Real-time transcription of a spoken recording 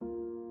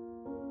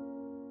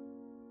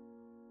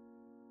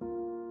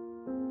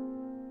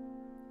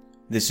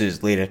This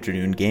is Late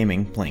Afternoon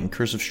Gaming playing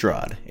Curse of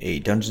Strahd, a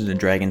Dungeons &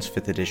 Dragons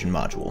 5th edition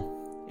module.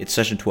 It's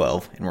session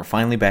 12, and we're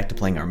finally back to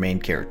playing our main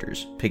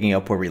characters, picking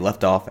up where we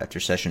left off after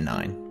session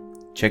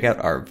 9. Check out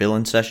our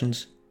Villain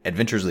sessions,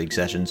 Adventures League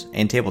sessions,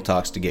 and Table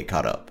Talks to get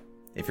caught up.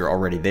 If you're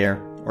already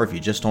there, or if you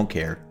just don't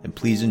care, then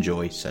please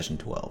enjoy session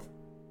 12.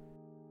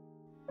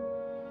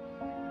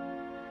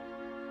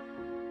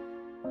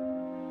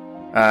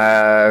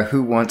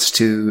 Who wants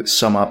to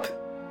sum up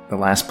the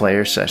last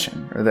player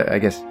session? Or I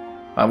guess,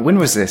 when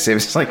was this? It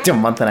was like a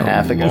month and a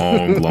half ago.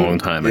 Long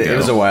time ago. It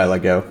was a while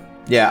ago.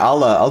 Yeah,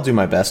 I'll do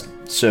my best.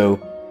 So,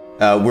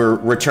 we're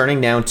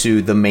returning now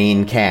to the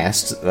main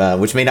cast,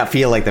 which may not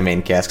feel like the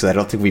main cast, because I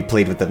don't think we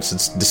played with them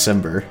since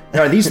December.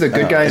 Are these the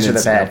good guys or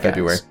the bad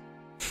February.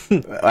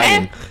 guys? I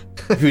mean,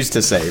 who's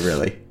to say,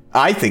 really?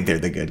 I think they're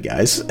the good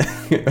guys.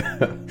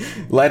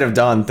 Light of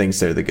Dawn thinks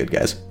they're the good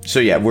guys. So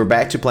yeah, we're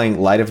back to playing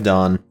Light of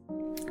Dawn,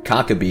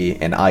 Cockabee,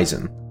 and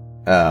Eisen.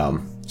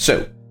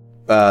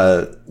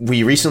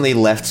 We recently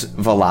left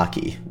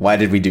Vallaki. Why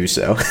did we do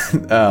so?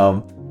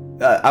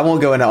 I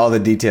won't go into all the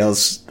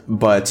details,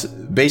 but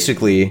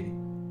basically,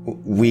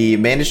 we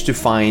managed to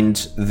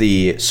find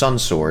the Sun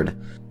Sword,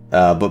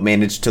 but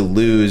managed to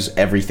lose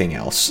everything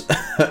else.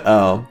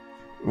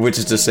 Which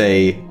is to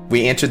say,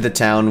 we entered the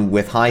town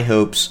with high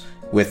hopes,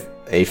 with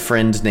a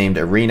friend named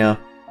Irina,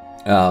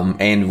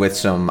 and with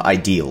some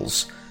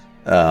ideals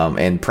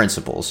and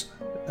principles.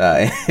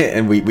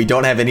 And we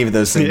don't have any of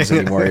those things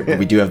anymore, but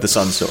we do have the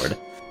Sun Sword.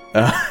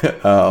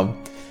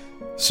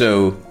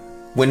 So,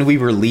 when we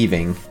were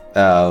leaving,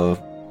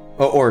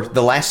 or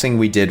the last thing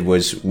we did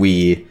was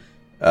we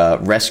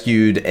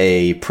rescued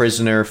a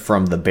prisoner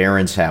from the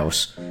Baron's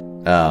house,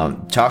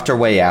 talked our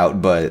way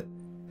out, but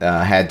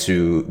had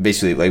to,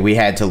 basically, like, we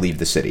had to leave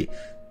the city,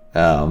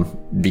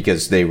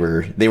 because they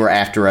were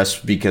after us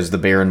because the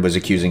Baron was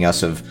accusing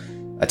us of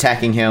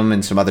attacking him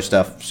and some other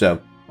stuff,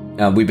 so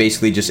we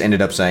basically just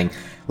ended up saying,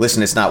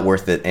 listen, it's not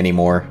worth it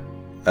anymore,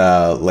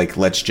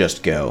 let's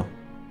just go.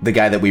 The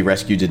guy that we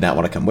rescued did not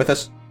want to come with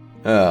us,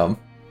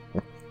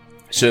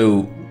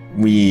 so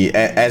we,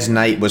 as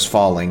night was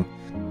falling,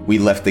 we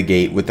left the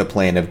gate with the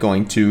plan of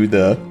going to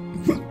the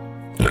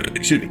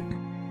excuse me.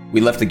 We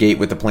left the gate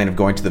with the plan of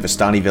going to the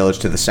Vistani village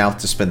to the south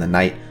to spend the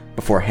night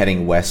before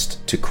heading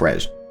west to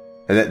Krej.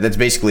 That's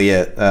basically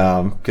it,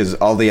 because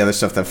all the other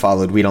stuff that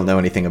followed we don't know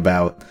anything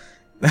about.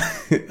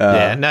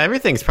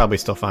 Everything's probably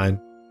still fine.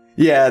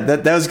 Yeah,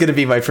 that was going to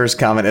be my first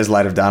comment as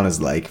Light of Dawn is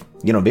like,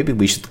 maybe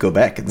we should go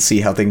back and see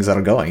how things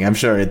are going. I'm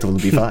sure it will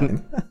be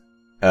fine.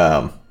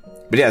 But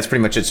yeah, that's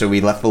pretty much it. So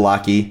we left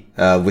Vallaki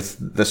with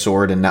the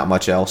sword and not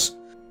much else.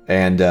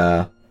 And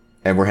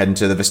we're heading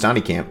to the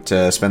Vistani camp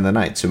to spend the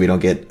night so we don't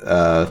get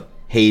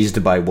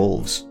hazed by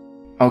wolves.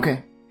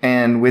 Okay,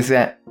 and with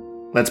that,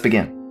 let's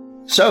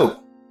begin.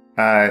 So,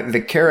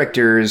 the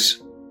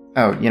characters...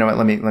 Oh, you know what?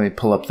 Let me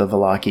pull up the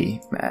Vallaki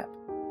map.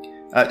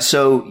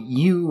 So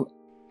you,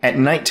 at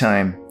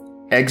nighttime,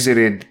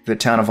 exited the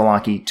town of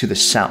Vallaki to the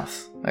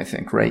south, I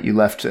think, right? You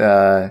left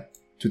to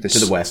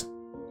the west.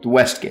 The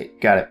west gate.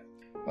 Got it.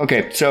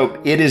 Okay,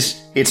 so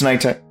it's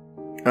nighttime.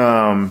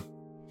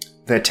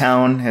 The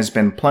town has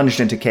been plunged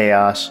into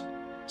chaos.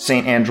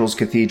 St. Andrew's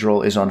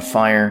Cathedral is on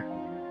fire.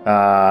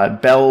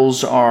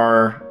 Bells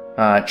are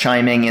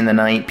chiming in the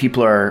night.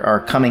 People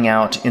are coming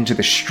out into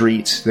the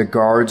streets. The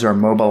guards are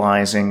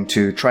mobilizing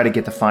to try to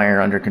get the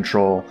fire under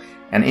control.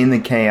 And in the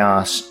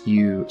chaos,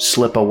 you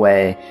slip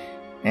away.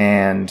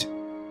 And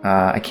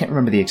I can't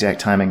remember the exact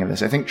timing of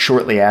this. I think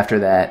shortly after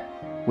that,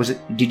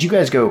 did you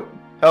guys go...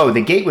 Oh,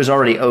 the gate was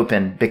already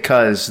open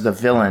because the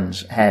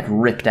villains had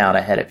ripped out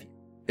ahead of you.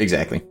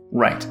 Exactly.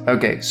 Right.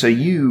 Okay. So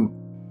you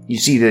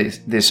see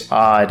this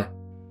odd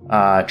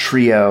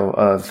trio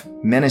of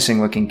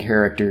menacing-looking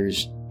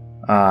characters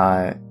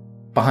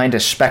behind a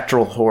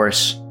spectral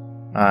horse,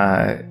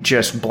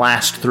 just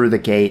blast through the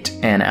gate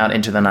and out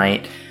into the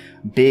night.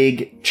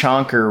 Big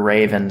chonker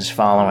ravens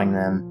following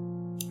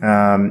them,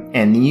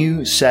 and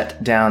you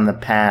set down the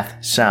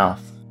path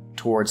south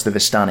towards the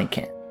Vistani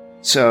camp.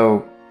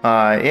 So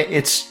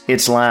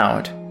it's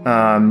loud,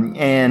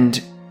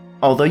 and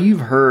although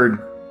you've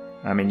heard.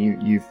 I mean,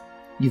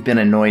 you've been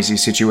in noisy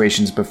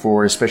situations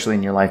before, especially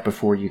in your life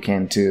before you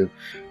came to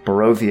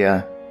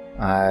Barovia.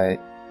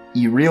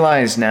 You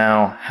realize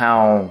now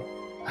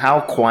how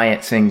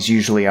quiet things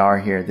usually are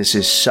here. This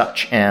is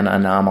such an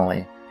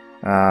anomaly.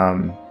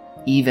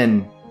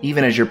 Even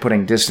as you're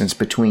putting distance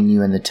between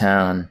you and the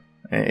town,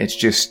 it's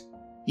just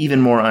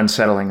even more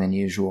unsettling than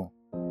usual.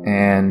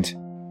 And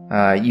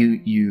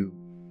you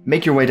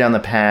make your way down the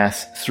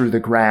path through the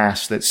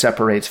grass that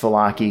separates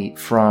Vallaki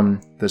from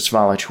the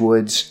Svalich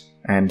woods.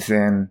 And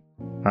then,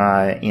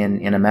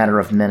 in a matter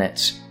of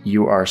minutes,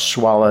 you are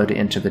swallowed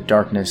into the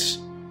darkness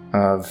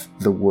of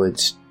the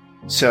woods.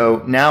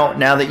 So now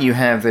that you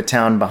have the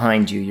town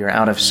behind you, you're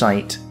out of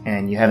sight,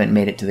 and you haven't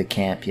made it to the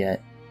camp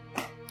yet.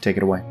 Take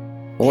it away.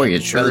 Boy,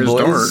 it sure is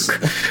dark.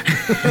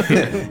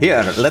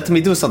 Yeah, let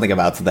me do something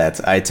about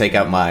that. I take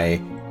out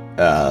my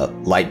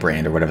Light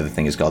Brand, or whatever the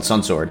thing is called,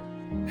 Sun Sword,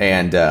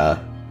 and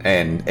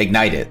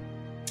ignite it.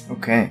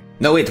 Okay.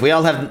 No, wait. We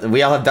all have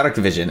dark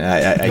vision.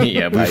 I'm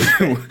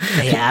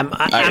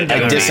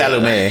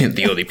Desalume.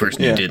 the only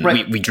person who didn't.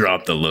 Right. We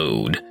dropped the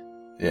load.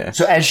 Yeah.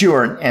 So as you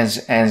are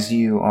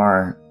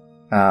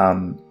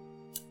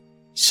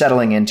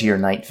settling into your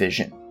night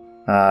vision,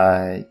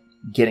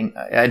 adapting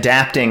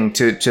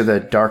to the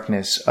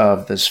darkness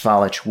of the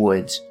Svalich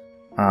woods,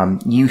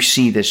 you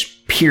see this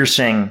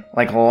piercing,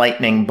 like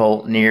lightning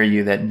bolt near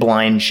you that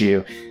blinds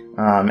you,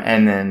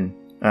 and then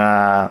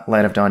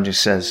Light of Dawn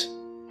just says,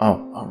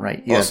 "Oh, all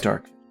right, you have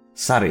dark."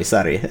 Sorry,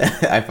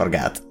 I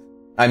forgot.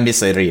 I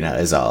miss Irina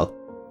is all.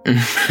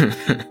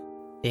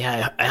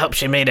 Yeah, I hope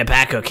she made it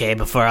back okay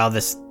before all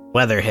this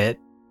weather hit.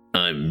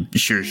 I'm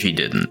sure she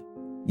didn't.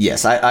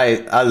 Yes,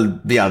 I'll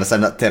be honest, I'm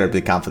not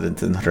terribly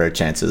confident in her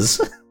chances.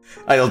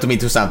 I don't mean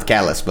to sound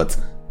callous, but,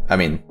 I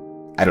mean,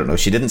 I don't know,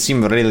 she didn't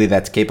seem really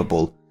that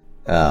capable.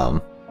 I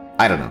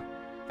don't know.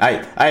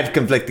 I have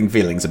conflicting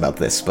feelings about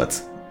this,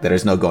 but there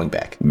is no going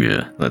back.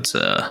 Yeah, let's,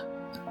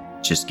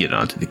 just get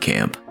onto the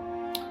camp.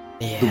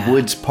 Yeah. The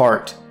woods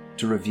part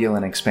to reveal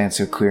an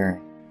expansive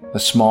clearing. A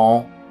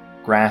small,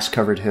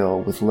 grass-covered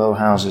hill with low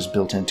houses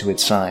built into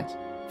its sides.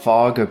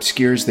 Fog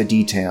obscures the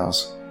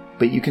details,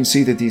 but you can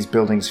see that these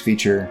buildings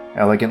feature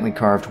elegantly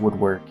carved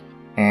woodwork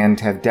and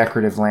have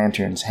decorative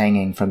lanterns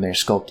hanging from their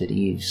sculpted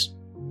eaves.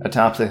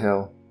 Atop the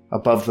hill,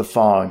 above the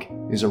fog,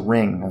 is a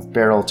ring of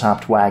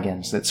barrel-topped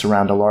wagons that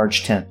surround a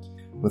large tent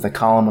with a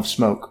column of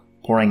smoke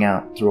pouring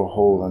out through a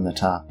hole in the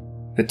top.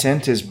 The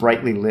tent is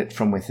brightly lit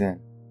from within.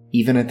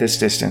 Even at this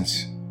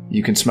distance,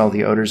 you can smell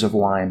the odors of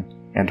wine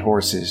and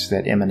horses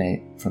that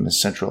emanate from the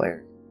central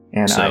area.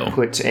 And I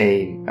put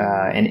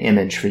an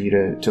image for you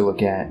to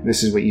look at.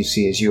 This is what you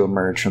see as you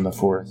emerge from the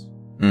forest.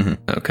 Mm-hmm.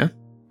 Okay.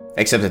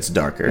 Except it's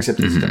darker. Except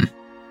it's dark.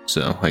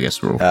 So I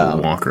guess we'll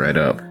walk right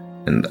up.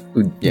 And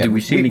do we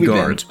see any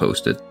guards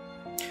posted?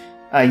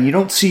 You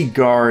don't see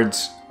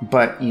guards,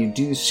 but you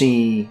do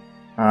see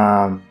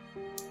a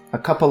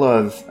couple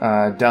of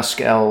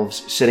dusk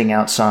elves sitting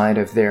outside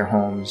of their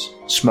homes,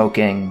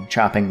 smoking,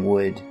 chopping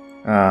wood.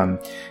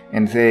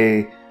 And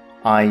they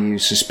eye you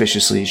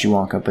suspiciously as you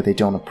walk up, but they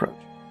don't approach.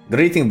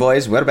 Greeting,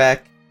 boys. We're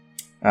back.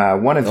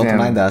 One of Don't them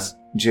mind us.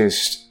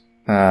 just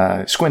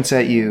squints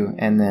at you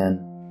and then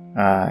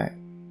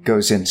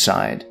goes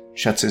inside,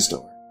 shuts his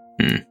door.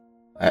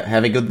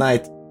 Have a good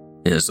night.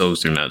 Yeah, as long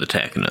as they're not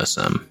attacking us,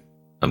 I'm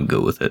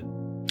good with it.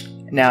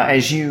 Now,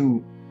 as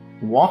you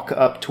walk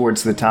up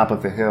towards the top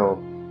of the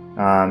hill,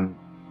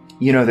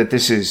 you know that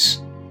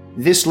this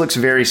looks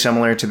very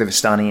similar to the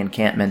Vistani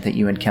encampment that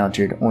you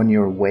encountered on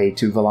your way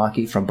to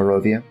Vallaki from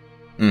Barovia.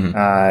 Mm-hmm.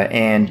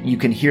 And you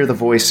can hear the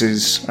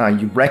voices,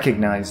 you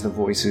recognize the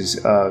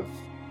voices of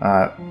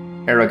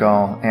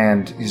Aragal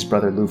and his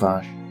brother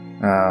Luvash,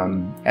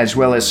 as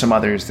well as some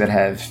others that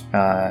have,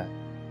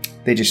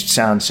 they just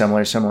sound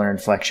similar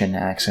inflection,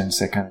 accents,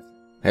 that kind of thing.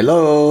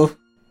 Hello,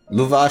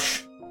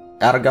 Luvash,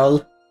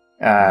 Aragal.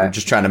 We're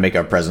just trying to make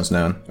our presence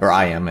known, or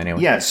I am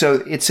anyway. Yeah, so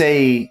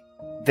the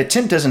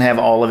tent doesn't have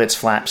all of its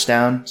flaps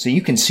down, so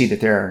you can see that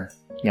there are,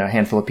 a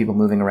handful of people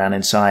moving around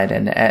inside,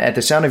 and at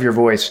the sound of your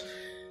voice,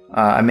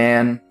 a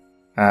man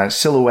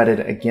silhouetted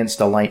against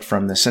the light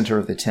from the center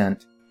of the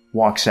tent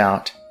walks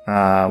out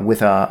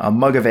with a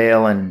mug of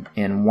ale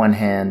in one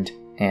hand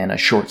and a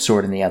short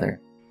sword in the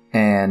other.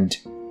 And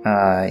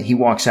he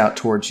walks out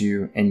towards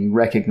you, and you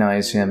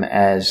recognize him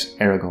as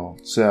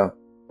Aragal. So,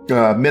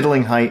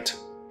 middling height,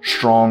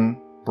 strong,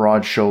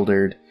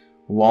 broad-shouldered,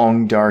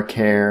 long dark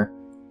hair.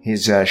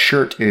 His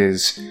shirt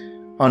is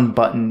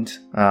unbuttoned,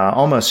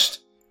 almost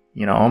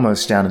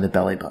down to the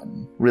belly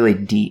button, really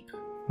deep.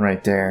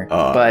 Right there.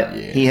 But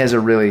he has a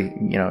really,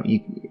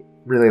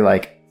 really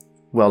like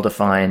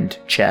well-defined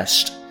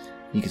chest.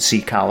 You can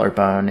see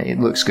collarbone. It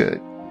looks good.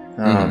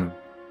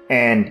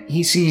 And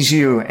he sees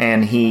you,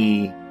 and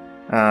he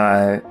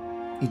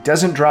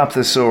doesn't drop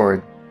the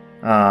sword,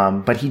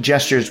 but he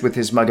gestures with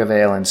his mug of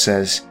ale and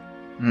says,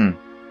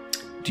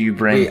 do you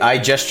bring... Wait, I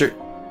gesture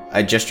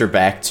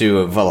back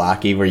to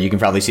Vallaki, where you can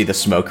probably see the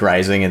smoke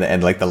rising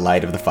and like the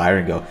light of the fire,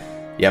 and go,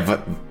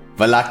 yeah,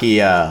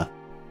 Vallaki,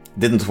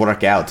 didn't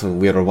work out.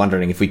 We were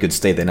wondering if we could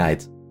stay the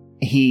night.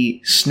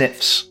 He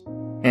sniffs,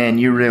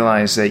 and you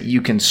realize that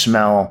you can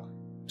smell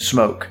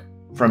smoke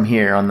from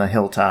here on the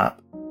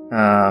hilltop.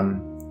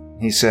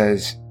 He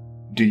says,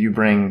 do you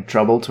bring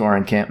trouble to our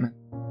encampment?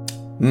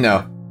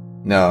 No.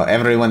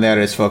 Everyone there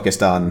is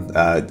focused on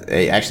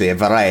actually a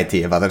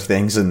variety of other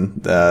things,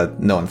 and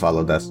no one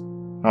followed us.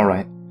 All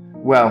right.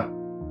 Well,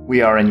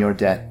 we are in your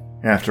debt,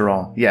 after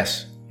all.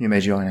 Yes, you may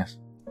join us.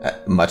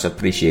 Much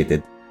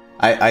appreciated.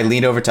 I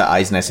lean over to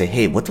Eyes and I say,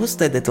 hey, what was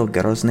that little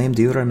girl's name?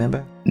 Do you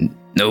remember?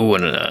 No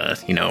one,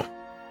 as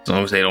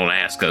long as they don't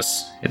ask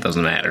us, it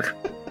doesn't matter.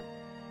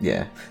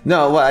 Yeah.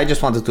 No, well, I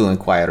just wanted to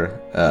inquire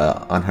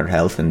on her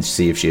health and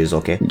see if she is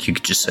okay. You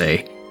could just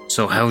say,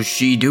 so how's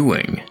she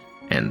doing?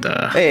 And,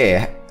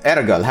 Hey,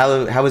 Aragal,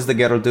 how is the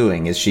girl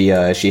doing? Is she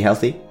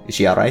healthy? Is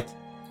she alright?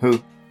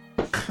 Who?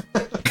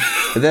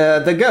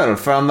 The girl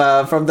from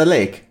the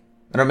lake.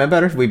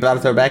 Remember? We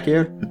brought her back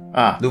here?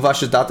 Ah.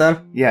 Luvash's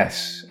daughter?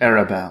 Yes,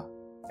 Arabelle.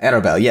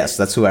 Arabelle, yes,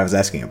 that's who I was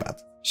asking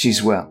about.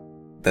 She's well.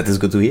 That is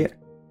good to hear.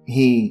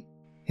 He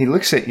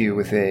looks at you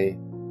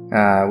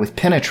with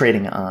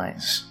penetrating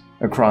eyes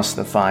across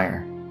the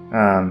fire.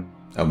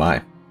 Oh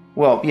my.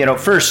 Well,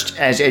 first,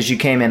 as you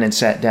came in and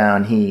sat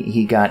down,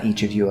 he got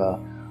each of you a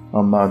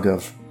mug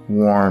of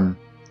warm,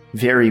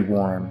 very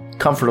warm,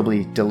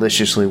 comfortably,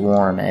 deliciously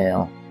warm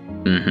ale.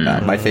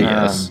 Mm-hmm. My favorite.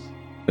 Yes.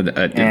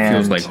 It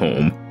feels like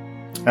home.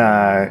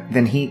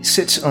 Then he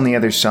sits on the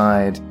other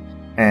side,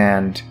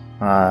 and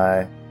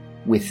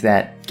with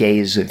that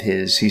gaze of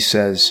his, he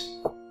says,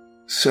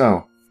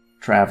 "So,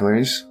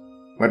 travelers,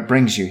 what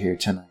brings you here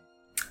tonight?"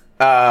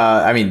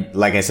 I mean,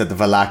 like I said, the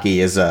Vallaki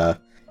is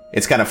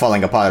it's kind of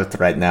falling apart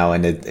right now,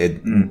 and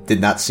it did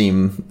not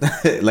seem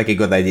like a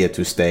good idea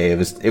to stay.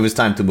 It was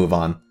time to move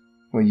on.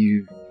 Well,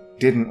 you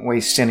didn't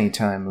waste any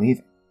time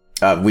leaving.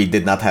 We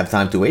did not have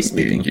time to waste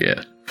leaving.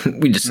 Yeah,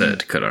 we decided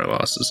to cut our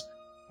losses.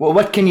 Well,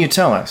 what can you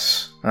tell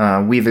us?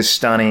 We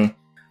Vistani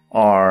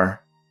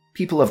are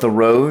people of the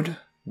road.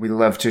 We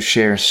love to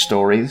share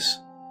stories.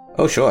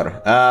 Oh,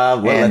 sure.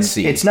 Let's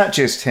see. It's not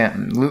just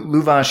him.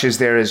 Luvash is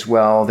there as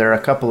well. There are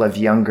a couple of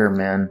younger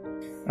men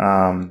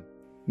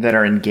that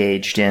are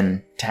engaged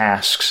in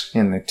tasks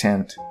in the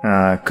tent,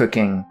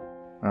 cooking.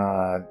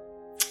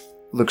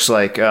 Looks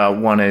like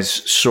one is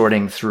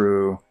sorting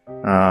through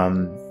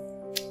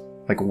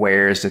like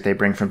wares that they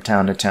bring from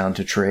town to town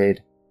to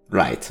trade.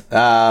 Right.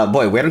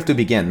 Boy, where to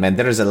begin, man?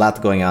 There is a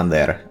lot going on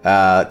there.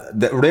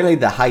 Really,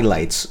 the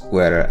highlights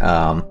were,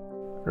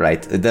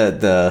 right,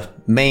 the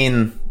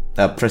main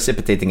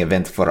precipitating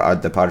event for our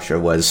departure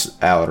was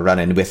our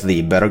run-in with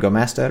the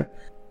Burgomaster,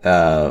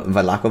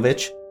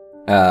 Valakovich.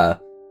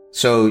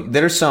 So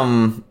there's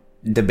some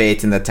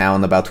debate in the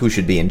town about who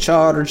should be in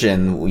charge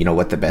and,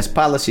 what the best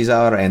policies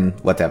are and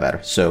whatever.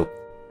 So,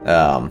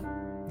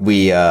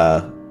 we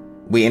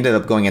ended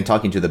up going and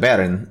talking to the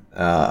Baron,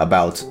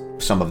 about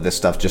some of this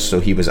stuff just so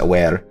he was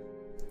aware.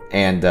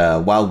 And,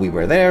 while we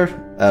were there,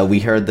 we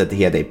heard that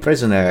he had a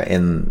prisoner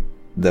in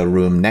the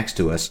room next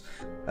to us,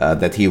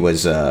 that he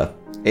was,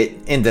 it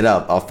ended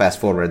up, I'll fast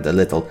forward a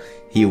little,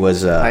 he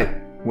was,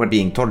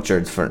 being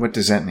tortured for... What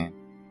does that mean?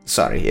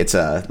 Sorry, it's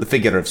a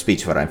figure of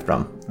speech where I'm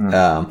from.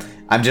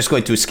 I'm just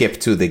going to skip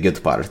to the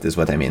good part, is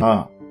what I mean.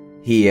 Oh.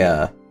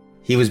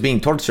 He was being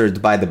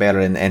tortured by the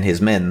Baron and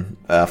his men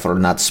for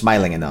not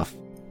smiling enough.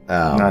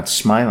 Not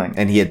smiling?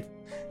 And he had...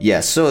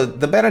 Yes, so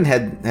the Baron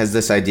has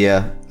this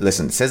idea.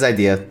 Listen, it's his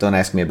idea, don't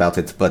ask me about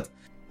it, but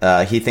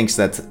he thinks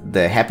that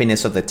the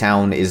happiness of the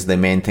town is the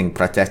main thing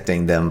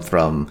protecting them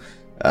from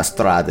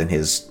Strahd and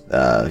his,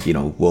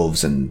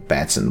 wolves and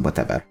bats and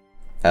whatever.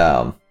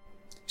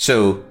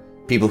 So...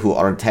 people who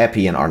aren't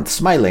happy and aren't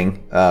smiling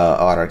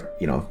are,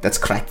 that's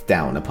cracked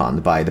down upon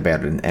by the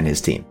Baron and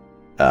his team.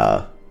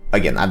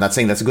 Again, I'm not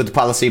saying that's a good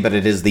policy, but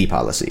it is the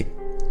policy.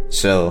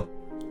 So,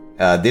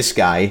 this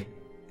guy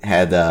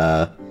had,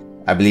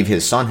 I believe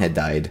his son had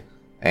died,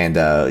 and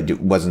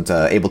wasn't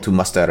able to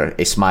muster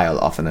a smile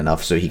often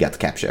enough, so he got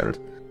captured.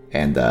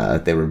 And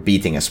they were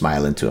beating a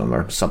smile into him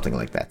or something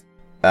like that.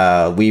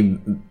 We...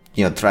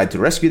 tried to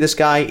rescue this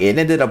guy. It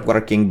ended up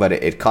working, but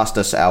it cost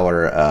us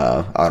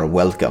our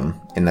welcome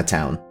in the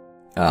town.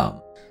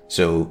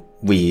 So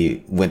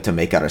we went to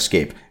make our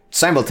escape.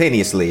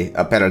 Simultaneously,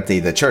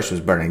 apparently the church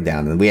was burning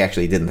down, and we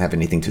actually didn't have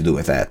anything to do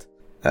with that.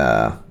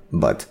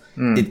 But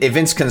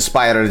events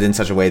conspired in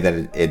such a way that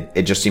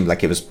it just seemed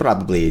like it was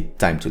probably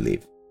time to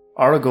leave.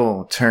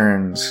 Aragol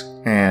turns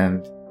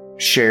and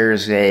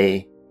shares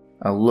a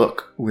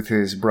look with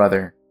his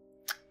brother,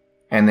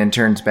 and then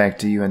turns back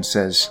to you and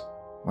says...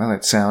 Well,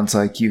 it sounds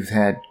like you've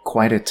had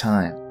quite a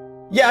time.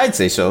 Yeah, I'd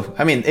say so.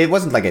 I mean, it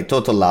wasn't like a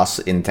total loss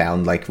in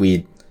town. Like,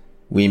 we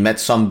met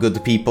some good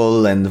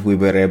people, and we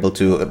were able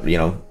to,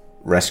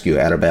 rescue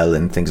Arabelle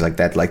and things like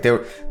that. Like,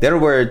 there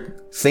were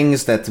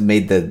things that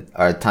made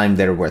our time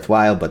there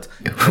worthwhile, but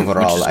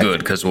overall... Which is good,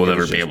 because we'll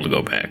never be able to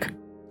go back.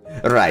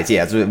 Right,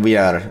 yeah, we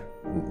are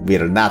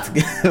not...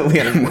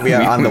 we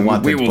are on the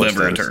wanted We will posters.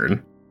 never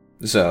return.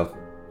 So,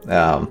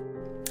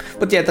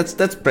 but yeah,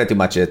 that's pretty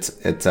much it.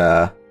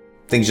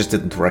 Things just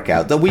didn't work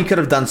out. Though we could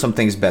have done some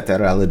things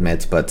better, I'll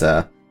admit. But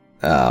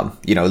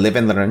live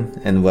and learn,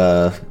 and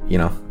we'll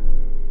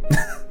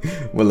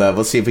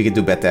see if we can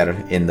do better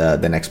in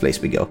the next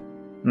place we go.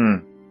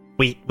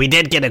 We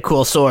did get a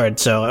cool sword,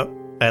 so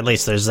at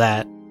least there's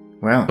that.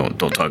 Well,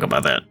 don't talk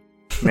about that.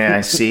 May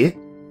I see it?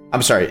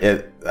 I'm sorry,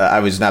 I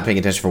was not paying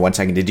attention for 1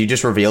 second. Did you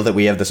just reveal that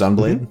we have the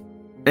Sunblade?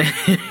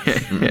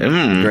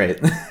 Great.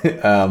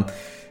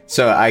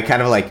 So I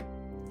kind of like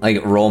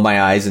roll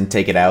my eyes and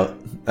take it out.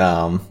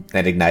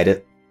 And ignite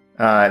it.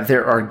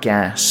 There are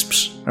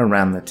gasps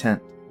around the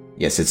tent.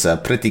 Yes, it's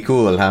pretty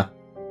cool, huh?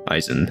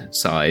 Eisen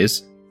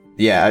sighs.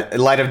 Yeah,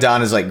 Light of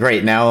Dawn is like,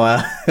 great,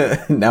 now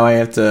now I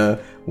have to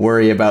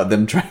worry about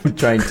them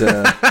trying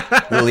to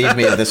relieve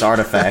me of this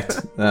artifact.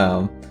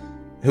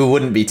 Who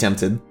wouldn't be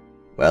tempted?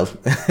 Well,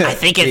 I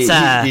think it's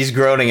he's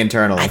groaning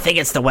internally. I think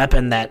it's the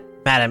weapon that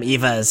Madame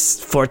Eva's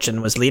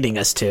fortune was leading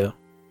us to,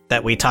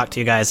 that we talked to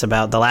you guys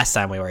about the last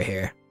time we were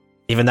here.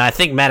 Even though I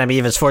think Madame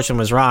Eva's fortune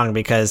was wrong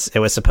because it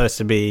was supposed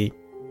to be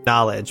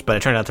knowledge, but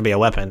it turned out to be a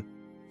weapon.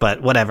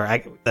 But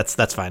whatever,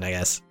 that's fine, I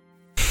guess.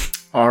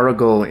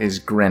 Aragul is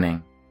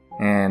grinning,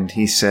 and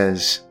he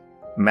says,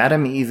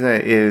 Madam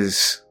Eva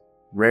is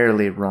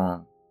rarely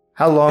wrong.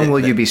 How long will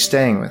you be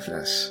staying with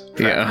us?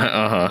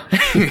 Yeah,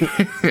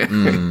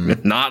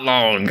 Not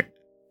long.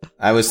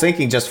 I was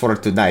thinking just for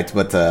tonight,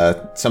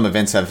 but some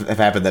events have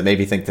happened that made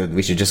me think that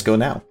we should just go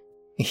now.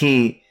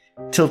 He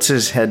tilts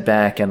his head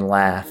back and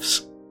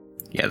laughs.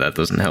 Yeah, that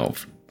doesn't help.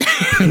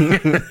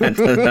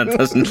 That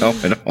doesn't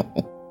help at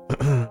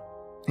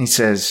all. He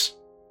says,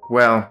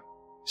 well,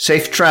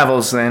 safe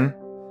travels then.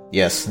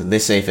 Yes, the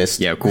safest.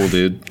 Yeah, cool,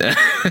 dude.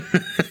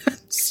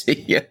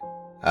 See ya.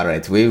 All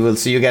right, we will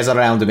see you guys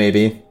around,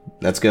 maybe.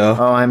 Let's go.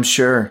 Oh, I'm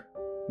sure.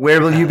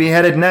 Where will you be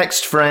headed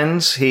next,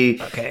 friends? He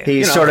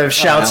sort of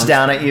shouts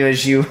down at you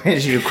as you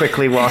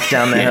quickly walk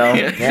down the hill.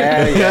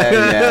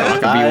 Yeah.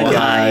 Bye,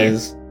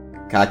 guys.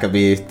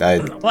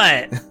 Cockabee.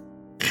 What?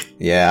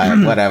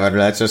 Yeah, whatever.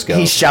 Let's just go.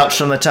 He shouts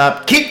from the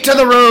top, keep to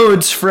the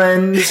roads,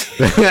 friends!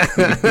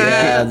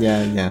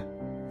 Yeah.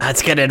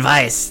 That's good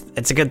advice.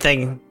 It's a good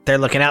thing they're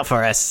looking out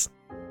for us.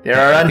 There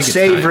are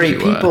unsavory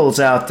peoples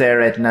out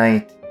there at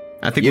night.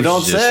 I think we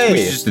should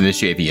just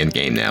initiate the end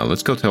game now.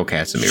 Let's go tell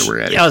Casimir we're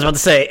ready. Yeah, I was about to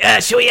say,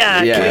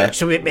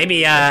 should we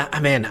maybe, I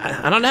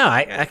don't know.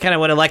 I kind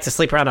of would have liked to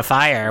sleep around a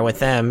fire with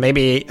them.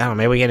 Maybe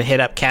we can hit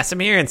up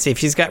Casimir and see if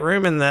he's got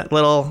room in that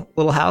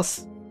little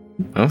house.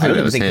 I don't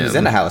even think he was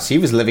in a house. He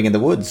was living in the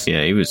woods.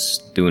 Yeah, he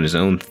was doing his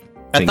own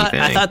thing.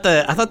 I thought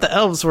the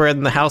elves were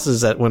in the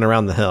houses that went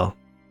around the hill.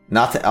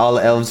 Not all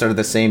elves are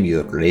the same,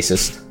 you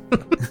racist.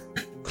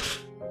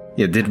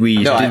 Yeah, did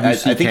we? No, I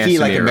think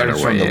Casimir he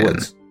emerged from the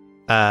woods.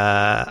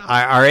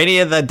 Are any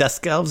of the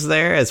dusk elves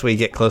there as we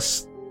get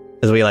close,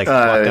 as we walk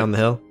down the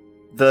hill?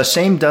 The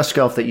same dusk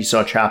elf that you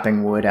saw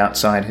chopping wood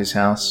outside his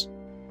house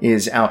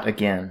is out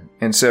again.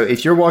 And so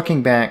if you're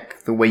walking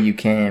back the way you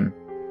came,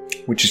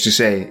 which is to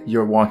say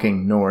you're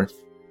walking north,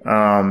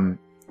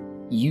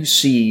 you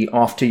see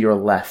off to your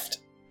left.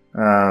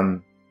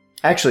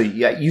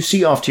 You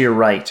see off to your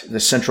right the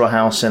central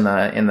house in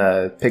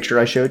the picture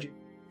I showed you.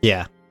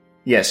 Yeah.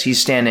 Yes, he's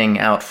standing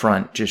out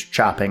front, just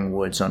chopping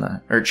logs on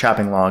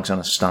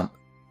a stump.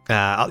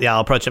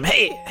 I'll approach him.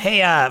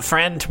 Hey,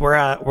 friend,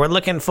 we're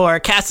looking for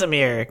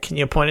Casimir. Can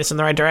you point us in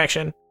the right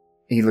direction?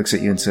 He looks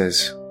at you and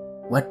says,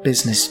 "What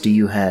business do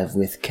you have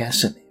with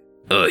Casimir?"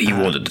 He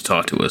wanted to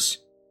talk to us.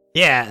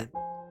 Yeah.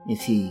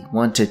 If he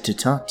wanted to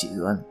talk to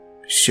you, I'm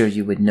sure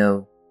you would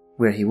know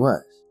where he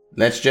was.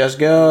 Let's just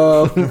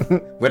go.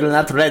 We're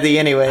not ready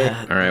anyway.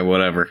 All right,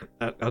 whatever.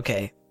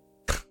 Okay.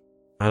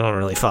 I don't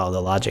really follow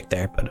the logic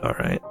there, but all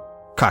right.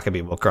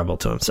 Cockabee will grumble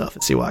to himself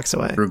as he walks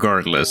away.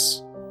 Regardless,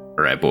 all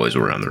right, boys,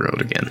 we're on the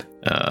road again.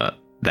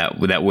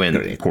 That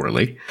went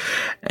poorly,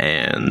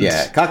 and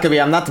yeah,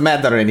 Cockabee, I'm not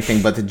mad or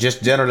anything, but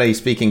just generally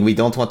speaking, we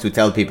don't want to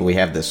tell people we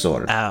have this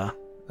sword. Oh.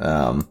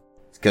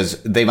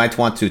 Because they might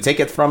want to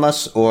take it from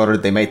us, or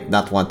they might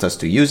not want us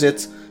to use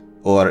it,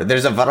 or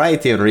there's a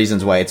variety of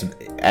reasons why it's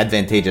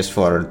advantageous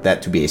for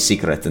that to be a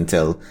secret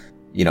until,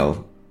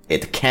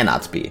 it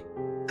cannot be.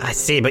 I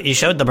see, but you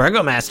showed the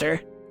Burgomaster.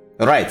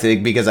 Right,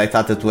 because I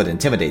thought it would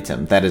intimidate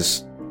him. That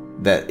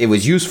it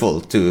was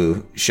useful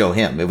to show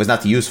him. It was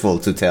not useful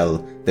to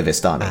tell the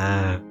Vistani.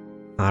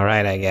 All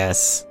right, I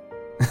guess.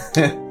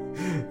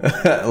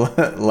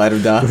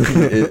 Laruda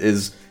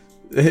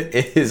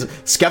is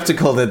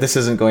skeptical that this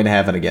isn't going to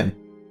happen again.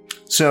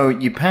 So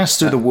you pass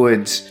through the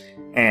woods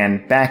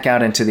and back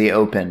out into the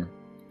open,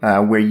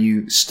 where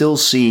you still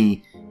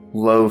see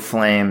low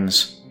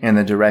flames in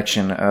the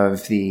direction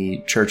of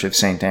the Church of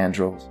St.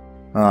 Andrew's,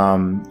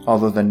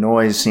 although the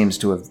noise seems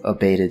to have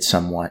abated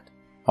somewhat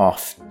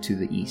off to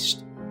the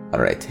east.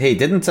 All right. Hey,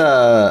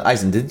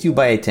 Eisen, didn't you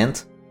buy a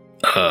tent?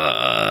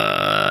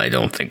 I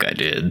don't think I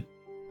did.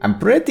 I'm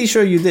pretty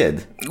sure you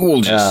did.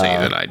 We'll just say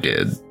that I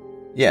did.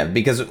 Yeah,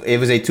 because it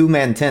was a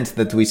 2-man tent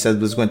that we said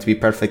was going to be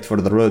perfect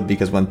for the road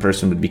because one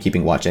person would be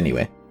keeping watch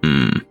anyway.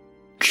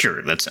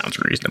 Sure, that sounds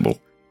reasonable.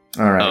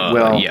 All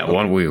right, yeah,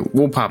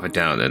 we'll pop it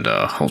down and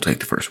I'll take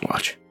the first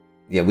watch.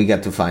 Yeah, we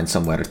got to find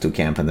somewhere to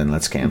camp and then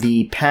let's camp.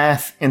 The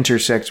path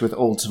intersects with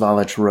Old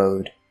Svalich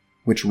Road,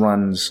 which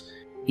runs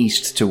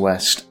east to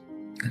west.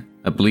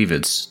 I believe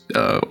it's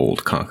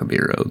Old Cockabee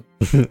Road.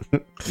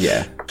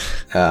 Yeah.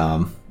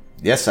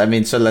 Yes, I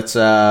mean, so let's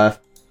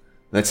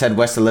head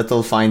west a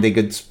little, find a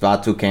good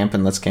spot to camp,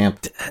 and let's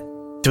camp.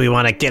 Do we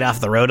want to get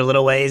off the road a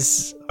little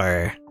ways,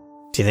 or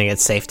do you think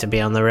it's safe to be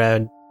on the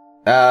road?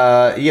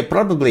 Yeah,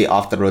 probably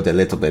off the road a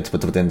little bit,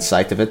 but within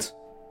sight of it.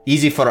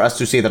 Easy for us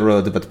to see the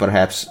road, but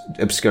perhaps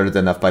obscured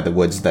enough by the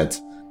woods that,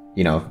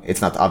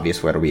 it's not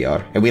obvious where we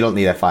are. And we don't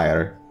need a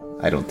fire,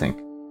 I don't think.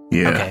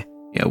 Yeah. Okay.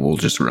 Yeah, we'll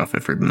just rough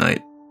it for the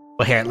night.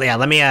 Well, here, yeah,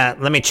 let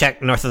me check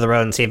north of the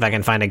road and see if I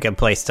can find a good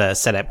place to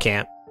set up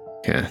camp.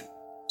 Okay.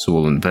 So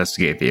we'll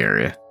investigate the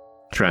area.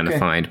 Trying to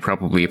find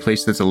probably a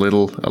place that's a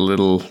little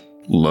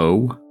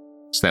low,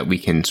 so that we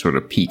can sort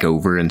of peek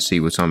over and see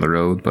what's on the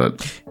road.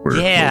 But we're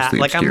mostly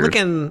obscured.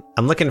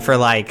 I'm looking for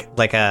like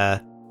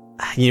a,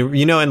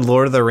 in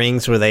Lord of the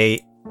Rings where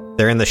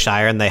they're in the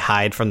Shire and they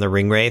hide from the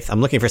ring wraith.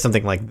 I'm looking for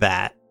something like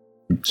that.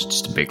 It's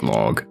just a big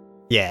log.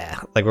 Yeah,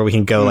 like where we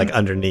can go like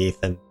underneath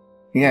and.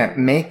 Yeah,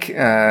 make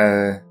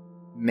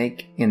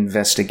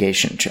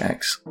investigation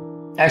checks.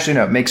 Actually,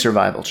 no, make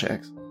survival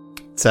checks.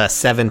 It's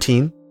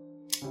 17.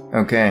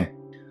 Okay.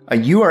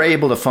 You are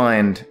able to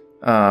find,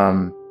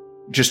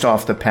 just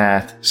off the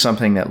path,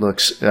 something that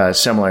looks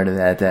similar to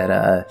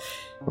that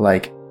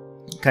like,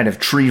 kind of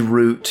tree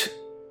root,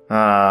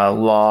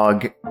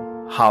 log,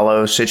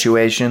 hollow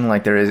situation,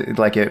 like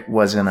it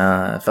was in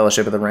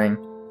Fellowship of the Ring.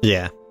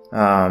 Yeah.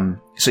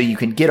 So you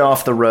can get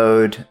off the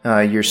road,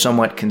 you're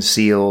somewhat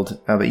concealed,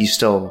 but you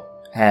still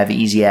have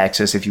easy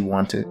access if you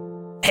want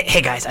to.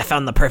 Hey guys, I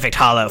found the perfect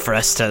hollow for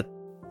us to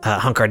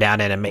hunker down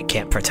in and make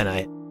camp for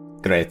tonight.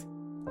 Great.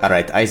 All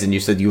right, Eisen, you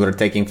said you were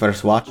taking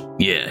first watch?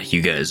 Yeah,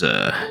 you guys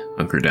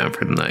hunker down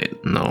for the night.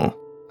 No.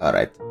 All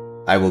right.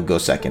 I will go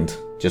second.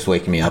 Just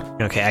wake me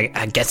up. Okay,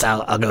 I guess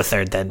I'll go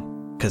third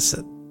then, because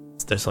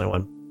there's only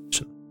one.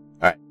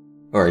 All right.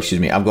 Or, excuse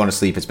me, I'm going to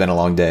sleep. It's been a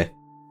long day.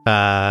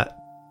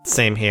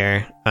 Same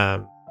here.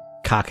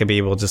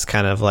 Cockabee will just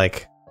kind of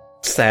like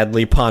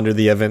sadly ponder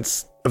the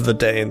events of the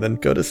day and then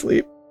go to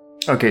sleep.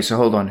 Okay, so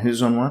hold on.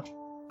 Who's on watch?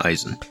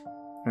 Eisen.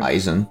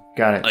 Eisen.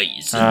 Got it.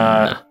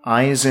 Eisen.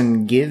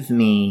 Eisen, give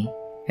me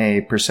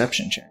a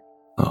perception check.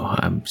 Oh,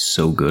 I'm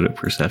so good at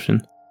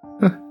perception.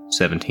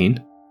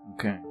 17.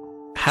 Okay.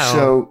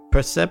 How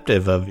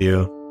perceptive of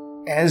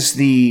you. As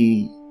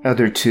the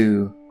other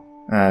two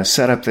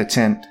set up the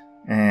tent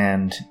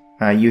and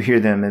you hear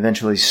them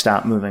eventually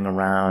stop moving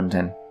around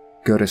and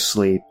go to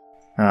sleep,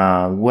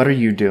 what are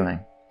you doing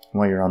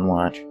while you're on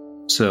watch?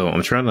 So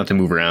I'm trying not to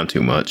move around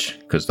too much,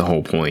 because the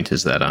whole point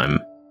is that I'm,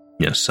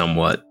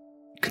 somewhat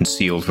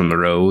concealed from the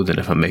road, and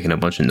if I'm making a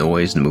bunch of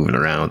noise and moving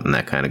around, then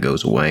that kind of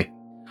goes away.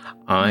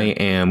 I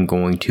am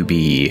going to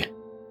be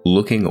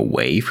looking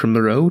away from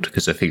the road,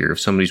 because I figure if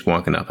somebody's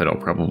walking up it, I'll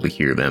probably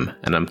hear them,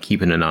 and I'm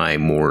keeping an eye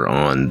more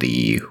on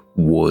the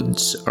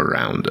woods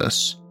around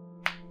us.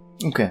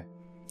 Okay.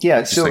 Yeah,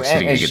 Just so like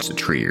sitting against a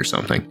tree or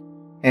something.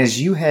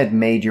 As you had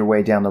made your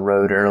way down the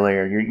road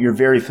earlier, you're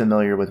very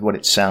familiar with what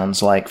it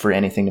sounds like for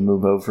anything to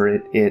move over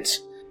it.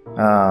 It's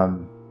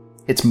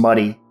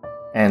muddy,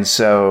 and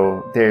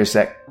so there's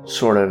that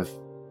sort of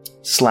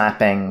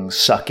slapping,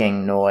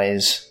 sucking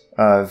noise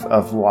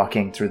of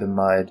walking through the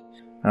mud,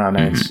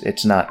 and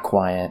it's not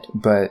quiet.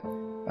 But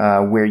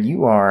where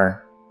you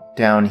are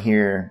down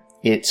here,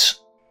 it's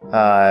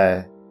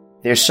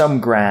there's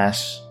some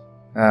grass,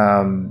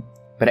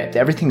 but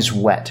everything's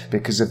wet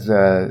because of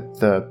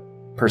the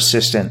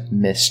persistent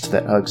mist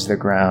that hugs the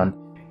ground.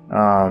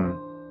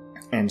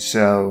 And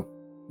so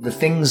the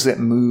things that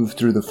move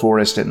through the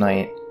forest at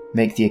night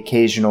make the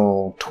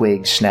occasional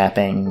twig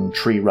snapping,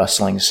 tree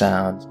rustling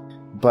sounds.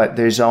 But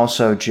there's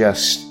also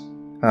just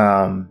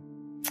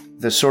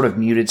the sort of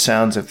muted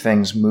sounds of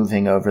things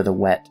moving over the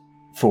wet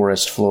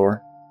forest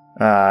floor.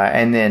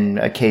 And then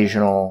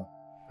occasional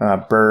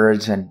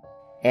birds, and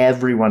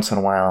every once in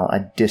a while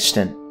a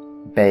distant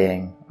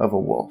baying of a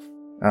wolf.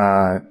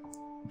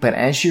 But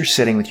as you're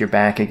sitting with your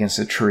back against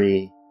a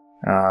tree,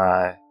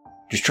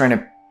 just trying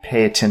to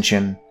pay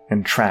attention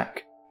and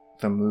track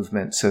the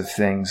movements of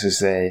things as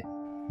they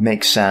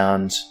make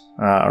sounds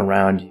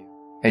around you.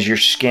 As you're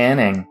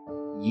scanning,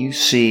 you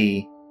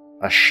see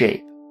a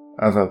shape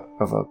of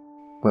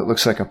what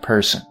looks like a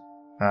person,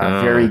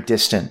 very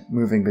distant,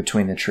 moving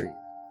between the trees.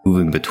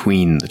 Moving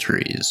between the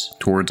trees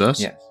towards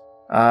us? Yes.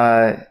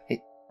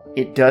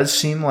 It does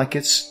seem like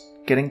it's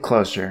getting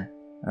closer.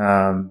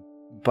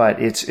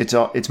 But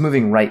it's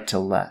moving right to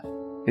left.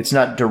 It's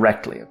not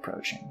directly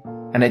approaching.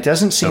 And it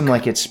doesn't seem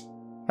like it's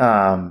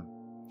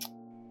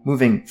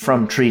moving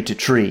from tree to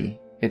tree.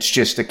 It's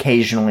just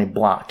occasionally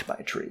blocked by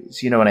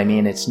trees. You know what I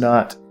mean? It's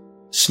not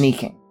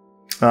sneaking.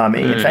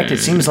 In fact, it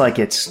seems like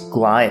it's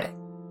gliding.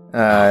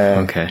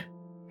 Okay.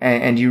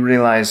 And you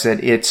realize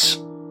that it's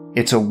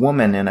a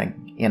woman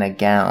in a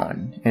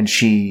gown, and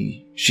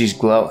she's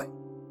glowing.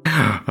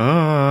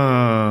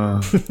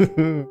 Oh.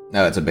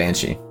 No, it's a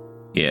banshee.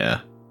 Yeah.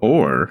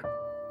 Or,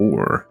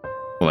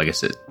 well, I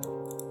guess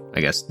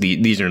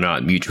these are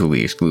not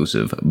mutually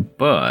exclusive,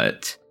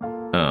 but,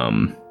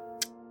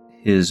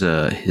 his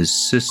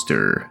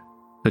sister,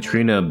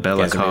 Katrina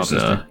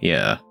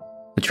Belakovna,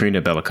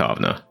 Katrina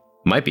Belakovna,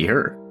 might be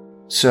her.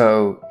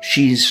 So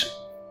she's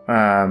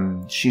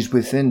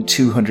within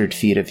 200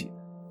 feet of you.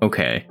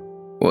 Okay.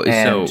 Well,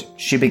 and so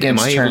she begins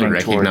am I turning able to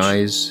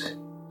recognize? Towards...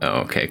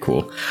 Oh, okay,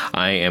 cool.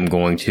 I am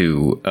going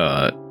to,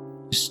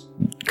 just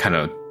kind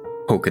of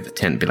poke at the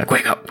tent and be like,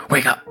 wake up!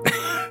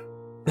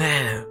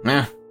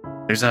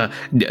 There's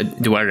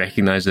do I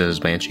recognize it as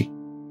Banshee?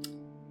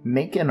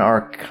 Make an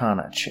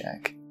Arcana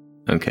check.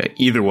 Okay,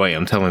 either way,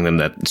 I'm telling them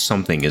that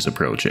something is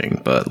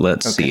approaching, but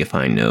let's see if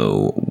I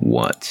know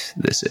what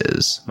this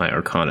is. My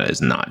Arcana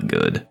is not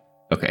good.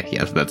 Okay,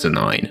 yes, that's a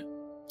 9.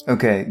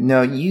 Okay,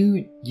 no,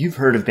 you've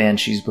heard of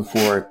Banshees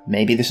before.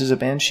 Maybe this is a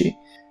Banshee.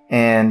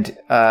 And,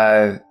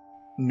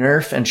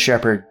 Nerf and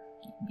Shepard,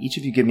 each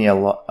of you give me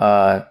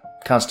a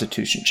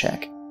Constitution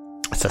check.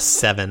 It's a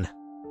 7.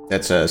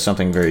 That's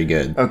something very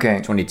good.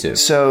 Okay. 22.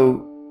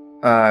 So,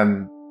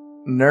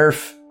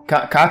 Nerf,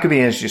 Kakabi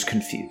is just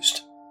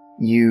confused.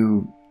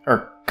 You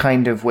are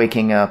kind of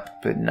waking up,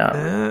 but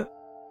not.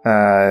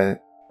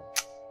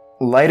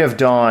 Light of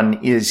Dawn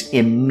is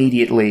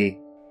immediately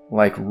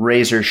like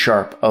razor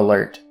sharp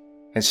alert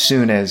as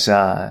soon as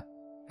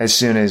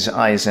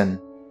Eisen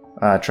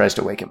tries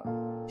to wake him up.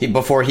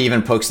 Before he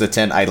even pokes the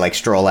tent, I like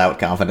stroll out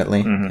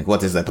confidently. Like,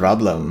 what is the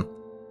problem?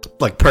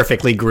 Like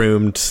perfectly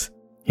groomed.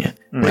 Yeah.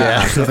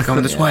 They're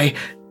coming this way.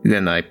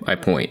 Then I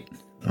point.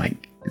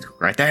 Like,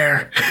 right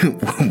there.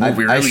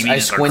 I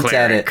squint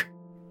at it.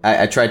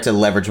 I tried to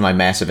leverage my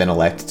massive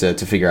intellect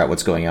to figure out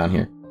what's going on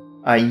here.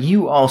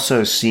 You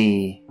also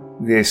see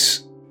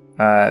this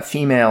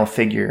female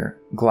figure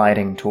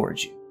gliding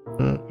towards you.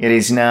 It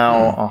is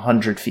now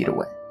 100 feet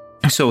away.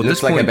 So at Looks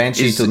this point, like a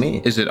banshee to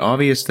me. Is it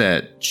obvious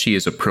that she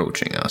is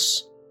approaching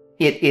us?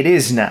 It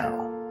is now.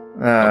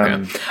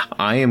 Okay.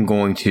 I am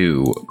going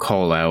to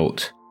call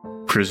out,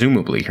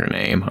 presumably her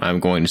name. I'm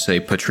going to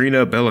say,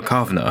 Patrina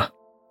Belikovna.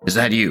 Is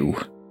that you?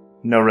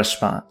 No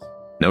response.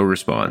 No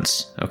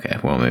response. Okay,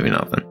 well, maybe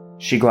not then.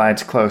 She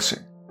glides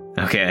closer.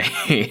 Okay.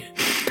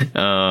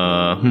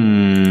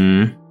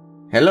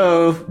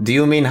 Hello, do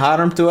you mean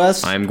harm to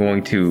us? I'm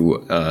going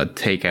to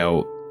take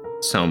out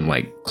some,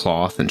 like,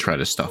 cloth and try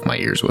to stuff my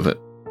ears with it.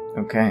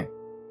 Okay.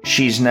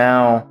 She's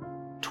now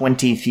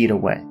 20 feet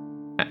away.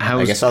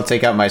 I guess I'll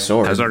take out my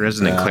sword. How's our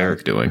resident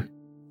cleric doing?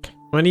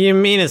 What do you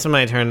mean it's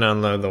my turn to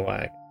unload the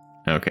wag?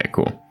 Okay,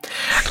 cool.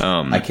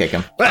 I kick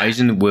him.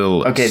 Eisen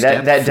will Okay,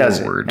 step that does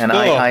it. forward. And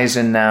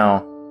Eisen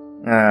now,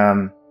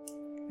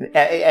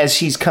 as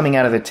he's coming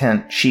out of the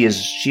tent, she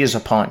is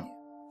upon you.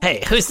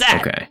 Hey, who's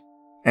that? Okay.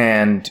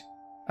 And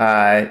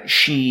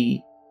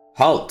she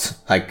Halt!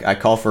 I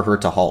call for her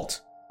to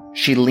halt.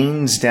 She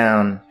leans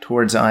down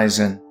towards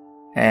Eisen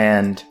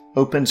and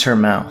opens her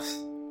mouth,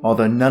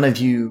 although none of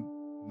you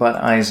but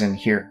Eisen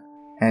hear her.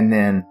 And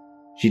then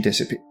she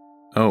disappears.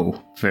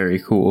 Oh, very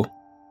cool.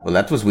 Well,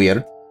 that was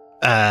weird.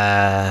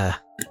 Okay,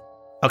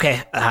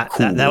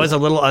 Cool. that was a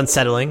little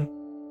unsettling.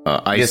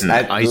 Eisen,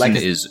 Yes, Eisen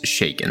is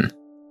shaken.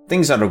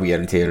 Things are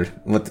weird here.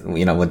 What are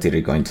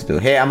you going to do?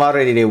 Hey, I'm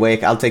already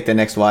awake. I'll take the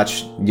next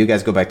watch. You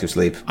guys go back to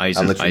sleep.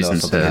 Eisen, I'll let you know Eisen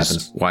if something says,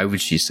 happens. why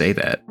would she say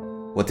that?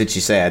 What did she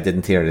say? I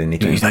didn't hear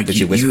anything. He's like, Did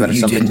she whisper you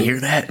something? didn't hear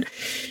that?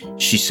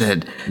 She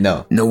said,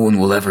 No. no one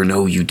will ever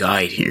know you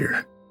died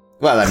here.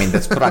 Well, I mean,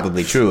 that's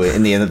probably true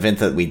in the event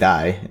that we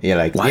die. You're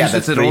like, Why yeah, is it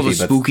that's that all the creepy,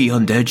 but spooky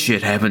undead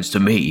shit happens to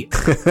me?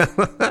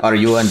 are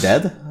you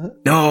undead?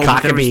 No, there was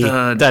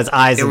Cockabee does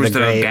eyes there in the was the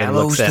grave and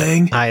gallows looks at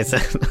thing. Eisen.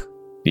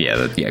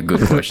 Yeah,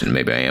 good question.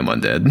 Maybe I am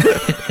undead.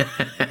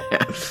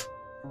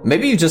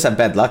 Maybe you just have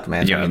bad luck,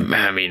 man. Yeah,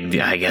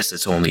 I guess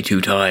it's only 2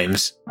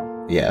 times.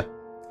 Yeah.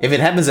 If it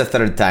happens a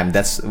third time,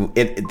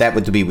 that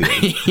would be weird.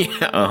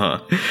 Yeah,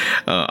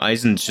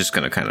 Eisen's just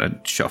gonna kind of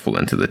shuffle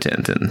into the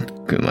tent and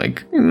go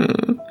like,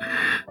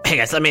 Hey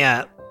guys, let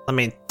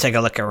me take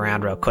a look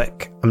around real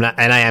quick.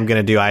 I am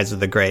gonna do eyes of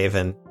the grave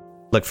and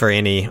look for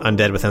any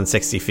undead within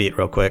 60 feet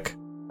real quick.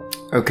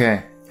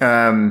 Okay.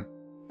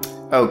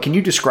 Can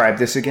you describe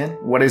this again?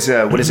 What does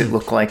it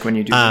look like when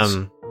you do this?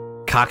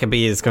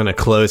 Cockabee is gonna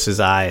close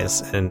his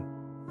eyes and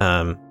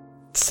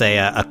say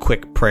a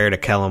quick prayer to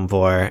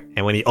Kelemvor,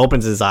 and when he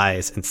opens his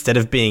eyes, instead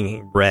of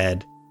being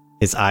red,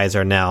 his eyes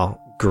are now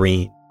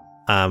green,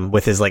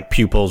 with his like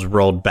pupils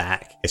rolled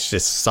back. It's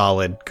just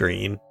solid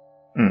green.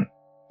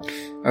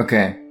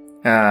 Okay.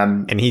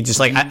 And he just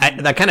like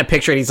I kind of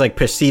picture it. He's like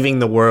perceiving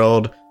the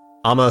world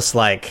almost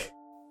like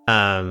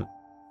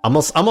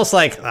almost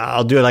like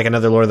I'll do it like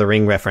another Lord of the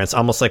Ring reference.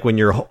 Almost like when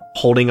you're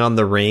holding on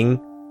the ring,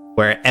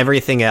 where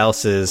everything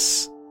else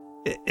is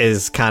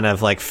kind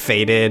of like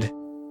faded,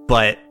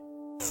 but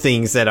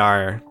things that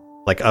are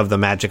like of the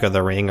magic of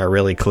the ring are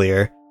really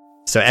clear.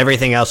 So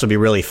everything else would be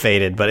really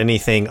faded, but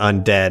anything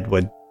undead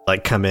would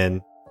like come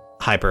in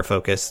hyper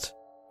focused.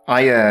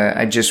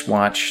 I just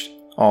watched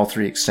all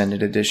 3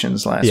 extended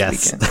editions last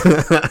weekend.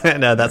 I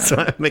know, that's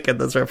why I'm making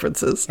those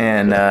references.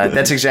 And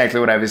that's exactly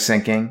what I was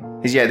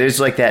thinking. Is there's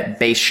like that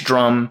bass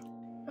drum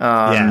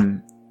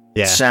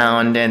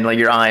sound, and like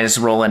your eyes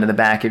roll into the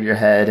back of your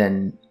head,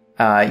 and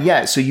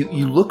so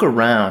you look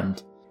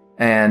around,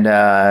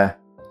 and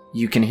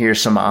you can hear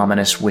some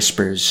ominous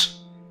whispers,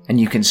 and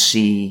you can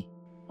see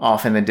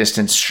off in the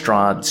distance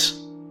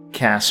Strahd's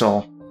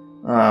castle,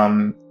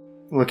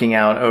 looking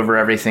out over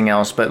everything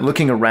else. But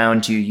looking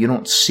around you, you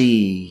don't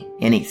see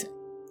anything.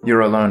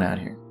 You're alone out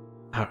here.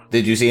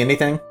 Did you see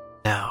anything?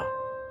 No.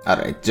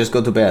 Alright, just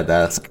go to bed.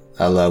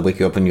 I'll wake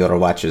you up when your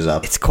watch is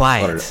up. It's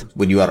quiet. Or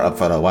when you are up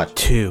for a watch.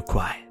 Too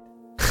quiet.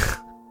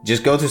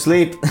 Just go to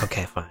sleep.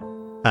 Okay, fine.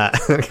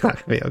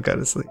 I'll go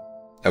to sleep.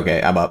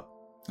 Okay, I'm up.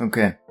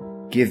 Okay.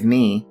 Give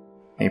me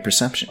a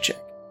perception check.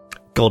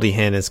 Goldie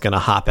Hen is gonna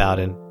hop out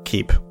and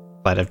keep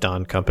Light of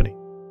Dawn company.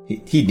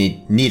 He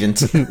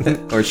needn't.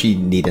 Or she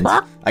needn't.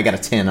 I got a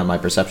 10 on my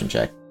perception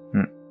check.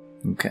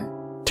 Okay.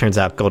 Turns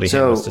out Goldie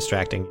Hen was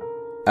distracting.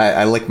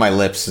 I lick my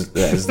lips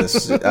as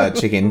this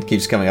chicken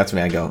keeps coming up to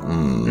me. I go,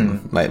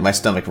 my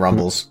stomach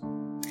rumbles.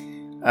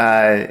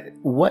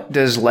 What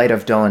does Light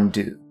of Dawn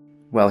do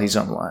while he's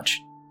on watch?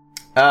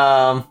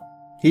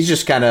 He's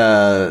just kind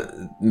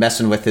of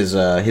messing with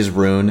his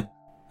rune.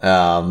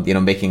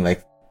 Making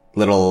like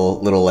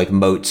little like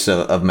motes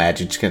of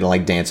magic, just kind of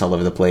like dance all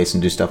over the place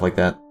and do stuff like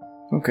that.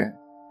 Okay.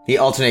 He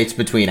alternates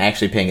between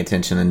actually paying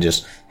attention and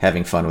just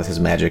having fun with his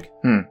magic.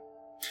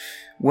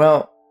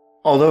 Well,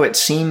 although it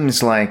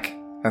seems like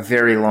a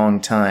very long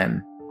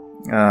time,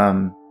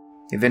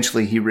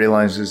 eventually he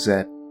realizes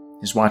that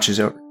his watch is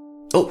over.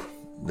 Oh,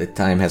 the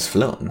time has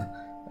flown.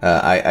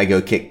 I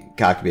go kick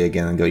Cockby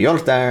again and go, your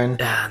turn.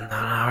 No,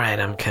 all right,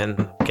 I'm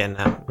getting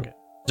up.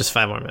 Just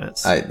 5 more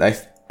minutes.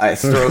 I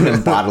throw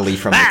him bodily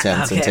from the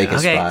tent and take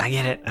his spot. I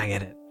get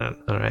it.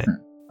 All right.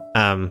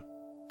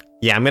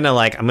 Yeah, I'm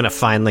gonna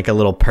find like a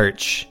little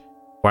perch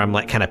where I'm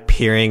like kind of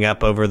peering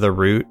up over the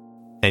root,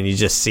 and you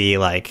just see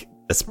like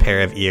this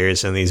pair of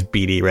ears and these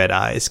beady red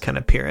eyes kind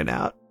of peering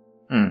out,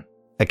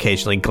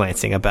 occasionally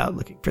glancing about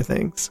looking for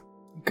things.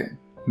 Okay.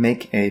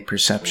 Make a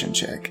perception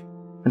check.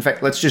 In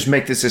fact, let's just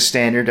make this a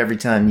standard every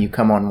time you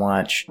come on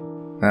watch.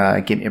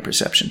 Give me a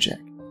perception check.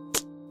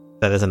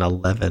 That is an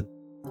 11.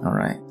 All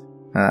right.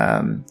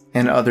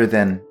 And other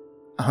than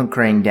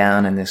hunkering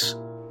down in this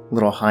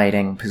little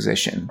hiding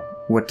position,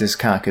 what does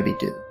Cockabee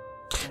do?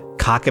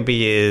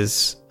 Cockabee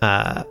is,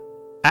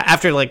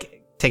 after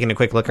like taking a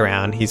quick look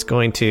around, he's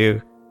going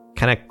to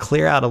kind of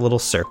clear out a little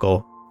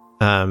circle.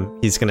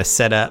 He's going to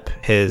set up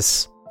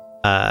his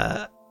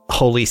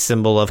holy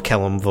symbol of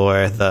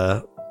Kelemvor,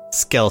 the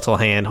skeletal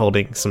hand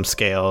holding some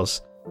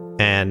scales,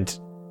 and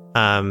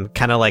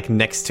kind of like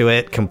next to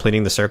it,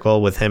 completing the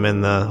circle with him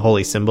and the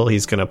holy symbol,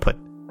 he's going to put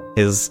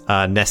his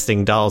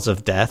nesting dolls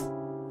of death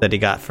that he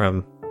got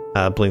from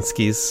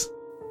Blinsky's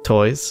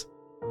toys.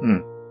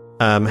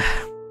 And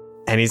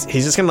he's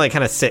just gonna like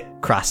kind of sit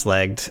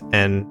cross-legged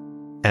and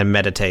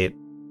meditate.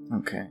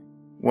 Okay.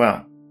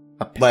 Well,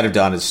 Light of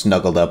Dawn is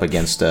snuggled up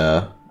against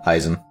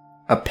Eisen.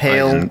 A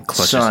pale Eisen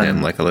clutches sun,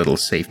 him like a little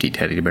safety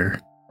teddy bear.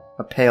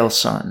 a pale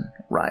sun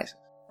rises.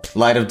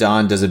 Light of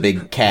Dawn does a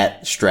big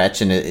cat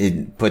stretch and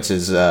it puts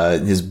his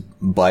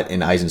butt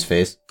in Eisen's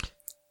face.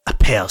 A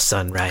pale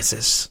sun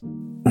rises.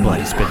 Blood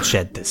has been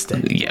shed this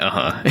day.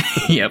 Yeah.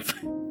 Yep.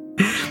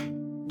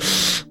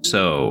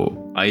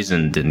 So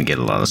Eisen didn't get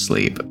a lot of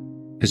sleep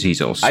because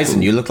he's all spooked.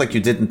 Eisen, you look like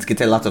you didn't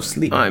get a lot of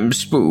sleep. I'm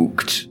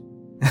spooked.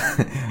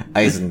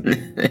 Eisen,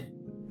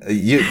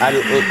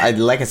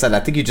 like I said, I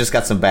think you just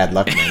got some bad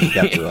luck,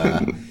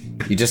 man.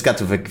 You just got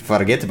to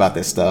forget about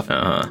this stuff.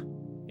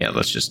 Yeah,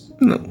 let's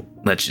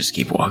just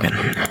keep walking.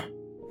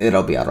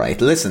 It'll be all right.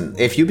 Listen,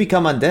 if you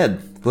become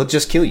undead, we'll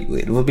just kill you.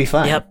 It will be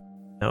fine. Yep.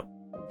 Nope.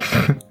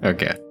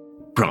 Okay.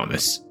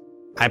 Promise.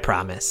 I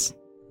promise.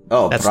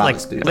 Oh, That's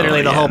promise, like dude.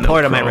 literally the yeah, whole no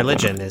point of my problem.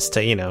 religion is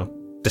to,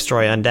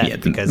 destroy undead. Yeah,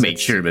 to because make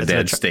sure the it's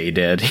dead stay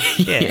dead.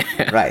 Yeah.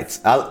 Right.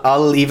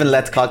 I'll even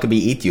let Cockabee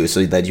eat you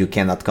so that you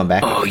cannot come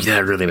back. Oh,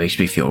 that really makes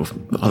me feel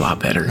a lot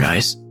better,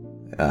 guys.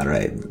 All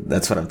right.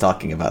 That's what I'm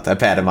talking about. I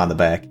pat him on the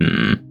back.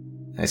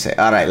 I say,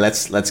 all right,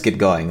 let's get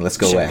going. Let's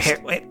go Sure, west.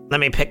 Here, wait, let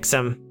me pick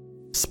some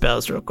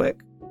spells real quick.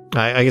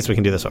 I guess we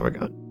can do this while we're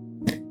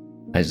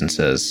going. Eisen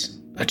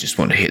says, I just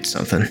want to hit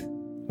something.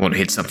 I want to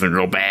hit something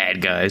real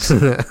bad, guys.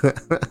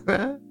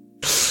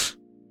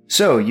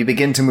 So you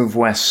begin to move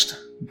west,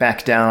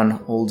 back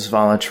down Old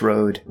Zvalich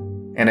Road,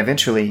 and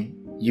eventually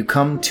you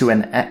come to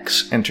an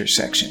X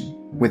intersection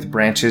with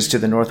branches to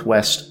the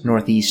northwest,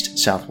 northeast,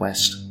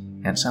 southwest,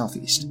 and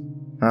southeast.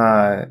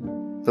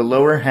 The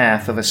lower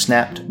half of a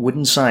snapped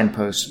wooden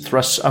signpost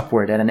thrusts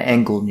upward at an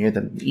angle near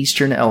the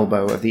eastern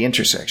elbow of the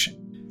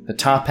intersection. The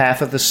top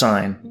half of the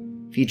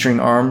sign, featuring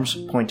arms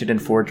pointed in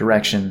 4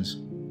 directions,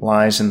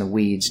 lies in the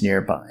weeds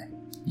nearby.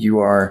 You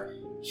are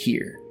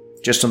here,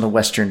 just on the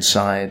western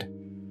side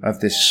of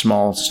this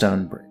small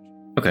stone bridge.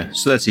 Okay,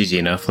 so that's easy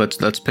enough.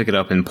 Let's pick it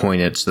up and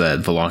point it so that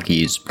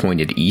Velaki is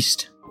pointed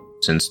east,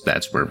 since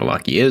that's where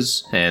Velaki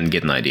is, and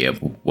get an idea of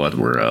what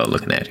we're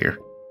looking at here.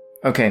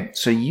 Okay,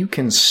 so you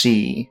can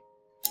see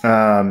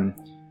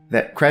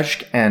that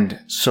Krezhk and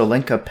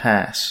Solenka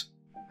Pass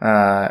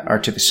are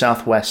to the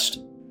southwest,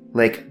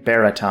 Lake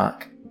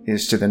Baratok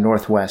is to the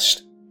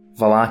northwest,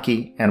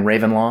 Velaki and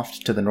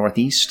Ravenloft to the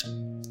northeast,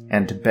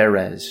 and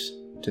Berez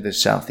to the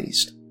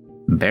southeast.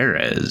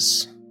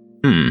 Berez.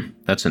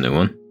 That's a new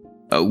one.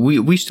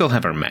 We still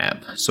have our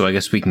map, so I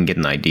guess we can get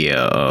an idea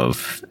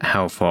of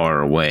how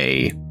far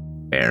away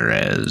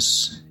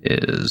Berez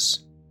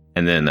is.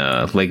 And then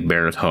Lake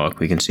Baratok,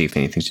 we can see if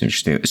anything's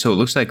interesting. So it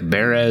looks like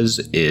Berez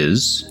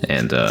is,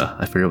 and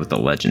I forget what the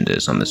legend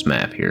is on this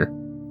map here.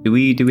 Do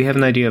we have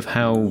an idea of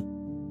how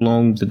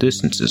long the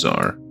distances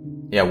are?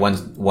 Yeah,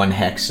 one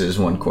hex is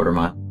 1/4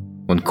 mile.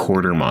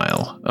 1/4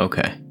 mile.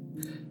 Okay.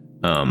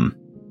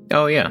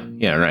 Oh yeah,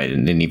 right.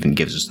 And it even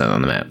gives us that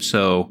on the map.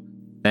 So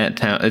that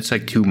town, it's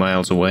like 2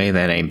 miles away.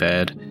 That ain't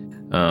bad.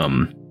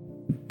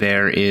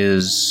 There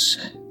is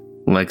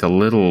like a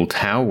little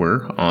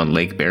tower on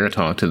Lake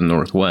Baratok to the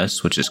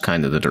northwest, which is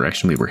kind of the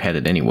direction we were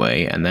headed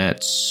anyway, and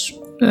that's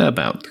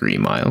about 3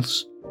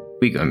 miles.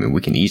 We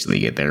can easily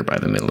get there by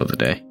the middle of the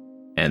day.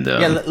 And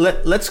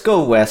let's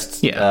go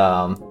west. Yeah.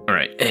 All All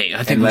right. Hey,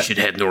 I think we should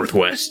head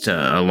northwest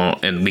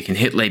along, and we can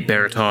hit Lake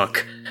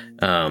Baratok.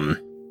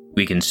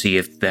 We can see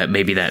if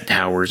maybe that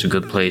tower is a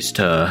good place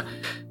to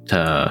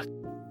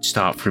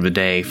stop for the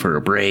day for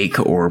a break,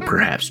 or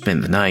perhaps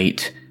spend the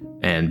night.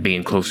 And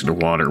being closer to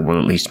water will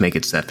at least make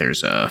it so that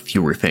there's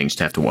fewer things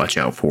to have to watch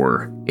out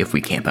for if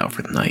we camp out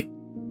for the night.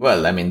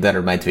 Well, I mean, there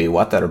might be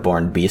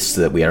waterborne beasts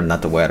that we are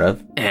not aware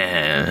of.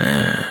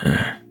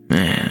 I'm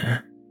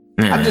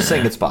just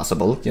saying it's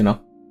possible, you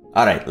know.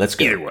 All right, let's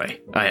go. Either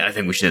way, I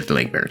think we should head to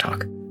Lake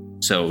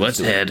Baratok. So let's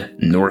head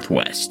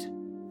northwest.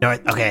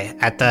 Okay,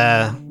 at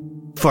the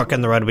fork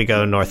in the road, we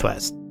go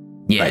northwest.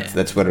 Yeah, Right,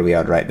 that's where we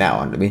are right now,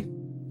 aren't we?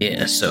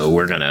 yeah. So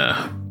we're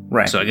gonna.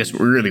 Right. So I guess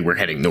we're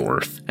heading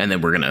north, and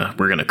then we're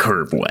gonna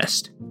curve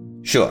west.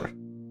 Sure.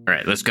 All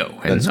right, let's go.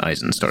 And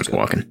Eisen starts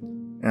walking.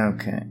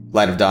 Okay.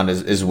 Light of Dawn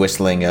is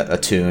whistling a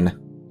tune.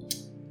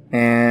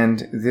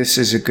 And this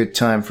is a good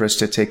time for us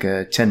to take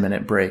a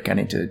 10-minute break. I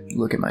need to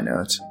look at my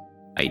notes.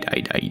 I.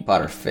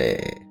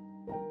 Parfait.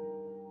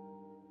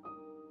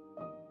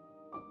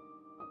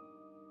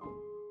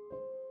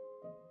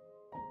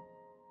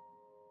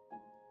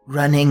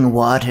 Running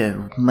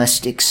water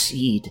must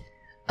exceed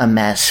a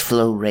mass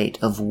flow rate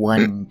of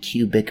 1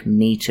 cubic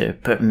meter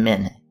per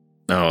minute.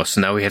 Oh, so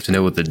now we have to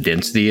know what the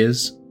density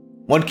is?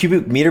 1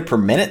 cubic meter per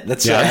minute?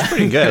 That's That's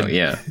pretty good. Oh,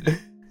 yeah.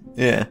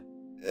 yeah.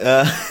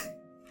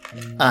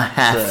 A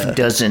half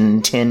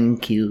dozen 10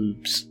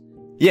 cubes.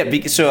 Yeah,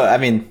 so, I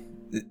mean,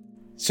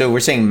 so we're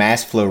saying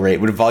mass flow rate.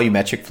 Would a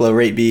volumetric flow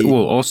rate be?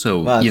 Well,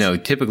 also, Well,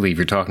 typically if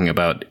you're talking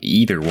about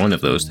either one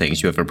of those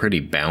things, you have a pretty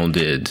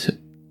bounded,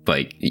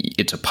 like,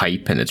 it's a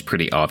pipe and it's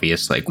pretty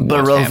obvious, like, what's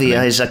Barovia happening.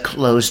 is a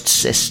closed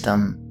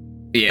system.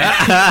 Yeah.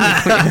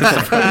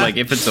 Like,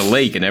 if it's a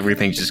lake and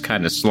everything's just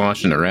kind of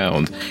sloshing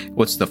around,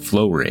 what's the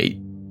flow rate?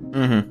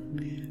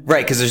 Mm-hmm.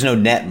 Right, because there's no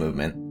net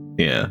movement.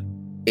 Yeah.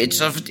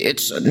 It's a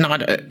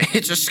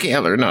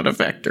scalar, not a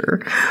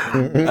vector.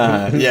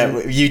 Yeah,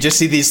 you just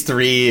see these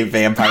three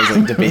vampires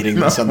like debating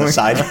this on the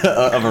side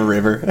of a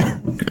river.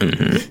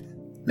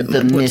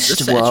 The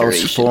mist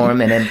walls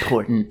form an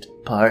important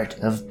part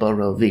of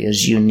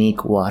Barovia's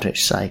unique water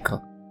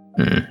cycle.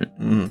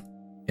 Mm-hmm.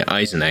 Yeah,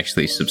 Eisen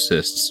actually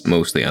subsists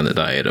mostly on the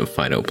diet of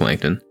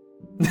phytoplankton.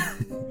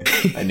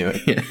 I knew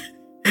it. Yeah.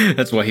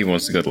 That's why he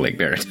wants to go to Lake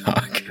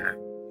Baratok.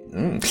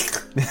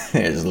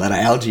 There's a lot of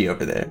algae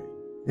over there.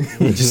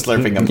 Just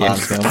slurping a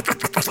pond film.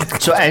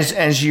 So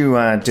as you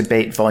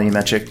debate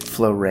volumetric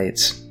flow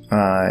rates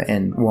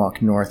and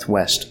walk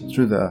northwest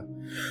through the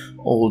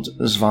old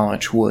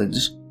Zvalich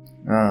woods,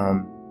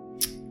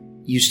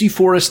 you see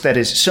forest that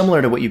is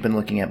similar to what you've been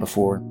looking at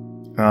before.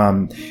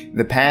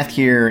 The path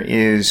here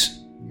is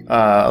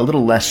a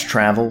little less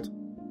traveled,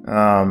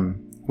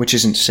 which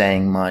isn't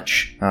saying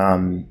much.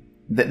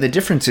 The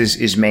difference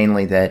is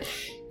mainly that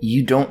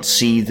you don't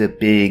see the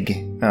big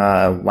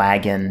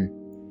wagon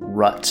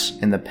ruts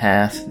in the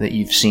path that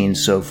you've seen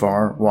so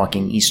far,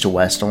 walking east to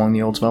west along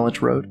the Old Zvalich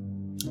Road.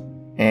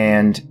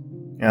 And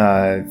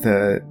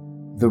the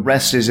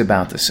rest is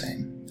about the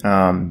same.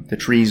 The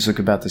trees look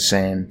about the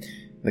same.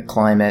 The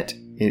climate,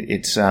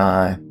 it's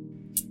as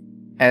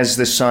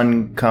the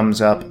sun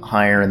comes up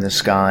higher in the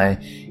sky,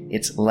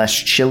 it's less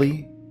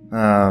chilly,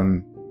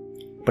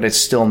 but it's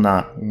still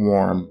not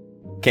warm.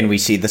 Can we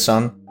see the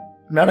sun?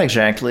 Not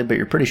exactly, but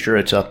you're pretty sure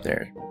it's up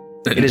there.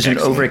 It is an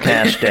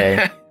overcast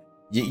day.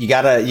 You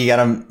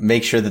gotta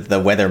make sure that the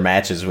weather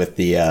matches with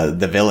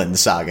the villain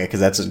saga, because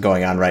that's what's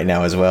going on right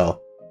now as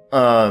well.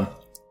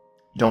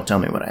 Don't tell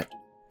me what I have to.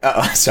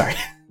 Oh, sorry.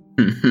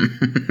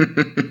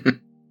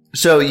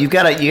 So you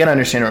gotta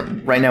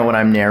understand right now what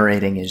I'm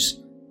narrating is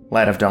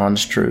Light of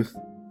Dawn's truth.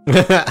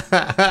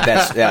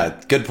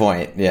 That's good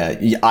point. Yeah,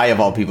 I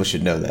of all people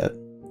should know that.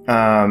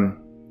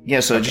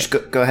 So just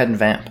go ahead and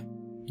vamp.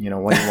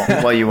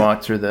 While you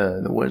walk through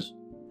the woods.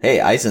 Hey,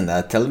 Eisen,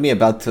 tell me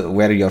about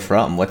where you're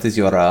from. What is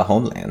your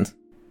homeland?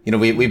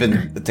 We've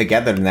been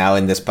together now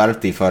in this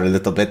party for a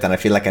little bit, and I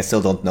feel like I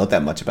still don't know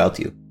that much about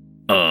you.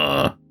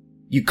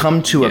 You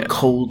come to a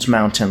cold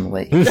mountain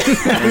lake.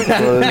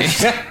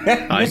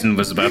 Eisen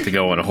was about to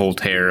go on a whole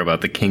tear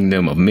about the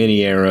kingdom of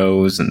many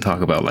arrows and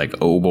talk about like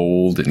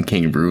Obold and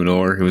King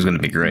Brunor. It was going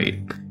to be great.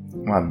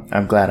 Well,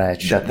 I'm glad I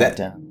shut that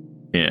down.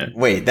 Yeah.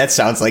 Wait, that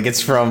sounds like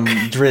it's from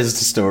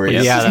Drizzt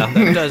stories. Yeah,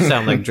 that does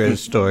sound like Drizzt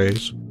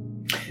stories.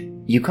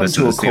 You come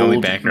Listen, to a that's the only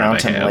cold background I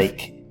mountain have.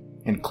 lake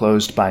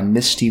enclosed by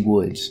misty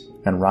woods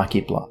and rocky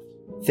bluffs.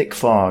 Thick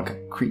fog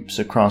creeps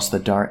across the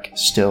dark,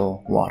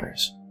 still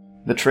waters.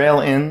 The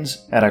trail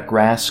ends at a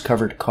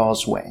grass-covered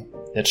causeway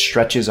that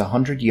stretches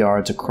 100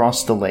 yards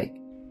across the lake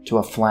to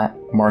a flat,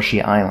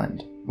 marshy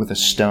island with a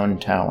stone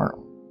tower.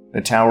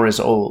 The tower is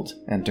old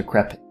and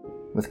decrepit,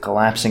 with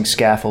collapsing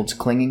scaffolds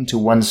clinging to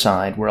one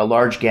side where a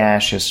large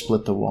gash has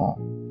split the wall.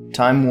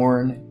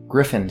 Time-worn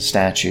griffin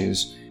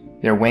statues,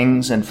 their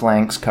wings and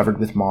flanks covered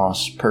with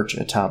moss, perch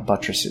atop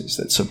buttresses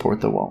that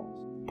support the wall.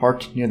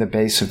 Parked near the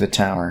base of the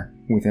tower,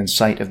 within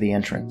sight of the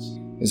entrance,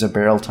 is a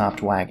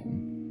barrel-topped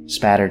wagon,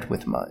 spattered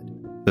with mud.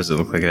 Does it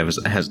look like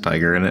it has a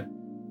tiger in it?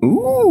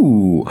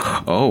 Ooh!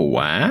 Oh,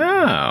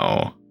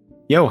 wow!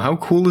 Yo, how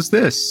cool is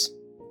this?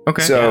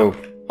 Okay. So,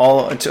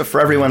 for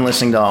everyone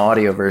listening to the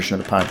audio version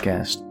of the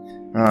podcast,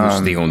 which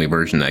is the only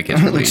version that gets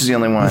which is released. the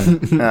only one.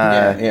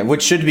 Yeah,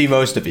 which should be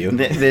most of you.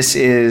 This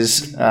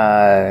is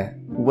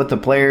what the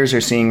players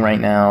are seeing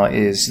right now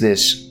is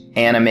this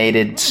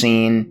animated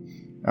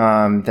scene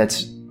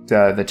that's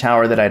the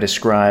tower that I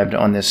described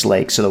on this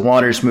lake. So the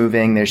water's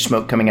moving, there's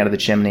smoke coming out of the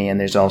chimney, and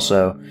there's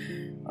also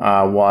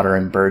water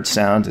and bird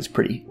sounds. It's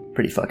pretty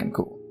fucking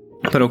cool.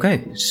 But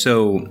okay,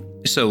 so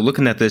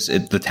looking at this,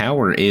 the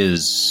tower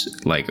is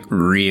like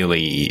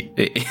really.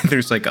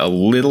 There's like a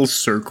little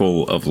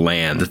circle of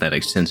land that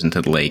extends into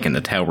the lake, and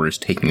the tower is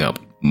taking up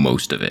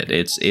most of it.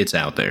 It's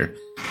out there,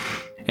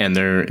 and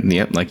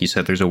like you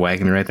said, there's a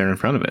wagon right there in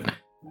front of it.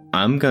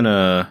 I'm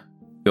gonna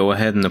go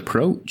ahead and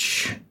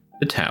approach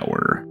the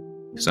tower.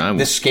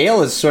 The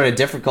scale is sort of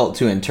difficult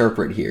to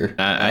interpret here.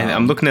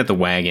 I'm looking at the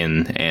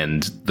wagon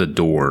and the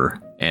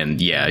door.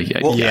 And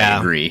I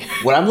agree.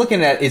 What I'm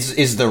looking at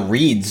is the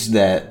reeds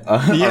that are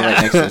right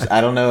next to us. I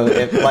don't know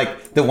if,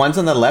 like, the ones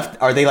on the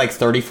left, are they like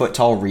 30-foot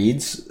tall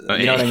reeds?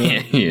 You know what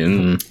I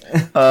mean?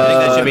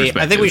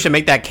 I think we should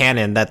make that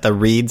canon that the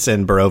reeds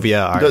in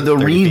Barovia are. The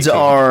reeds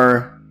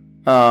are.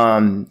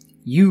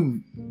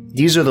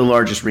 These are the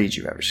largest reeds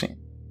you've ever seen.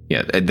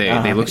 Yeah,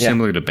 they look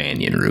similar to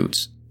banyan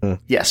roots.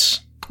 Yes.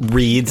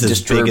 Reeds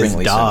as big as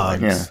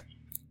dogs.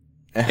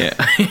 Yeah.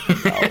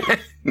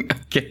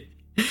 Okay.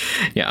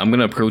 Yeah, I'm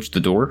gonna approach the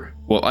door.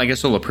 Well, I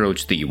guess I'll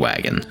approach the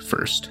wagon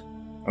first.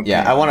 Okay.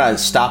 Yeah, I want to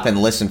stop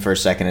and listen for a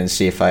second and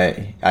see if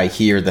I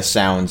hear the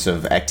sounds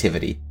of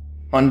activity.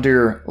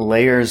 Under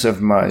layers of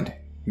mud,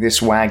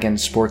 this wagon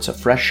sports a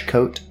fresh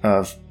coat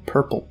of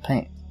purple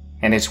paint,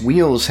 and its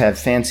wheels have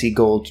fancy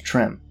gold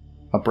trim.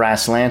 A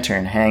brass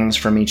lantern hangs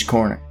from each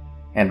corner,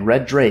 and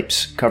red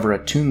drapes cover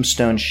a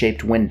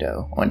tombstone-shaped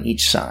window on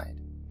each side.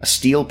 A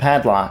steel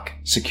padlock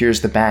secures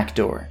the back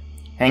door,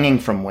 hanging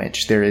from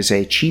which there is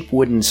a cheap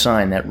wooden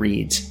sign that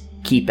reads,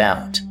 "Keep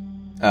out."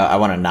 I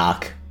want to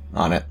knock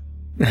on it.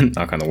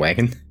 Knock on the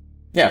wagon?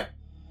 Yeah.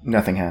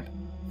 Nothing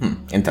happened.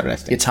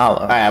 Interesting. It's hollow.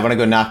 All right, I want to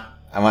go knock.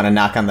 I want to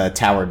knock on the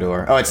tower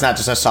door. Oh, it's not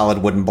just a solid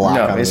wooden block.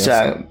 No, on it's the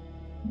outside.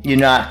 you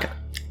knock,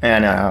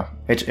 and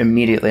it's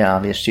immediately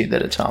obvious to you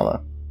that it's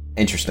hollow.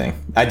 Interesting.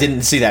 I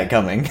didn't see that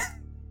coming.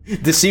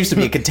 This seems to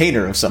be a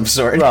container of some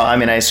sort. Well, I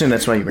mean, I assume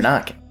that's why you were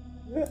knocking.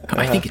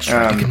 I think it's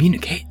trying to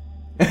communicate.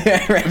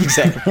 Right,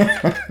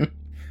 exactly.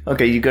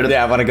 Okay, you go to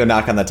I want to go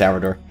knock on the tower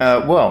door.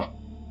 well,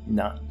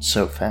 not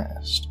so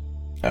fast.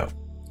 Oh.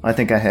 I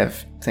think I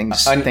have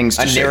things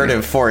to A say.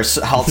 narrative force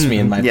halts me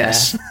in my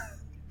Yes.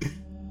 path.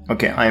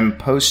 Okay, I'm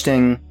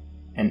posting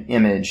an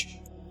image.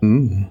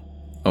 Ooh.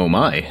 Oh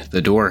my,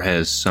 the door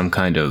has some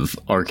kind of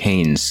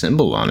arcane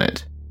symbol on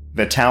it.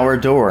 The tower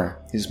door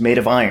is made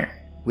of iron,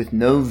 with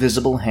no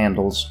visible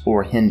handles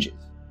or hinges.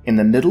 In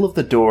the middle of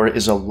the door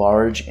is a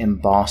large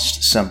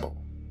embossed symbol,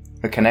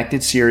 a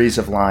connected series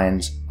of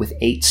lines with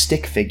 8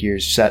 stick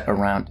figures set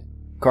around it.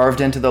 Carved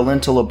into the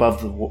lintel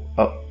above the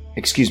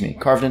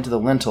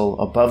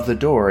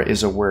door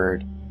is a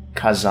word,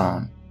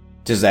 Kazan.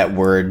 Does that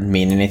word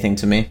mean anything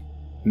to me?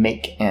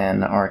 Make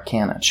an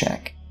Arcana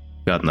check.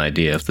 Got an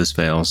idea if this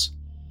fails.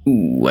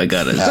 Ooh, I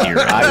got a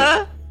 0.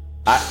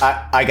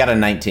 I got a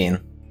 19.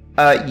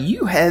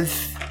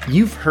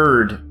 You've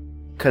heard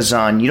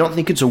Kazan. You don't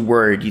think it's a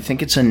word. You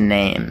think it's a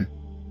name.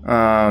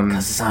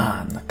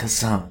 Kazan.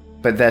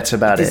 But that's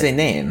about It is it. a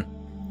name,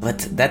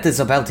 but that is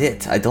about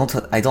it. I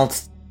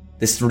don't.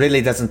 This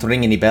really doesn't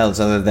ring any bells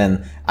other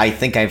than I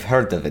think I've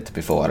heard of it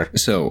before.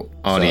 So,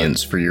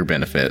 audience, for your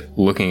benefit,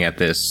 looking at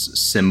this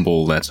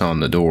symbol that's on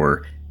the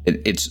door,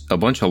 it's a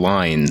bunch of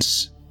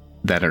lines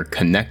that are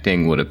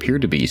connecting what appear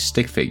to be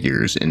stick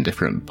figures in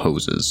different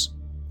poses.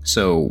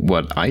 So,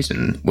 what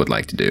Eisen would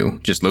like to do,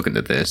 just looking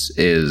at this,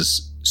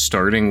 is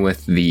starting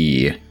with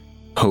the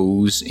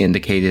pose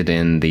indicated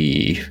in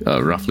the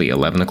roughly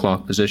 11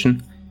 o'clock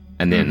position,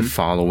 and then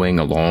following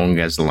along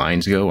as the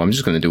lines go, I'm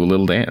just going to do a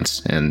little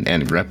dance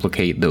and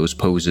replicate those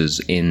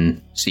poses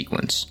in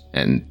sequence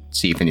and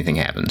see if anything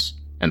happens.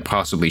 And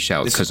possibly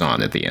shout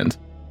Kazan at the end.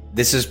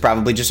 This is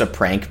probably just a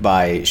prank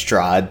by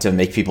Strahd to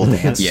make people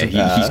dance. Yeah,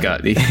 he's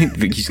going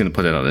to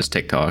put it on his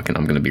TikTok, and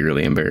I'm going to be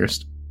really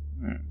embarrassed.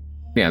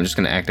 Yeah, I'm just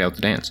going to act out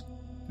the dance.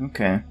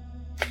 Okay.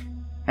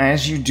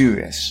 As you do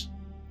this,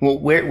 well,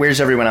 where's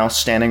everyone else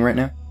standing right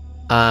now?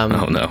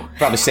 Oh no.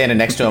 Probably standing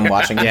next to him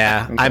watching him.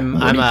 Yeah, Okay.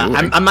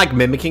 I'm like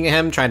mimicking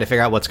him, trying to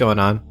figure out what's going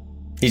on.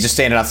 He's just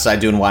standing outside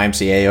doing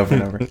YMCA over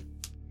and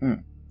over.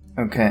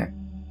 Okay.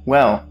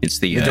 Well, It's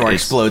the door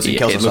explodes and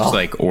kills it us looks all.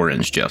 like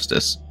Orange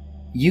Justice.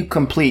 you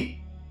complete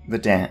the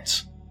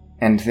dance,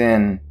 and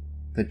then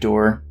the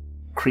door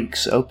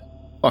creaks open.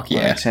 Fuck on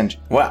yeah. its hinge.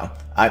 Wow.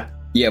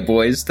 Yeah,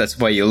 boys, that's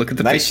why you look at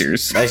the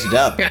pictures. Nice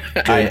job.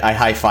 I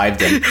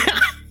high-fived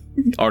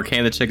him.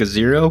 Arcana check a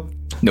 0?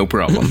 No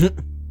problem.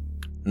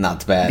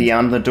 Not bad.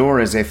 Beyond the door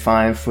is a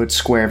 5-foot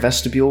square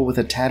vestibule with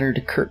a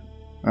tattered curtain.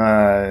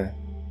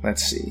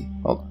 Let's see.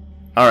 Hold on.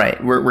 All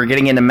right, we're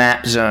getting into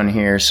map zone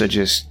here, so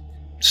just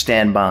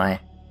stand by.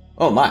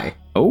 Oh my.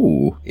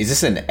 Oh, Is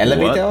this an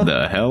elevator? what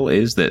the hell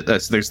is that?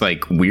 There's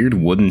like weird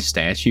wooden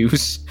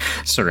statues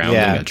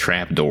surrounding a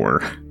trap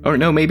door. Or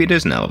no, maybe it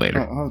is an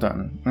elevator. Oh, hold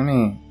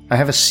on. I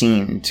have a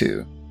scene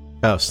too.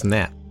 Oh,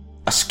 snap.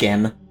 A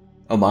skin.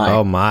 Oh my.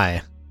 Oh,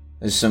 my.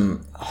 There's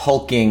some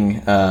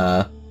hulking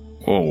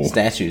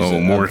statues Oh,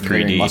 of more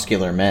very 3D.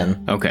 muscular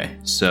men. Okay,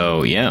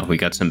 so yeah, we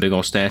got some big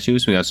old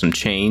statues. We got some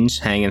chains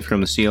hanging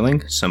from the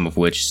ceiling, some of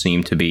which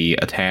seem to be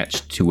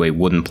attached to a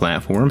wooden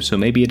platform. So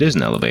maybe it is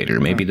an elevator.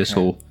 Maybe this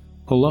will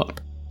pull up.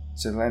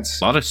 So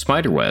that's A lot of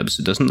spider webs.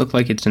 It doesn't look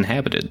like it's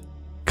inhabited.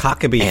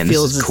 Cockabee Man, this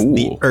feels is cool.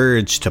 the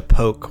urge to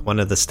poke one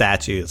of the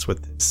statues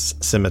with his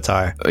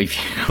scimitar. Oh,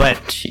 But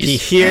jeez. he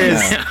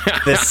hears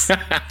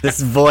this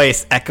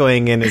voice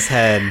echoing in his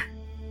head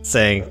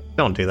saying,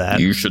 "Don't do that,"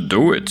 You should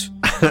do it.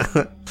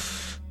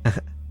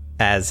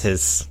 as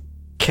his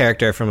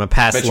character from a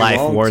past Bet you life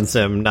won't. warns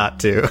him not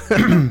to.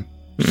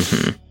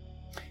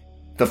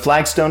 the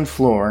flagstone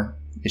floor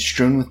is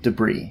strewn with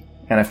debris,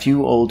 and a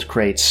few old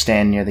crates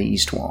stand near the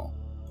east wall.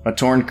 A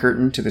torn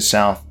curtain to the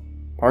south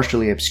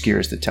partially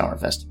obscures the tower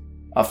vestibule.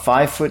 A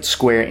 5-foot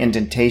square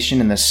indentation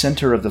in the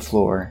center of the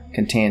floor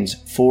contains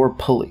 4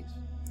 pulleys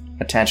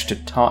attached to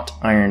taut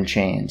iron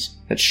chains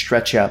that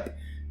stretch up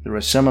through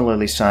a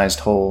similarly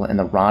sized hole in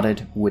the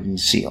rotted wooden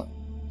ceiling.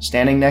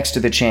 Standing next to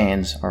the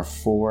chains are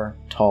 4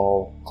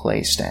 tall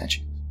clay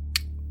statues.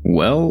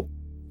 Well,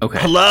 okay.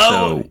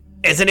 Hello? So,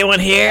 Is anyone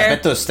I here?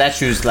 bet those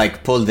statues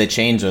like pull the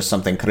chains or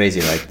something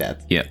crazy like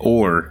that. yeah,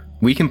 or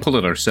we can pull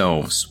it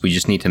ourselves. We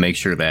just need to make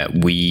sure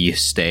that we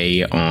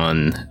stay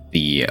on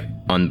the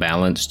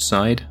unbalanced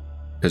side,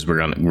 because we're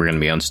gonna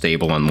be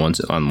unstable on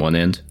one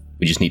end.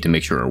 We just need to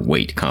make sure our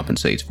weight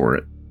compensates for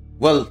it.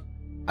 Well,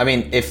 I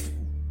mean, if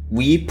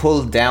we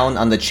pull down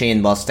on the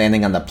chain while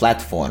standing on the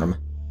platform,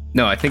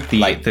 No, I think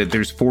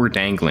there's 4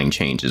 dangling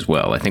chains as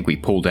well. I think we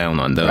pull down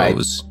on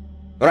those.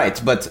 right?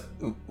 But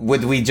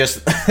would we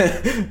just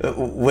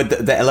would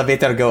the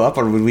elevator go up,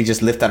 or would we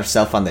just lift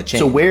ourselves on the chain?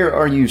 So where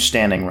are you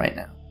standing right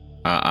now?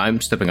 I'm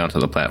stepping onto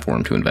the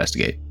platform to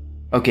investigate.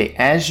 Okay,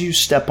 as you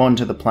step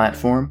onto the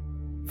platform,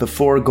 the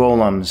 4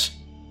 golems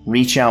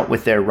reach out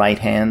with their right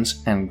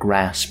hands and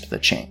grasp the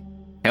chain.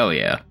 Hell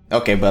yeah.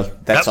 Okay, well,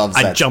 that solves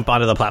I that. jump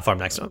onto the platform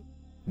next to him.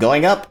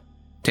 Going up.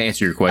 To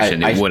answer your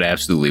question, I- it would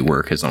absolutely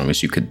work as long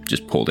as you could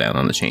just pull down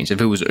on the chains. If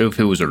it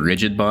was a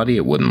rigid body,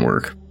 it wouldn't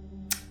work.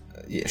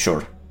 Yeah,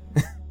 sure.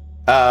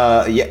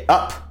 Yeah,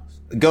 up,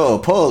 go,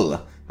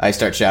 pull. I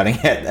start shouting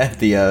at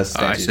the I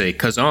statues. say,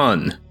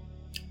 Kazan.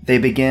 They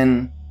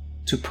begin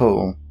to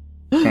pull,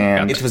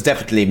 and It was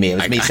definitely me. It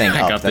was me saying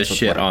I up. got That's this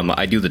shit on.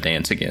 I do the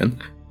dance again.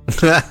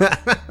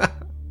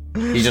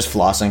 He's just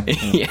flossing.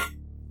 Yeah.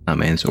 Oh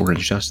man, it's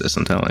Orange Justice,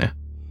 I'm telling you.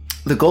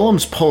 the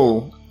golems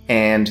pull,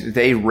 and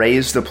they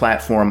raise the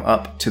platform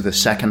up to the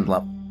 2nd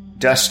level.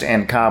 Dust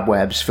and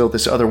cobwebs fill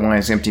this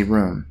otherwise empty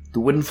room, the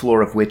wooden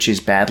floor of which is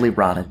badly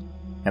rotted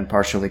and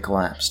partially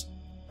collapsed.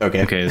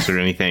 Okay. Okay, is there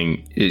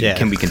anything? Yeah.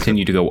 Can we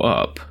continue to go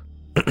up?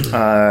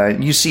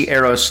 You see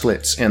arrow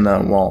slits in the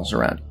walls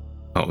around you.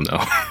 Oh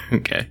no.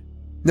 Okay.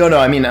 No,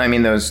 I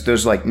mean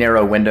those like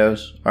narrow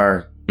windows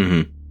are,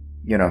 Mm-hmm.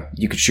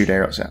 you could shoot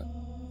arrows out.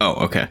 Oh,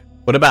 okay.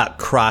 What about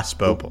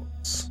crossbow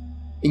bolts?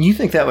 And you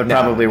think that would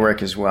probably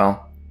work as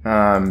well.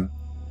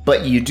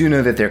 But you do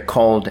know that they're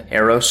called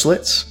arrow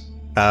slits,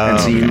 and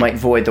so you might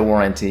void the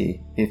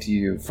warranty if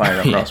you fire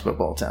a crossbow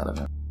bolt out of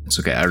them. It's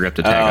okay. I ripped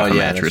a tag off a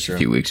yeah, that's mattress true. a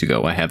few weeks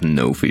ago. I have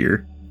no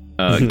fear.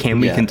 Can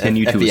we Yeah,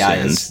 continue to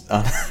FBI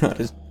ascend?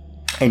 is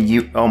And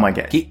you, oh my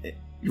god, He-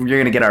 you're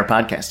gonna get our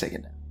podcast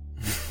taken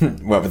down.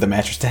 what with the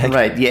mattress tag?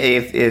 Right? Yeah.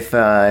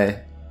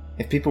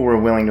 If people were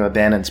willing to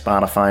abandon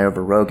Spotify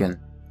over Rogan,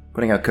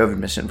 putting out COVID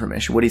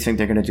misinformation, what do you think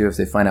they're gonna do if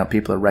they find out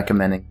people are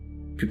recommending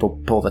people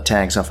pull the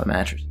tags off a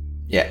mattress?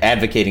 Yeah,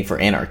 advocating for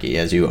anarchy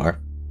as you are.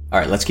 All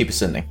right, let's keep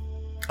ascending.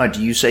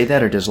 Do you say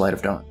that, or does Light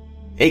of Dawn?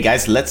 Hey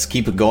guys, let's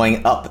keep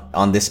going up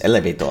on this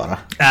elevator.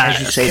 As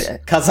you say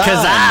that,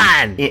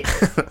 Kazan!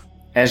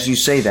 as you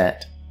say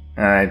that,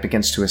 it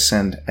begins to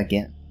ascend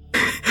again.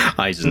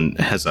 Eisen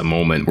has a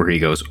moment where he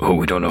goes, "Oh,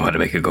 we don't know how to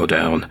make it go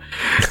down."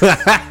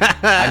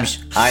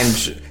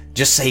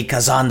 Just say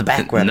Kazan the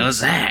backward.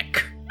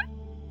 Nazak.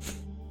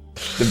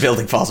 The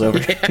building falls over.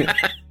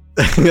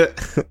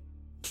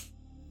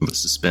 The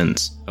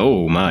suspense.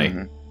 Oh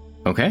my.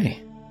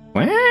 Okay.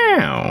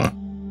 Wow.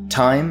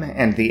 Time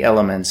and the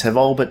elements have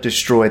all but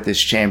destroyed this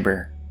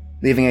chamber,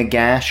 leaving a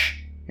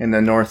gash in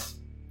the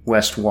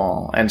northwest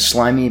wall and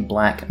slimy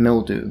black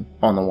mildew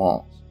on the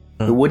walls.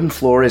 The wooden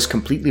floor is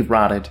completely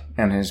rotted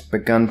and has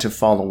begun to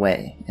fall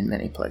away in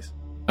many places.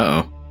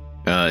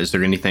 Uh-oh. Is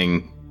there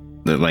anything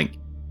that, like,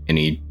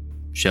 any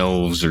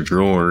shelves or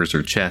drawers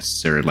or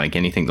chests or, like,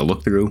 anything to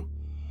look through?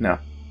 No.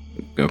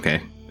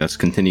 Okay. Let's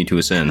continue to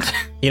ascend.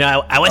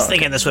 I was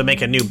thinking this would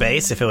make a new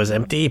base if it was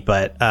empty,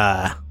 but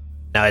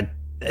no,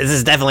 this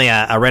is definitely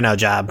a reno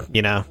job,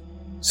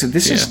 So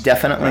this is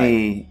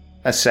definitely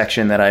a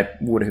section that I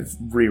would have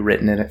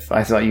rewritten it if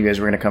I thought you guys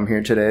were going to come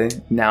here today,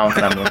 now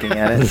that I'm looking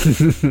at it. Are you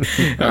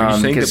saying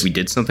that because we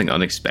did something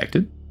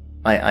unexpected?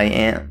 I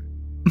am.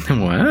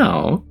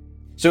 Wow.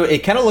 So it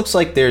kind of looks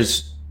like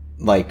there's,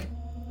 like,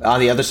 on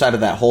the other side of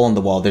that hole in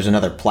the wall, there's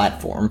another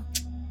platform.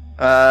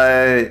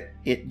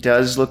 It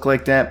does look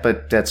like that,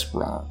 but that's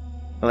wrong.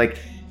 Like,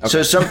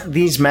 okay. So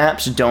these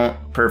maps don't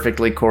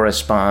perfectly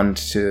correspond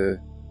to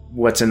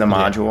what's in the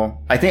module.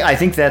 I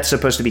think that's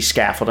supposed to be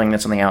scaffolding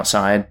that's on the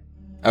outside.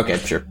 Okay,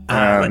 sure.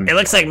 It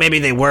looks like maybe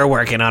they were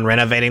working on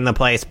renovating the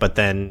place, but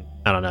then,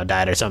 I don't know,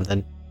 died or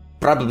something.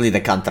 Probably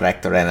the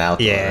contractor ran out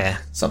or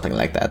something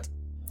like that.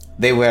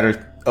 They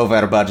were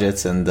over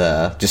budgets and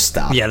just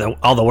stopped. Yeah,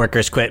 all the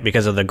workers quit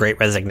because of the Great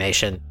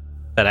Resignation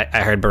that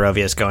I heard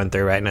Barovia's going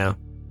through right now.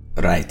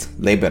 Right,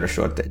 labor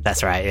shortage.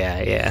 That's right,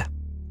 yeah.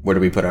 Where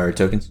do we put our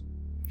tokens?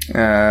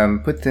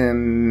 Put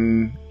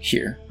them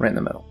here, right in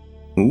the middle.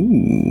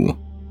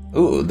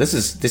 Ooh, this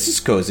is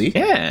cozy.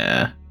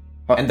 Yeah.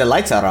 And the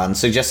lights are on,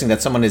 suggesting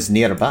that someone is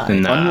nearby.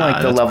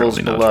 Unlike the levels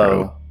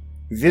below,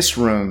 this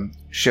room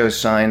shows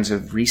signs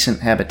of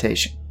recent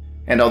habitation.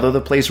 And although the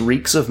place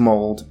reeks of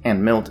mold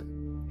and mildew,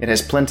 it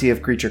has plenty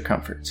of creature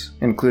comforts,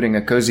 including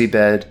a cozy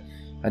bed,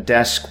 a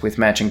desk with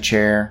matching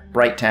chair,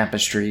 bright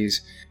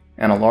tapestries,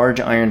 and a large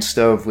iron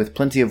stove with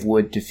plenty of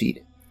wood to feed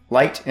it.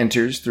 Light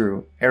enters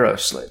through arrow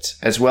slits,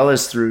 as well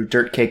as through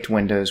dirt-caked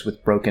windows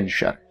with broken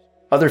shutters.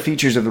 Other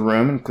features of the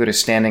room include a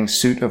standing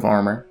suit of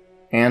armor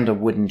and a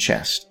wooden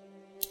chest.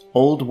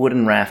 Old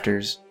wooden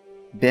rafters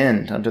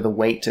bend under the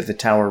weight of the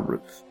tower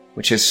roof,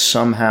 which has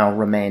somehow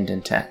remained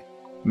intact.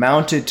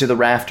 Mounted to the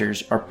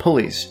rafters are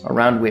pulleys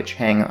around which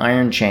hang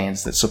iron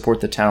chains that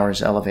support the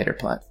tower's elevator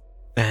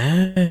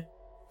platform.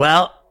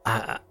 Well,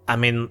 I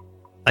mean,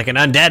 like an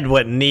undead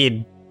wouldn't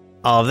need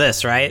all of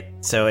this, right?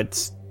 So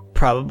it's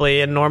probably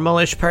a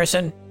normal-ish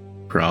person?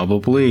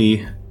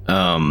 Probably.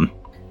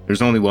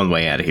 There's only one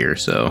way out of here,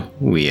 so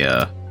we,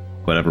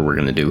 whatever we're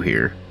gonna do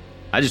here.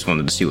 I just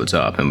wanted to see what's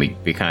up, and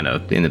we kind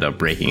of ended up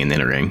breaking and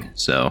entering,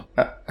 so...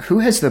 who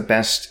has the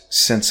best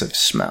sense of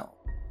smell?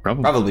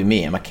 Probably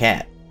me, I'm a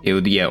cat. It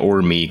would,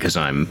 or me, because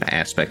I'm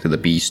aspect of the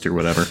beast or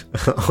whatever.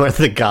 Or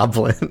the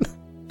goblin.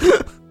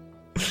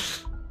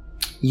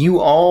 You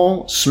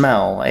all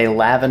smell a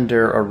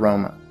lavender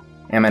aroma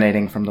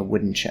emanating from the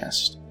wooden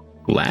chest.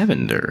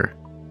 Lavender?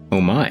 Oh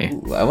my.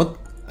 Ooh, I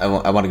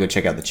want to go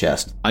check out the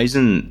chest.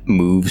 Eisen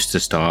moves to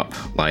stop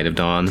Light of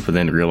Dawn, but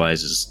then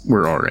realizes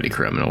we're already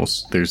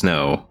criminals. There's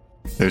no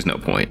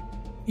point.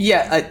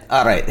 Yeah,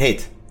 alright,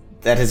 Hate.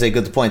 That is a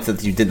good point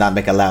that you did not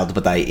make aloud,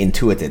 but I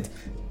intuited.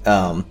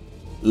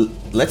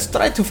 Let's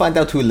try to find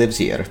out who lives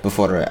here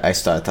before I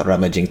start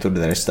rummaging through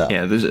their stuff.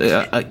 Yeah, there's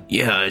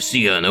I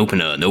see an open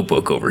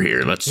notebook over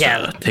here. Let's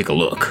take a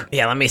look.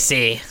 Yeah, let me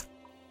see.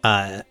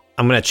 I'm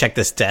gonna check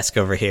this desk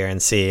over here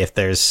and see if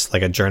there's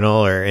like a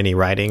journal or any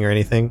writing or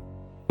anything.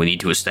 We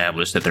need to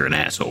establish that they're an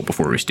asshole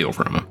before we steal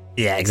from them.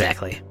 Yeah,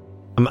 exactly.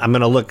 I'm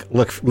gonna look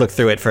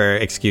through it for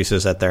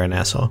excuses that they're an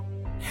asshole.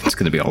 It's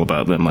gonna be all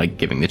about them like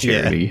giving the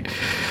charity. Yeah.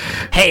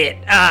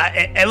 Hey,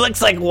 it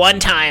looks like one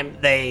time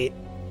they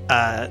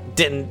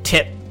didn't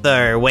tip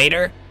their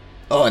waiter.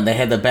 Oh, and they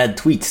had a bad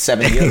tweet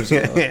 7 years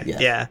ago.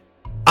 Yeah.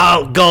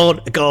 Oh,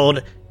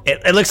 gold.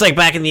 It looks like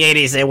back in the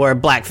 80s they wore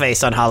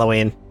blackface on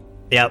Halloween.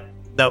 Yep.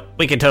 No,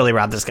 we can totally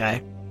rob this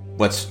guy.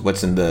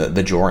 What's in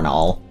the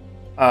journal?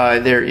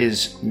 There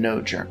is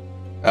no journal.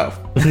 Oh.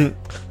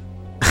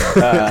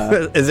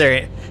 Is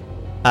there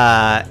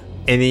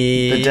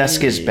any... The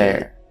desk is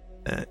bare.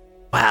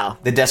 Wow.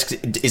 The desk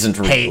isn't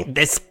real. Hey,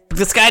 this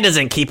guy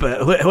doesn't keep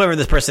whoever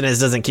this person is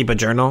doesn't keep a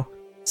journal.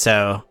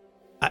 So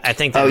I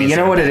think that... Oh, you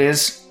know what it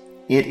is?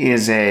 It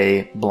is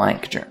a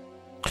blank journal.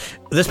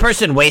 This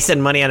person wasted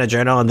money on a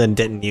journal and then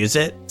didn't use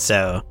it.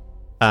 So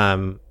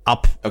I'll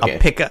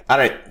pick up...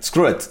 Alright,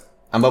 screw it.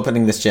 I'm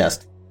opening this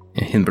chest.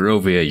 In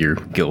Barovia, you're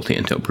guilty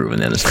until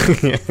proven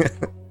innocent.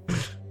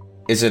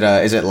 Is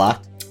it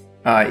locked?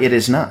 It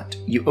is not.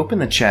 You open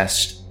the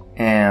chest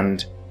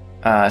and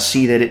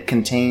see that it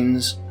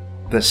contains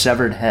the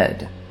severed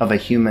head of a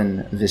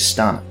human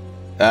Vistana.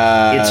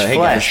 Its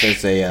flesh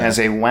has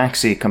a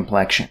waxy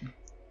complexion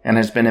and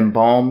has been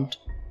embalmed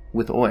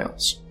with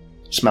oils,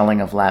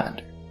 smelling of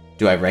lavender.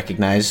 Do I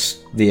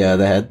recognize the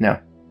head? No.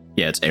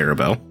 Yeah, it's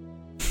Arabelle.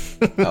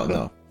 Oh,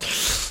 no.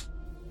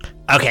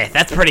 Okay,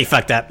 that's pretty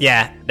fucked up.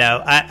 Yeah,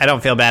 no, I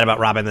don't feel bad about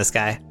robbing this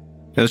guy.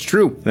 That's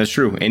true.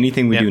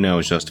 Anything we do now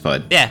is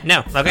justified. Yeah,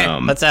 no, okay.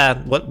 Let's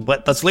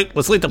loot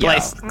the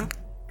place.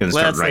 Gonna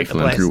start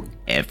rifling through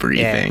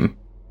everything. Yeah.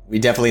 We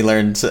definitely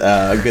learned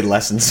good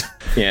lessons.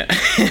 Yeah.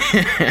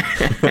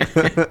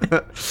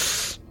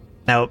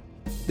 No.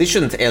 They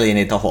shouldn't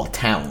alienate the whole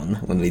town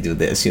when we do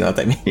this, you know what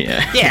I mean?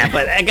 Yeah. Yeah,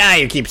 but a guy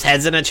who keeps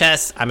heads in a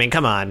chest, I mean,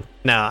 come on.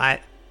 No,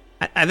 I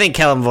think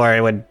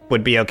Kelemvor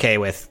would be okay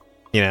with,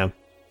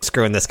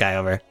 screwing this guy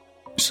over.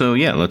 So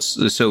yeah,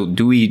 so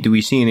do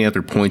we see any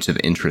other points of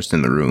interest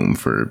in the room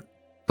for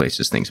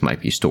places things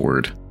might be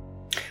stored?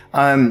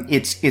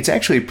 It's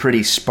actually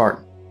pretty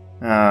spartan.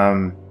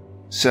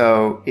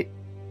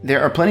 There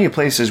are plenty of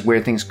places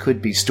where things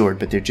could be stored,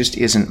 but there just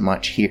isn't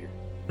much here.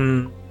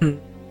 Here.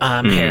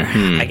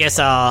 I guess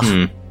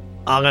I'm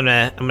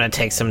gonna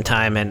take some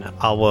time and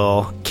I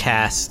will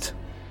cast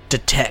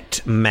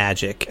detect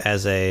magic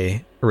as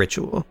a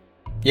ritual.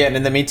 Yeah, and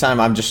in the meantime,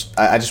 I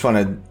just want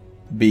to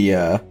be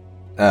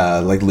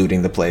like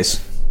looting the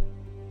place.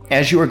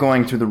 As you are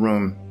going through the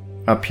room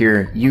up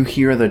here, you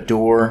hear the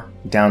door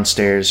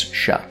downstairs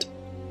shut.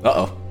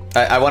 Uh-oh.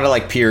 I want to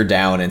like peer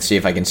down and see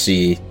if I can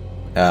see.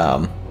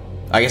 I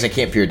guess I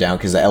can't peer down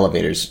because the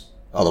elevator's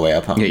all the way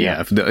up, huh?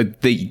 Yeah.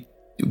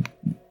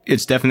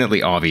 It's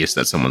definitely obvious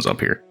that someone's up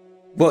here.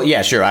 Well,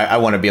 yeah, sure. I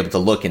want to be able to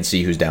look and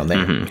see who's down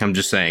there. Mm-hmm. I'm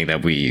just saying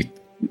that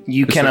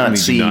You cannot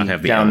see do not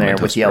have the down there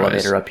elemental with the surprise.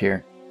 elevator up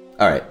here.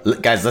 All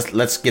right, guys,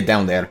 let's get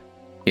down there.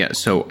 Yeah,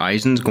 so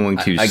Eisen's going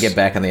to... I get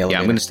back on the elevator. Yeah,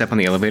 I'm going to step on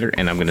the elevator,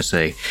 and I'm going to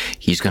say,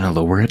 he's going to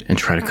lower it and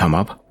try to come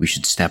up. We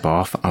should step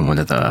off on one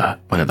of the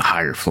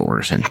higher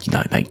floors and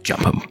like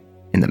jump him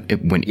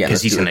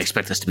because he's going to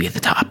expect us to be at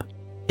the top.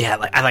 Yeah,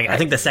 I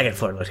think the second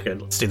floor looks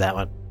good. Let's do that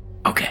one.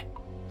 Okay.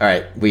 All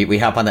right, we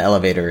hop on the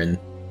elevator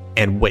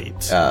And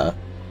wait.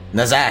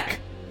 Nazak,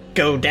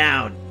 Go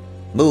down.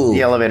 move.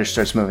 The elevator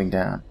starts moving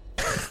down.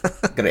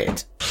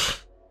 Great.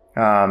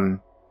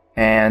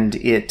 And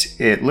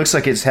it looks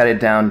like it's headed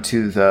down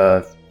to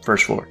the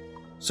first floor.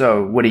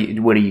 So what are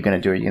you going to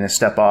do? Are you going to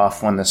step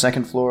off on the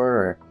second floor?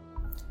 Or?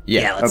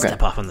 Yeah, let's okay.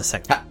 step off on the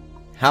second.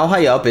 How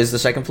high up is the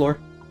second floor?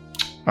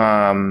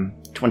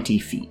 20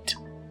 feet.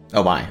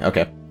 Oh my.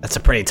 Okay. That's a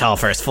pretty tall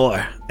first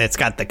floor. It's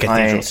got the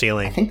cathedral I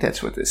ceiling. think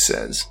that's what this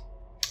says.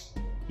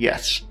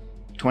 Yes,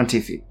 20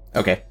 feet.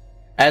 Okay.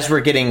 As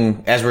we're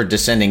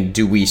descending,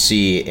 do we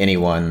see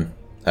anyone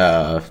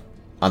on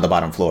the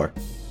bottom floor?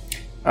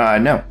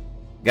 No.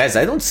 Guys,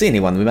 I don't see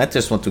anyone. We might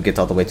just want to get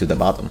all the way to the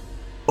bottom.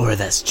 Or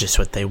that's just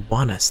what they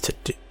want us to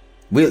do.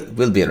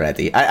 We'll be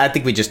ready. I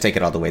think we just take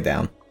it all the way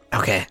down.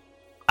 Okay.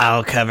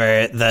 I'll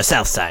cover the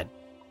south side.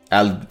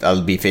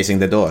 I'll be facing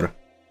the door.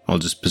 I'll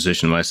just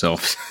position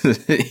myself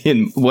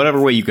in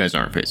whatever way you guys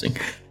aren't facing.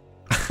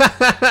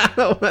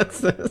 What's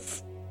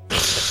this?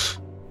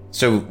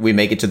 So we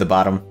make it to the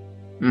bottom.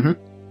 Mm-hmm.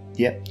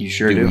 Yep, you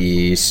sure Do do.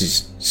 we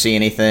see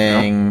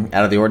anything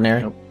out of the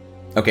ordinary? Nope.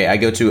 Okay, I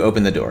go to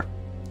open the door.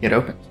 It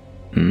opens.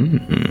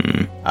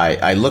 Mm-hmm.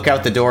 I look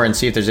out the door and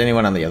see if there's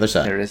anyone on the other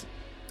side. There it is.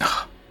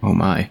 Oh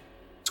my.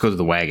 Let's go to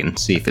the wagon,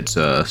 see if it's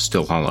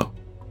still hollow.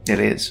 It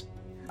is.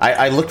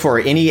 I look for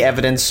any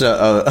evidence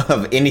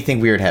of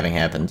anything weird having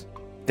happened.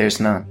 There's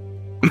none.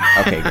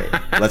 Okay, great.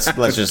 Let's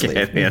just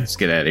leave. Yeah, let's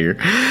get out of here.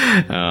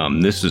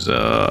 This is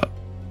a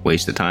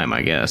waste of time,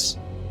 I guess.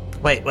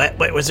 Wait,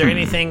 was there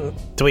anything?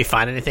 Do we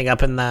find anything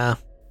up in the...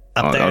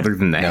 Up there? Other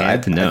than the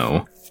head?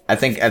 No. I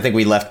think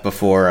we left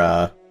before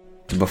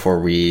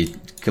we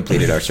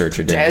completed our search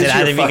or did. As Did you're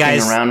either of you fucking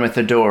guys- around with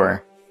the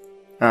door,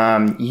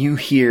 you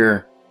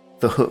hear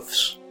the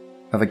hoofs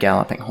of a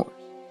galloping horse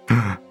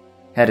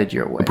headed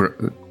your way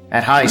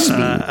at high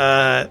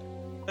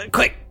speed.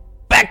 Quick!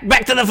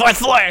 Back to the fourth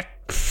floor!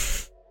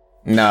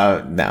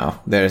 No,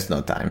 there's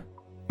no time.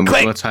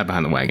 Quick! Let's hide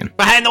behind the wagon.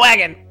 Behind the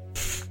wagon!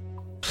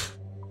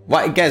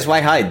 Why, guys?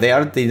 Why hide? They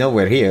already know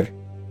we're here.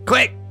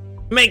 Quick!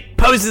 Make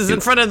poses in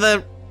front of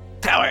the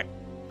tower.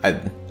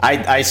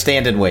 I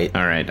stand and wait.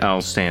 All right,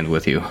 I'll stand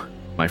with you,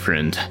 my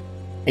friend.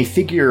 A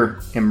figure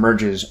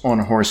emerges on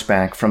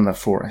horseback from the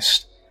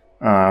forest.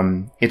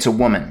 It's a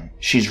woman.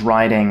 She's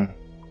riding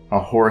a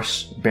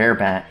horse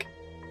bareback.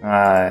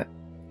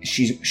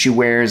 She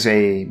wears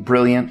a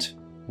brilliant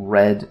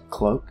red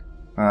cloak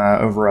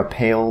over a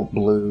pale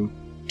blue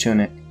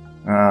tunic,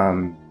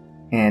 and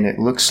it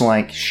looks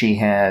like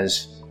she's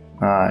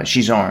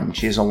armed.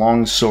 She has a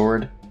long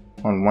sword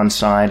on one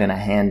side and a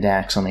hand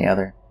axe on the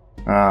other.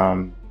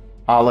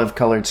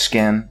 Olive-colored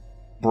skin,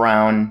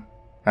 brown,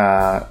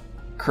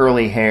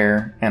 curly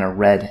hair, and a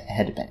red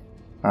headband.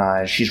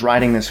 She's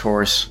riding this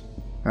horse,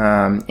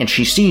 and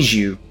she sees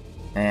you,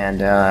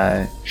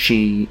 and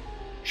she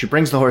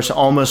brings the horse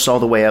almost all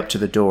the way up to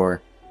the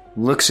door,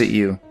 looks at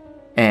you,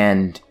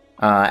 and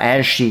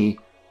as she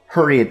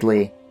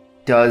hurriedly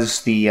goes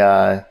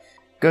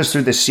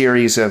through the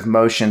series of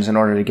motions in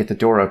order to get the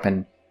door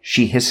open,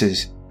 she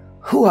hisses,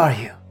 "Who are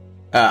you?"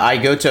 I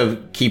go to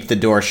keep the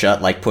door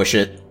shut, like push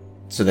it,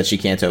 so that she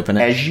can't open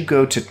it. As you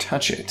go to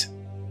touch it,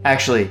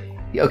 actually,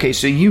 okay,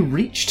 so you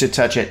reach to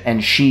touch it,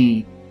 and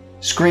she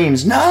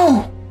screams,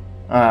 "No!"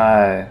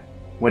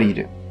 What do you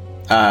do?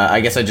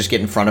 I guess I just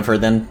get in front of her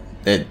then.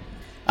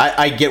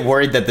 I get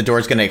worried that the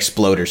door's going to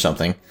explode or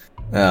something.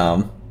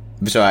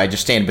 So I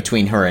just stand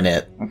between her and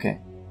it. Okay.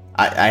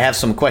 I have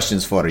some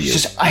questions for you. She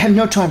says, "I have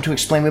no time to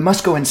explain. We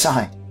must go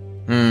inside."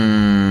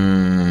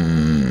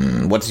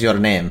 What's your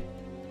name?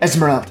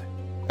 Esmeralda.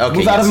 Okay,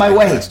 Move out of my I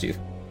way. trust you.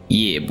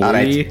 Yeah, boy. All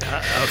right.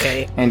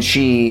 Okay. And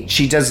she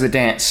does the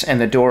dance,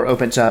 and the door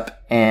opens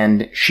up,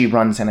 and she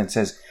runs in and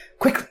says,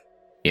 "Quickly!"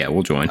 Yeah,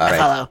 we'll join. All right.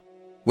 Follow.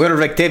 We're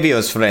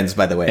Rectavio's friends,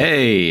 by the way.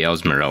 Hey,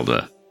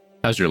 Esmeralda.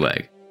 How's your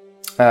leg?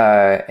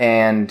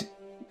 And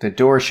the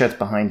door shuts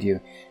behind you,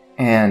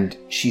 and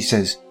she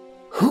says,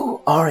 "Who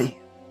are you?"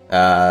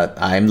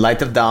 I'm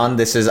Light of Dawn.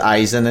 This is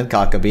Eisen and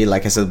Cockabee.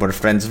 Like I said, we're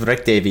friends of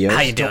Rectavio's. How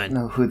you I don't doing?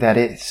 know who that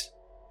is.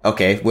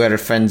 Okay, we're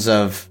friends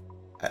of...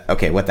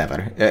 Okay,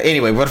 whatever.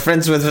 Anyway, we're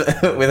friends with Is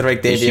she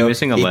Rectavio.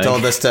 missing a He leg?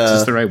 told us to... Is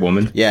this the right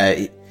woman?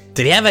 Yeah,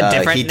 Did he have a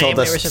different he told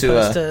name they were us to,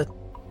 supposed to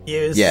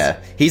use? Yeah,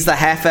 he's the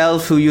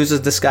half-elf who uses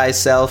disguise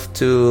self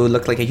to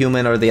look like a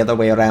human or the other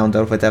way around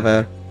or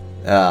whatever.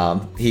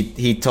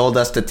 He told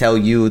us to tell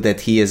you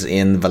that he is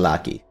in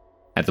Vallaki.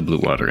 At the Blue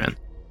Water Inn.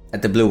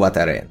 At the Blue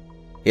Water Inn.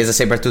 He is a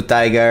saber-tooth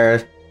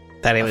tiger.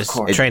 That he was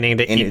training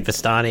to eat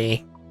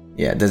Vistani.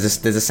 Yeah, does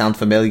this sound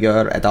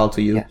familiar at all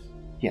to you?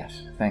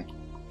 Yes, thank you.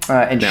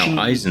 And Now, she,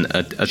 Eisen,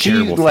 a she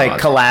terrible like thought.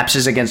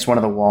 collapses against one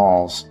of the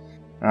walls,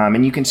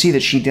 and you can see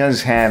that she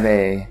does have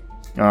a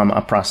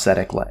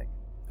prosthetic leg.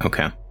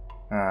 Okay.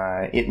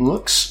 It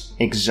looks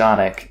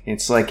exotic.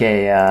 It's like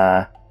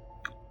a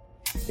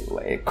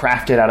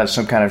crafted out of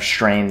some kind of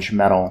strange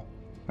metal.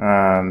 Here,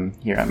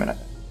 I'm gonna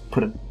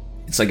put it.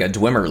 It's like a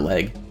Dwemer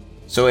leg.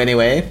 So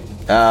anyway,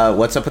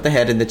 what's up with the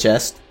head and the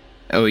chest?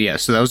 Oh, yeah,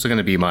 so that was going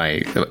to be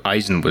my...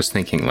 Eisen was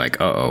thinking, like,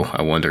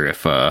 I wonder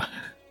if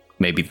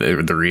maybe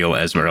the real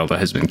Esmeralda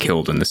has been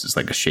killed and this is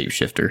like a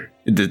shapeshifter.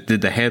 Did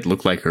the head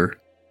look like her?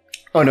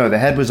 Oh no, the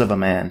head was of a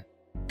man.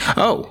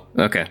 Oh,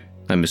 okay.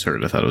 I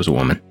misheard. I thought it was a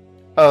woman.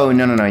 Oh,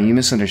 no, you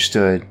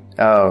misunderstood.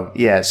 Oh,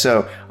 yeah,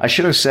 so I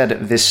should have said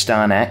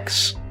Vistan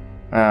X.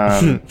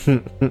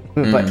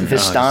 But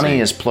Vistani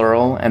is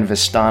plural, and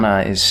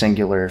Vistana is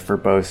singular for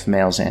both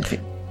males and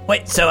females.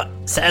 Wait, so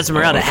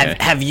Esmeralda, okay.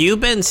 have you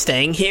been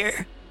staying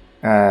here?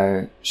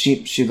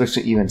 She looks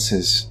at you and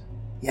says,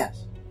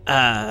 yes.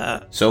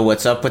 So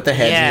what's up with the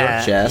head in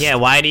your chest? Yeah,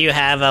 why do you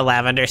have a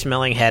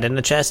lavender-smelling head in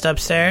the chest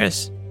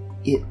upstairs?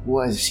 It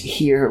was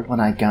here when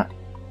I got...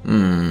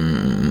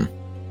 Hmm.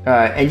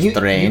 And you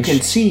Strange.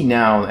 can see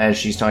now, as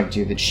she's talking to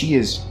you, that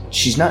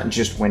she's not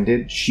just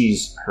winded,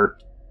 she's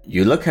hurt.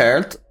 You look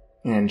hurt.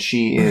 And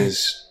she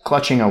is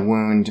clutching a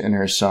wound in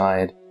her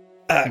side.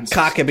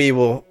 Cockabee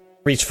will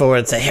reach forward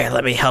and say, "Here,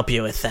 let me help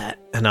you with that."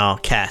 And I'll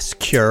cast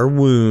Cure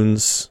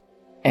Wounds.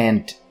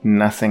 And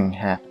nothing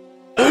happened.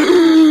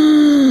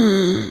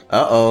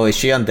 Uh-oh, is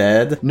she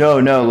undead? No,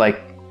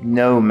 like,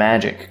 no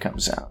magic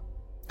comes out.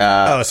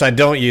 So I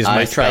don't use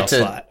my I tried spell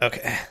to- slot.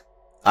 Okay.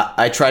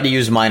 I try to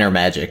use minor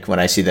magic when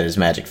I see that his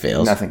magic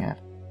fails. Nothing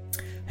happened.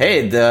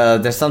 Hey,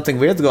 there's something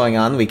weird going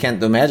on. We can't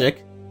do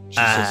magic. She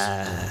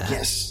says,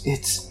 yes,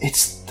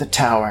 it's the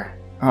tower.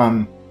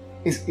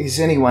 Is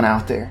anyone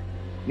out there?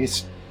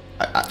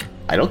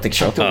 I don't think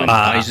so.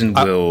 Eisen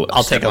will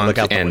I'll take a step look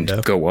on out the and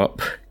window. go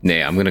up.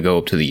 Yeah, I'm going to go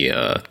up to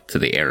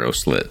the arrow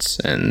slits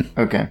and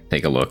Okay,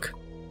 take a look.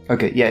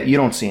 yeah, you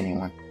don't see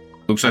anyone.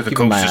 Looks like the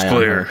keeping coast my is eye on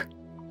clear. her.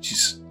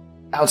 She's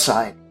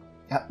outside.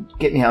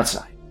 Get me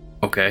outside.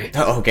 Okay.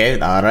 Okay,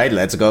 all right,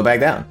 let's go back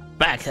down.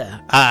 Back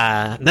to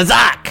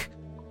Nazak.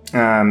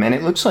 And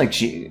it looks like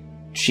she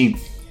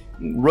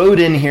rode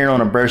in here on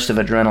a burst of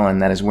adrenaline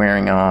that is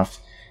wearing off.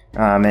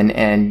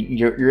 And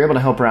you're able to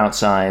help her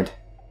outside.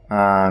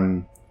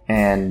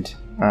 And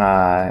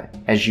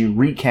as you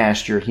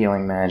recast your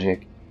healing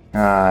magic,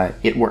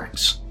 it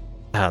works.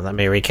 Let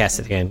me recast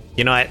it again.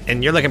 You know what?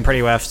 And you're looking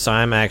pretty rough, so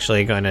I'm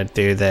actually going to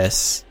do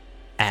this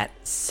at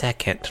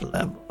second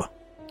level.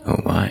 Oh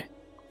my.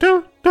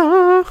 Da,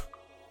 da,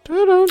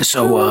 da, da,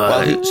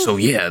 So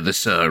yeah,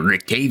 this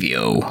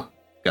Rictavio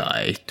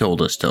guy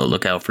told us to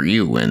look out for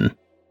you and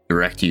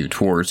direct you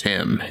towards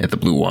him at the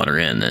Blue Water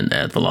Inn and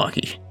at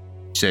Vallaki.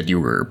 Said you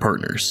were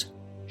partners.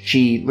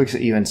 She looks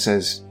at you and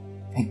says,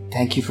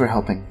 thank you for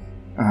helping me.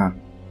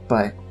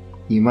 But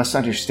you must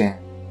understand,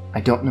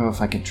 I don't know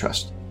if I can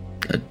trust you.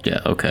 Yeah,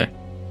 okay.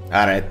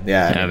 All right,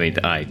 yeah. I mean,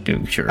 I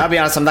do, sure. I'll be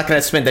honest, I'm not going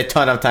to spend a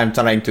ton of time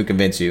trying to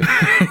convince you.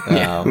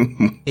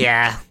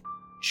 Yeah.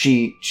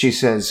 She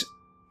says,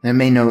 there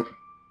may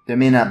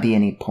not be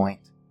any point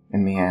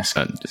in me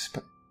asking this,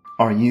 but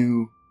are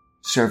you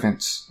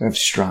servants of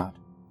Strahd?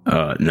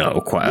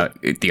 No,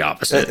 quite the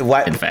opposite,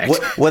 in fact.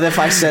 What if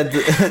I said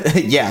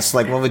yes?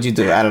 Like, what would you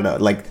do? I don't know.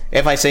 Like,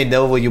 if I say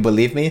no, will you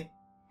believe me?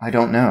 I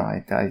don't know.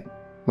 I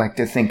like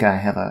to think I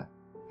have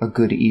a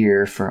good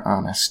ear for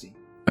honesty.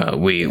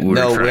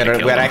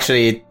 We're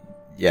actually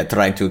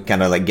trying to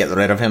kind of like get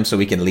rid of him so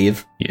we can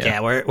leave. Yeah,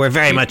 we're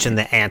very much in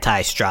the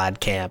anti-Strahd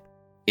camp.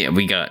 Yeah,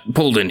 we got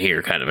pulled in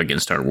here kind of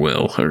against our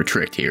will, or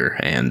tricked here,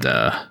 and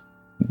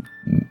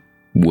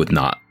would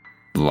not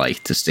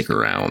like to stick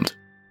around.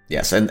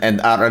 Yes,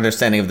 and our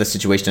understanding of the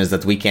situation is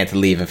that we can't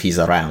leave if he's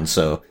around.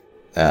 So,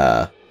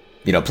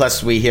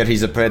 plus we hear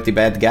he's a pretty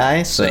bad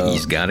guy. So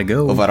he's got to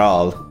go.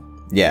 Overall,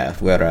 yeah,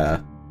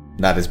 we're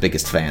not his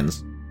biggest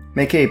fans.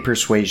 Make a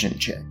persuasion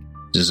check.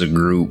 Is this a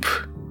group?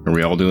 Are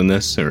we all doing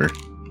this, or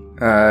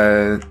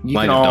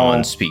Light of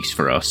Dawn speaks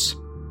for us?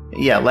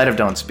 Yeah, Light of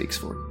Dawn speaks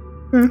for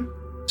you.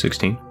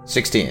 16.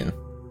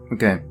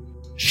 Okay.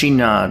 She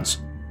nods.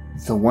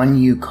 The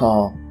one you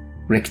call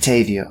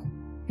Rictavio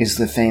is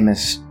the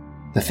famous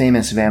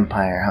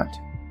vampire hunter,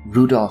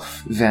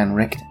 Rudolf van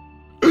Richten.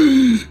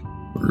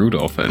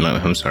 Rudolf,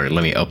 I'm sorry,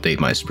 let me update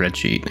my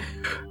spreadsheet.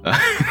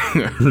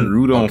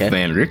 Rudolf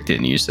van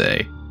Richten, you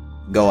say?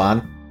 Go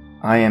on.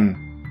 I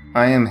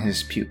am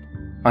his pupil.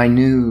 I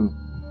knew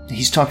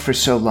he's talked for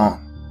so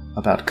long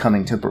about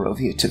coming to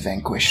Barovia to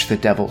vanquish the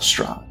Devil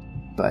Strahd,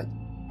 but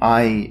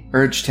I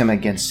urged him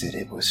against it.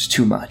 It was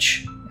too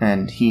much,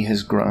 and he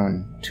has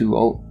grown too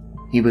old.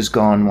 he was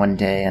gone one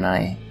day, and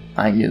I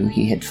knew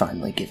he had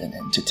finally given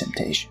in to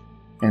temptation.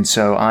 And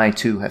so I,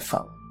 too, have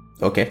followed.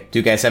 Okay. Do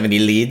you guys have any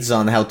leads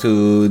on how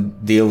to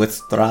deal with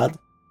Strahd?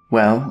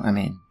 Well, I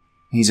mean,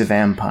 he's a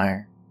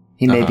vampire.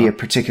 He may be a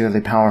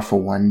particularly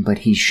powerful one, but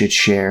he should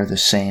share the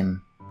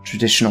same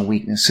traditional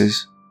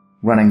weaknesses.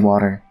 Running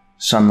water,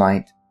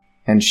 sunlight.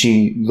 And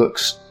she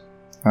looks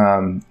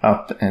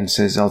up and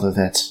says, although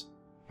that's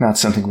not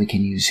something we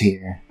can use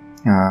here.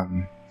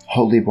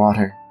 Holy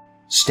water,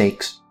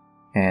 stakes.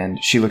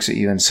 And she looks at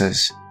you and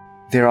says,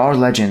 there are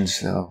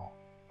legends, though,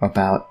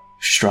 about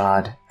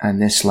Strahd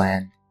and this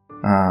land,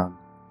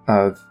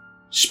 of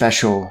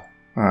special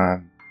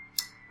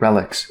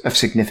relics of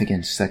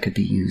significance that could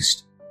be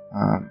used.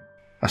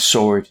 A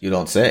sword, You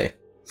don't say.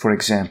 for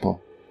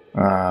example,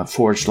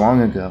 forged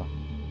long ago,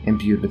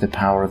 imbued with the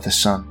power of the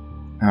sun.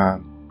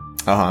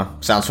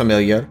 Sounds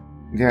familiar.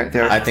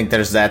 There. I think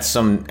there's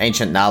some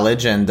ancient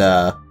knowledge and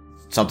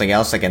something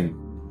else.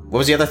 What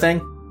was the other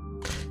thing?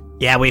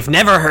 Yeah, we've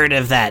never heard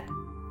of that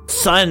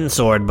sun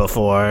sword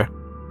before.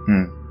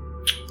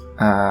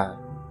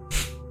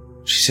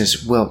 She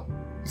says, well,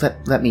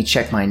 let me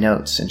check my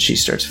notes. And she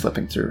starts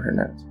flipping through her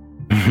notes.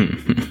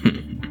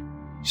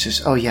 She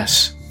says, oh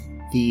yes,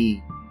 the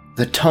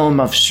tome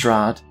of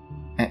Strahd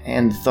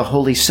and the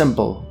holy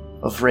symbol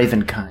of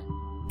Ravenkind.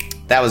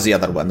 That was the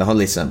other one, the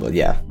holy symbol,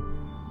 yeah.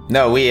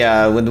 No, we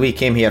when we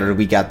came here,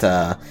 we got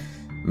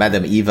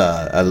Madame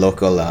Eva, a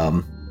local,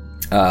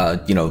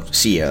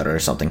 seer or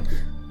something.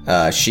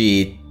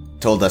 She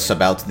told us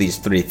about these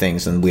 3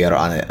 things, and we are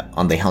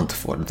on the hunt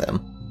for them.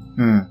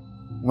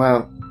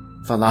 Well,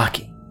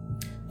 Vallaki.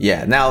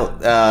 Yeah, now,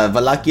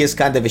 Vallaki is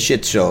kind of a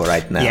shit show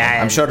right now.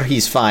 Yeah. I'm sure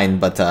he's fine,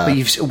 but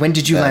When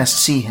did you last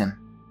see him?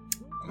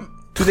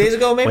 2 days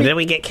ago, maybe? When did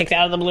we get kicked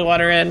out of the Blue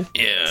Water Inn?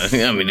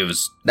 Yeah, I mean, it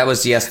was... That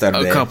was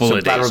yesterday. A couple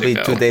of days probably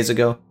ago. 2 days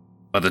ago.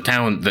 But the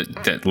town,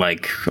 that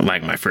like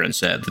my friend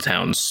said, the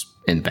town's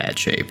in bad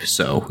shape.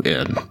 So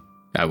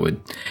I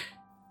would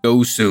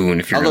go soon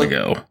if you're going to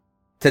go.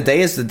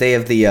 Today is the day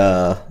of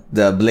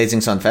the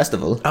Blazing Sun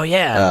Festival. Oh,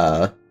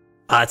 yeah.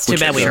 It's too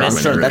bad we I'm I'm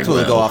missed sure it. that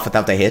will go off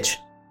without a hitch.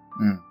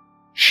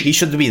 He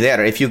should be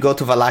there. If you go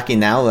to Vallaki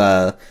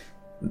now,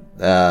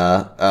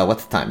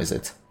 what time is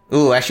it?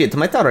 Ooh, actually, it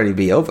might already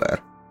be over.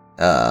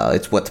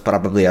 It's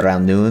probably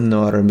around noon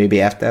or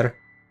maybe after.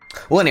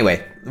 Well,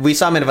 anyway, we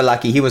saw him in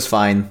Vallaki. He was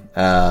fine.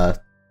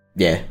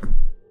 Yeah.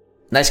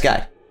 Nice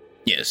guy.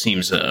 Yeah,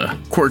 seems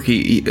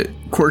quirky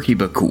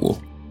but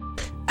cool.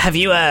 Have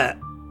you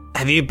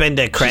been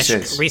to Kresh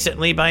says-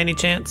 recently by any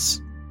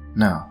chance?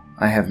 No,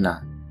 I have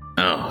not.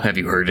 Oh, have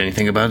you heard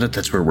anything about it?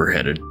 That's where we're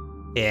headed.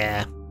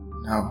 Yeah.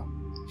 No.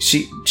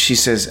 She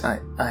says, I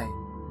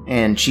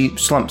and she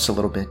slumps a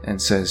little bit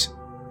and says,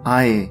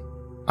 I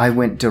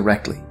went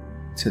directly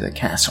to the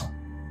castle.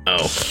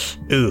 Oh,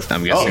 Oof.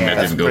 I'm guessing that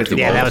that's didn't go pretty- too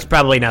Yeah, well. that was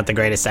probably not the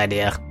greatest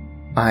idea.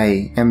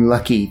 I am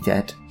lucky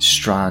that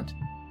Strahd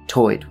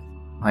toyed.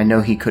 I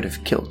know he could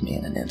have killed me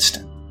in an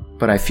instant,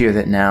 but I fear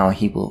that now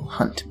he will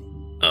hunt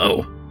me.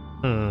 Oh.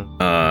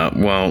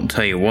 Well,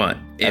 tell you what.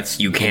 That's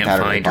If you can't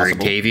entirely find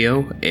possible.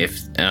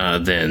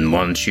 Rictavio, then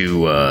why don't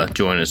you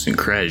join us in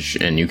Kresh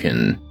and you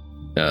can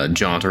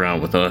jaunt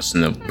around with us,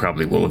 and they'll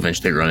probably will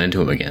eventually run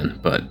into him again.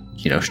 But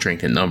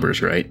strength in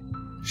numbers, right?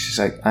 She's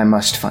like, I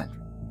must find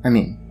him. I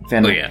mean,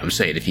 Van. Oh yeah, I'm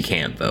saying if you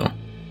can't though.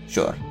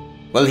 Sure.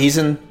 Well, he was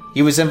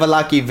in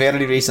Vallaki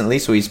very recently,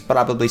 so he's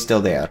probably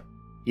still there.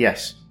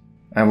 Yes,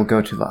 I will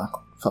go to Vallaki.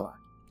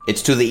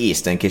 It's to the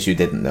east, in case you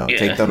didn't know. Yeah,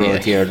 Take the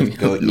road yeah. here,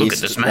 go Look at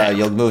east. this map.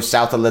 You'll move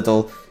south a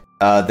little.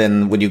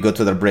 Then when you go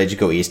to the bridge,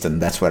 go east,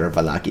 and that's where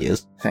Vallaki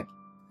is. Thank you.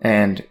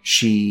 And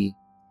she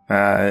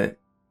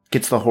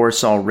gets the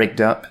horse all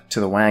rigged up to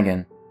the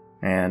wagon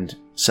and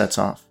sets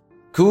off.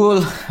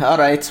 Cool. All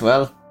right.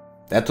 Well,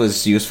 that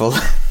was useful.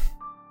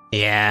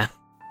 Yeah.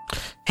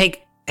 Hey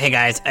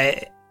guys,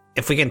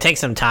 if we can take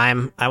some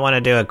time, I want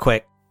to do a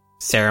quick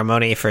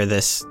ceremony for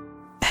this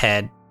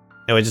head.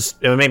 It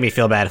would make me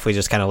feel bad if we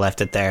just kind of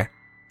left it there.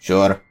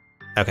 Sure.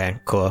 Okay,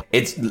 cool.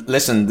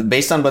 Listen,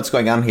 based on what's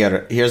going on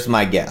here, here's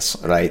my guess,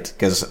 right?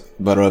 Because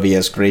Barovia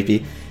is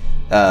creepy.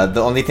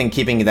 The only thing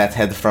keeping that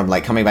head from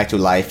coming back to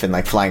life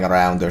and flying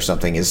around or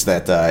something is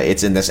that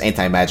it's in this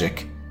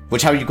anti-magic.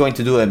 Which, how are you going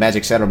to do a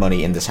magic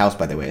ceremony in this house,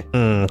 by the way?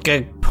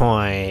 Good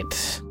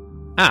point.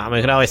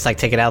 We could always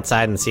take it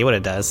outside and see what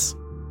it does.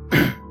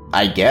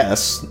 I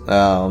guess.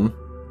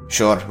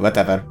 Sure,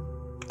 whatever.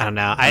 I don't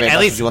know. I mean, at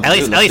that's least what you want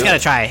to do, let's do gotta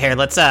it. try it.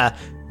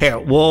 Here,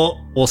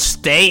 we'll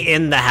stay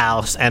in the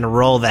house and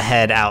roll the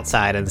head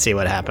outside and see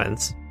what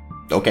happens.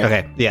 Okay.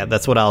 Okay, yeah,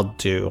 that's what I'll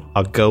do.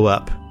 I'll go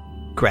up,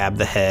 grab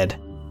the head,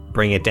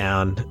 bring it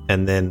down,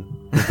 and then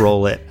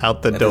roll it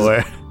out the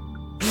door.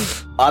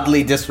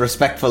 Oddly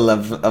disrespectful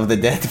of the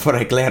dead for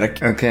a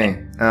cleric. Okay.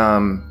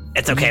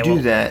 It's okay. You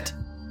do that.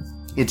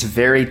 It's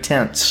very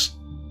tense,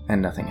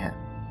 and nothing happens.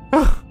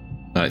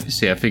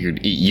 See, I figured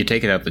you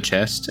take it out the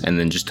chest, and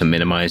then just to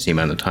minimize the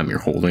amount of time you're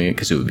holding it,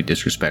 because it would be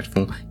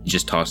disrespectful, you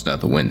just toss it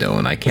out the window,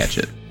 and I catch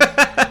it.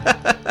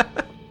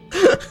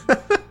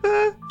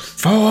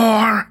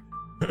 4!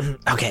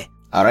 Okay,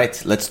 All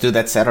right, let's do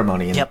that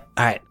ceremony and Yep.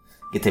 All right.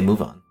 get a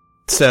move on.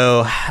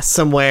 So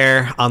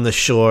somewhere on the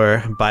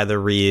shore by the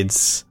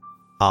reeds,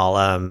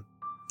 I'll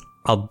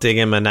dig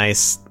him a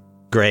nice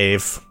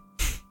grave.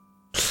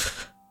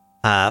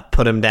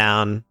 Put him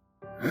down.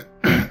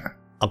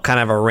 I'll kind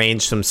of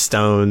arrange some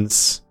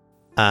stones.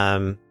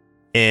 I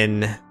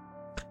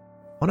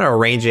want to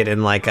arrange it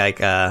in like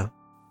a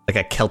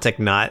Celtic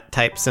knot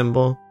type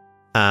symbol.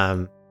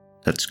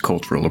 That's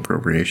cultural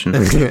appropriation.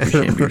 You're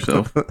ashamed of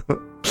yourself.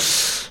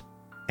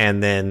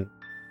 And then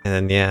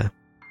yeah,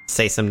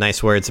 say some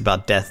nice words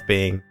about death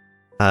being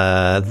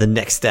the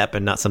next step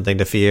and not something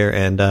to fear.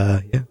 And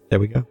yeah, there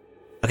we go.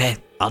 Okay,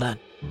 all done.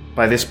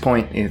 By this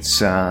point,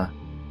 it's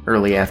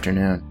early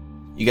afternoon.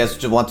 You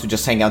guys want to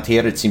just hang out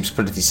here? It seems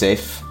pretty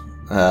safe.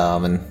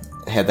 And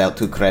head out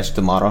to Crash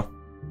tomorrow.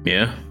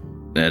 Yeah,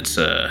 that's,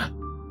 I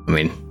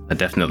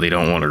definitely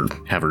don't want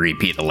to have a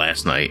repeat of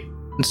last night.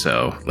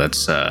 So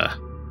let's,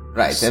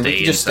 Right, and we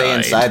can just stay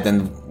inside,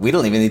 then we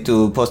don't even need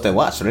to post a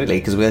watch, really,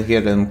 because we'll hear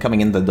them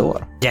coming in the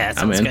door. Yeah, that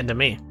sounds good to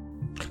me.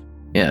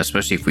 Yeah,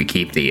 especially if we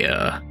keep the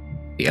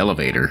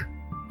elevator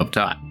up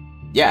top.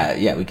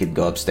 Yeah, we could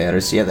go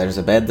upstairs. Yeah, there's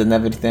a bed and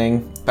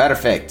everything.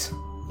 Perfect.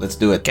 Let's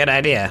do it. Good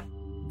idea.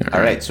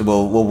 All right, so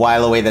we'll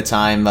while away the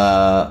time.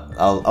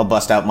 I'll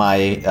bust out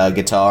my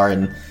guitar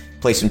and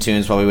play some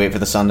tunes while we wait for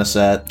the sun to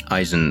set.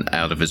 Eisen,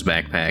 out of his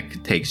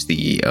backpack, takes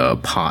the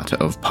pot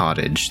of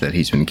pottage that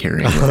he's been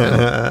carrying with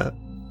him.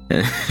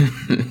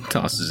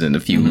 Tosses in a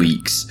few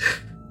leaks.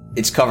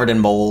 It's covered in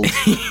mold.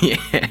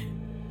 Yeah.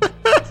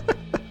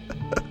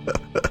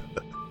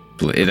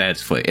 It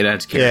adds flavor. It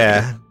adds character.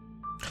 Yeah.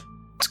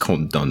 It's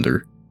called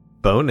Dunder.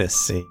 Bonus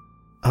scene.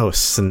 Oh,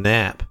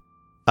 snap.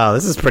 Oh,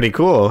 this is pretty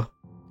cool.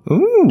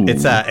 Ooh.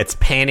 It's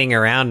panning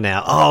around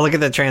now. Oh, look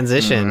at the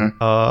transition. Mhm.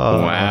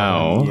 Oh.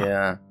 Wow.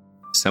 Yeah.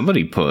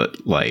 Somebody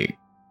put, like,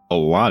 a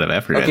lot of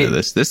effort into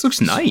this. This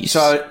looks nice.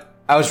 So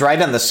I was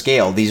right on the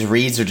scale. These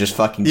reeds are just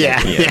fucking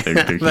Yeah, big. Yeah,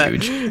 they're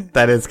huge.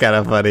 That is kind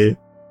of funny.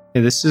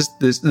 Yeah,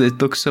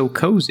 it looks so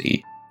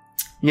cozy.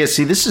 Yeah,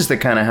 see, this is the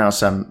kind of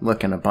house I'm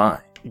looking to buy.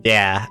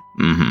 Yeah.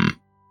 Mm-hmm.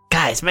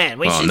 Guys, man,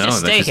 we should just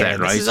stay here.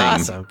 This is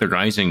awesome. The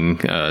rising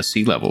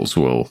sea levels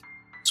will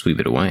sweep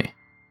it away.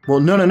 Well,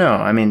 no.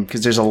 I mean,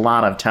 because there's a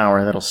lot of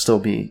tower that'll still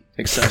be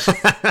accessible.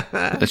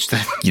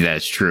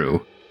 That's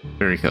true.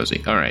 Very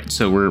cozy. All right,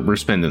 so we're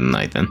spending the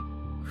night then.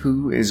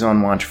 Who is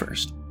on watch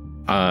first?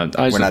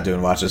 We're not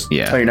doing watches.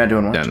 Yeah. Oh, you're not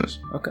doing I watches?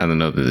 Okay. don't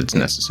know that it's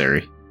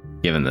necessary,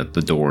 given that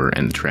the door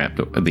and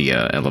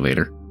the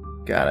elevator.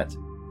 Got it.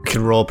 We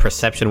can roll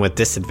perception with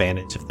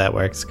disadvantage if that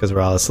works, because we're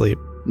all asleep.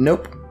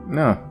 Nope.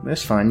 No,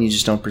 that's fine. You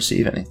just don't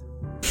perceive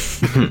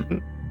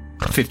anything.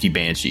 50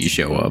 banshees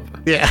show up.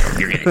 Yeah.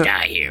 You're gonna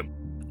die here.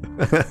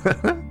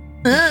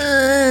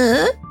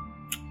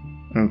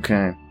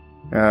 Okay.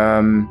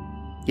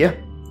 Yeah.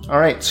 All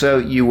right. So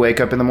you wake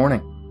up in the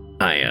morning.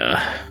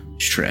 I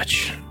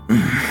stretch.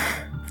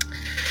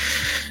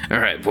 All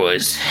right,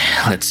 boys.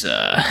 Let's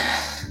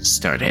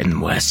start heading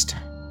west.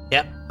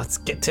 Yep, let's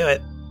get to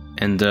it.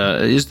 And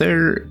is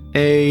there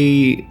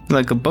a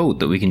boat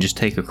that we can just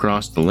take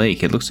across the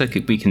lake? It looks like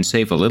we can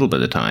save a little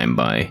bit of time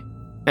by.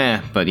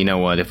 But you know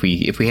what? If we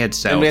head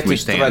south, we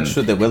stay on.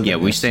 Yeah,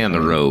 we stay on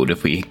the road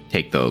if we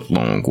take the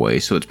long way,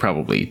 so it's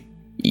probably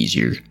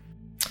easier.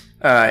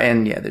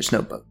 And yeah, there's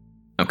no boat.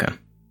 Okay.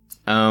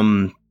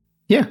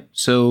 Yeah.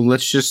 So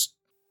let's just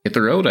hit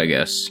the road, I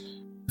guess.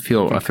 I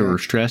feel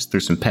stressed.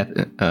 There's some pep.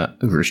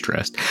 We're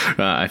stressed.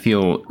 I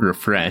feel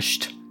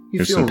refreshed.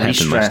 There's feel some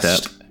pep in my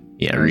re-stressed. step.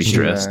 Yeah,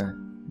 re-stressed.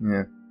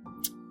 Yeah.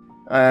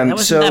 That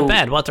wasn't that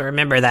bad. We'll have to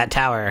remember that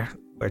tower.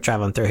 We're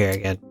traveling through here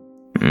again.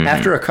 Mhm.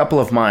 After a couple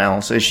of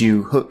miles, as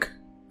you hook,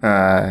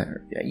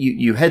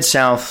 you head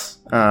south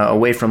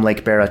away from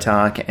Lake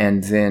Baratok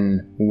and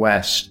then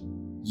west.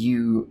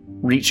 You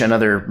reach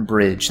another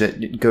bridge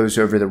that goes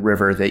over the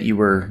river that you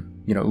were,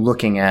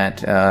 looking at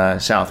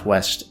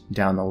southwest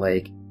down the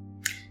lake.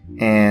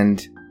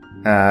 And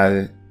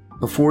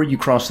before you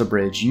cross the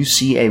bridge, you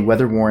see a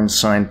weather-worn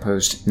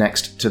signpost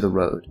next to the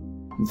road.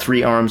 The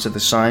three arms of the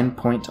sign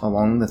point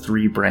along the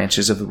three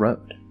branches of the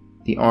road.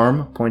 The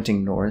arm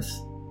pointing north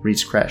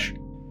reads Kresh,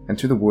 and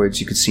through the woods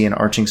you could see an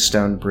arching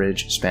stone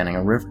bridge spanning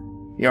a river.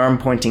 The arm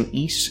pointing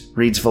east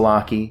reads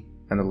Valaki,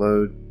 and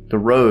the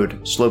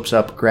road slopes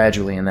up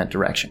gradually in that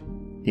direction.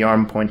 The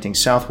arm pointing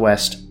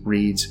southwest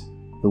reads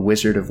the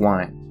Wizard of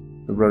Wine.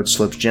 The road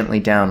slopes gently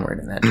downward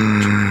in that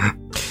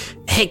direction.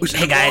 Hey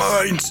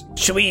guys,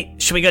 should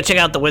we go check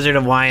out the Wizard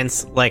of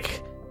Wines?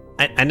 Like,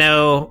 I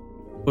know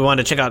we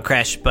wanted to check out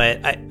Kresh, but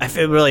I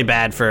feel really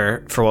bad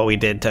for what we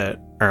did to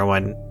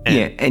Erwin.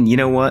 And and you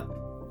know what?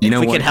 If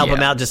we could help him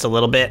out just a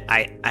little bit,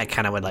 I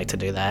kind of would like to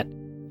do that.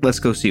 Let's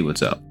go see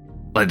what's up.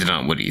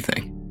 Lebanon, what do you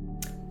think?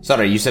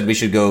 Sorry, you said we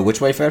should go which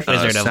way first?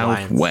 Wizard of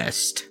Wines.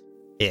 Southwest.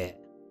 Yeah.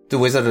 The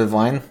Wizard of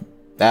Wine?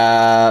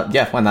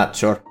 Yeah, why not?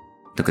 Sure.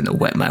 Looking to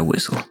wet my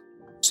whistle.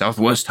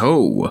 Southwest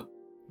ho!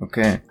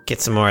 Okay.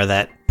 Get some more of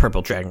that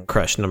Purple Dragon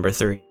Crush number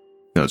 3.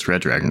 No, it's Red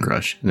Dragon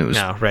Crush. And it was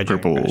No, Red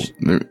Dragon purple.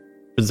 Crush.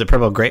 Was it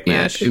Purple Grape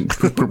Yeah, Mash?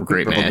 purple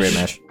grape Purple mash. Great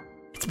Mash.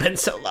 It's been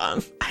so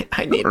long.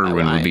 I need my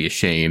Erwin wine. would be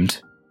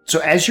ashamed. So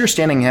as you're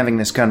standing having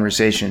this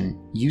conversation,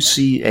 you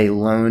see a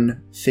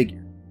lone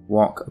figure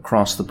walk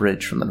across the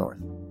bridge from the north.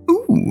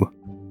 Ooh.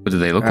 What do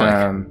they look like?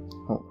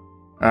 Hold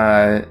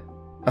on.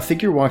 A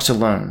figure walks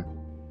alone,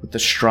 with the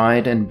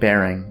stride and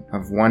bearing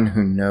of one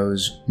who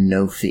knows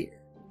no fear.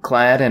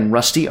 Clad in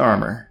rusty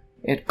armor,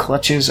 it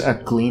clutches a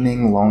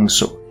gleaming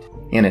longsword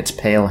in its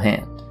pale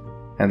hand,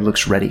 and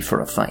looks ready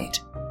for a fight.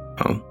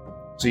 Oh.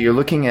 So you're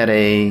looking at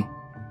a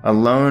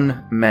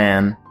lone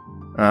man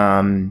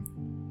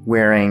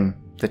wearing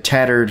the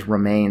tattered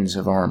remains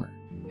of armor.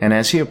 And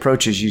as he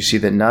approaches, you see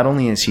that not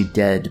only is he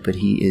dead, but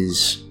he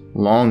is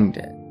long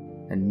dead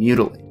and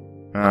mutilated.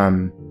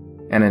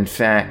 And in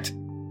fact,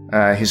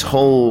 his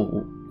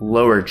whole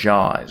lower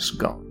jaw is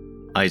gone.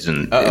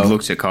 Eisen Uh-oh.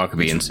 looks at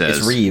Cockabee and says,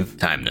 It's Reeve.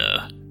 time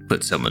to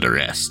put someone to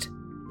rest.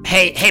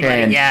 Hey, buddy.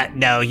 And- Yeah,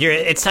 no,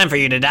 it's time for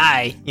you to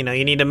die. You know,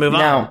 you need to move on.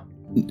 Now,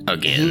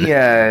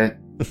 Again.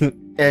 he,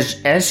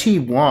 as he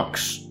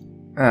walks,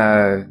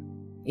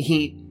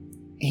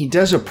 he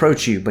does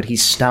approach you, but he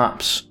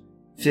stops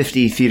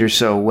 50 feet or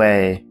so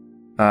away,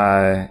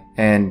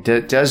 and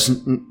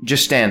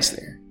just stands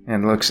there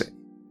and looks at you.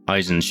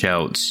 Eisen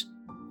shouts,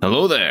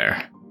 hello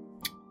there.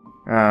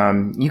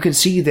 You can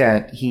see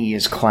that he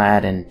is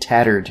clad in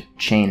tattered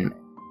chainmail.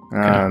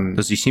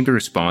 Does he seem to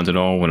respond at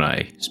all when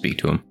I speak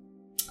to him?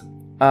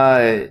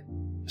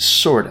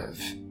 Sort of.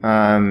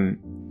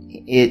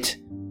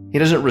 He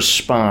doesn't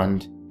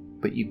respond,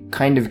 but you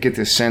kind of get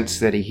the sense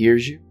that he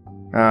hears you.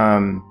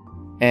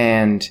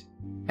 And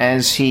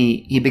as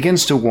he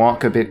begins to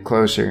walk a bit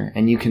closer,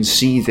 and you can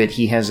see that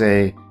he has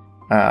a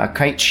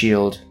kite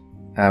shield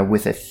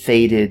with a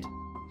faded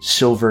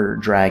silver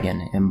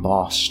dragon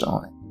embossed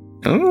on it.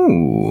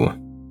 Oh.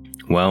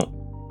 Well,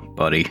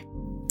 buddy,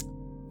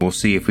 we'll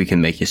see if we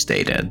can make you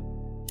stay dead.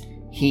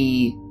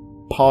 He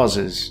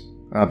pauses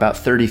about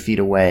 30 feet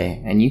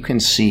away, and you can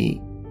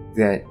see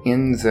that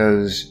in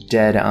those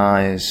dead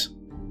eyes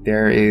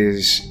there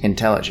is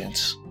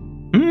intelligence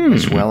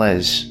as well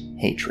as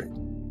hatred.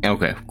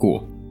 Okay,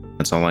 cool.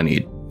 That's all I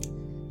need.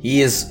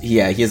 He is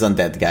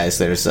undead, guys.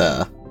 There's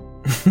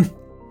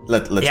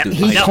let's Yeah, do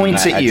he fighting.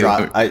 points at you.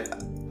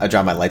 I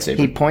draw my lightsaber.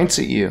 He points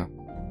at you,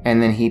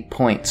 and then he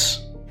points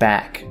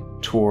back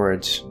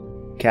towards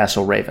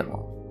Castle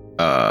Ravenloft,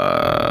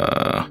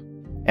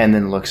 and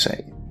then looks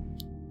at you.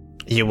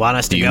 You want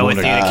us to go with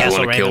you to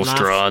Castle kill Ravenloft?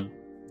 Strahd?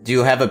 Do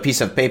you have a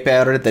piece of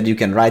paper that you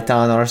can write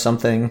on or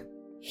something?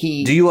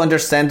 Do you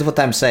understand what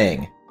I'm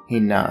saying? He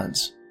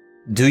nods.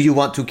 Do you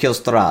want to kill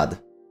Strahd?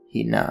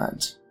 He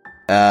nods.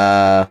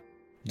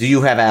 Do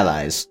you have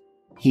allies?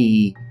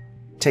 He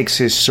takes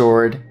his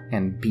sword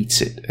and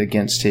beats it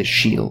against his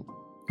shield.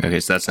 Okay,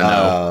 so that's a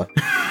no.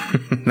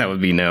 That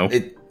would be no.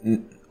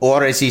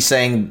 Or is he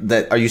saying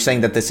that? Are you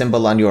saying that the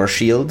symbol on your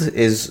shield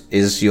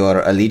is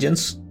your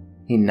allegiance?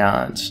 He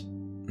nods.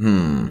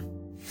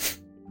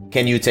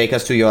 Can you take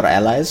us to your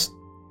allies?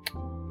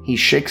 He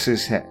shakes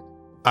his head.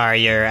 Are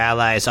your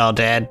allies all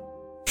dead?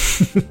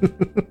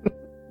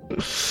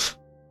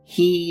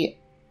 He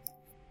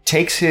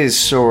takes his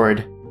sword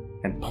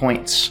and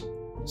points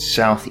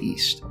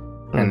southeast,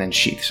 and then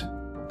sheaths it.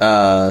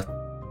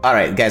 All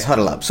right, guys,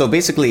 huddle up. So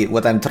basically,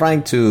 what I'm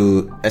trying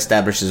to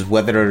establish is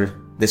whether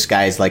this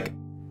guy is like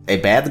a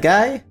bad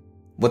guy.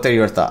 What are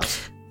your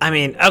thoughts? I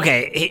mean,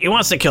 okay, he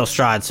wants to kill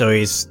Strahd, so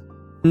he's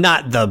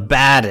not the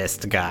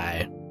baddest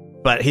guy,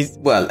 but he's...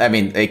 Well, I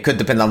mean, it could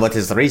depend on what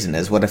his reason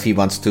is. What if he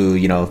wants to,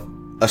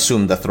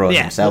 assume the throne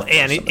himself? well,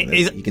 and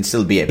he can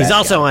still be a bad he's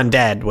also guy.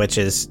 undead, which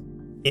is,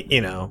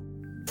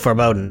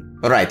 foreboding.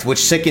 Right, which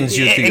sickens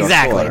you to your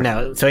Exactly, core.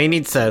 no. So we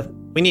need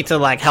to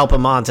like help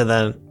him on to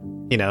the,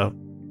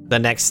 the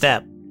next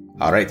step.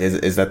 All right,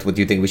 is that what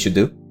you think we should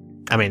do?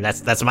 I mean,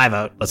 that's my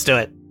vote. Let's do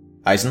it.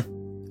 Eisen?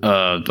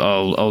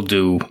 I'll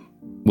do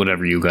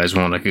whatever you guys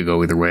want. I could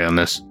go either way on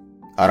this.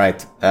 All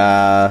right.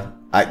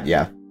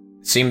 Yeah.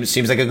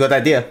 Seems like a good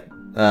idea.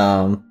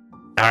 All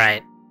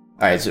right.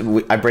 All right.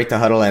 So I break the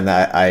huddle and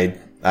I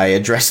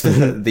address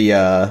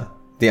the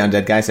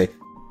undead guy. Say,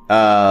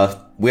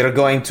 we're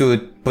going to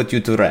put you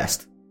to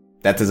rest.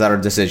 That is our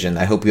decision.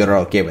 I hope you're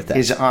okay with that.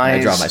 His I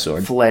eyes draw my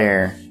sword.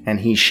 flare, and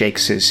he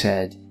shakes his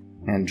head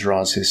and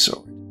draws his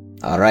sword.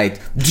 All right.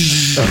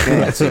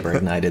 Lightsaber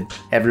ignited.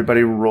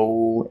 Everybody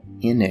roll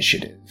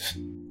initiative.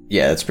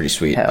 Yeah, that's pretty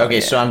sweet. Hell okay,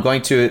 yeah. so I'm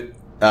going to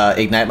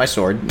ignite my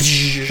sword.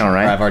 All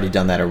right. Or I've already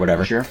done that or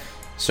whatever. Sure.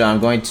 So I'm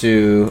going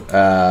to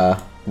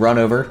run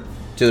over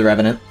to the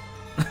Revenant,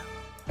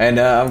 and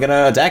I'm going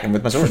to attack him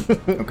with my sword.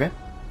 Okay.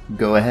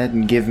 Go ahead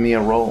and give me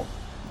a roll.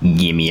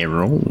 Give me a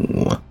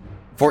roll.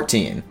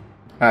 14.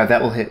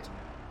 That will hit.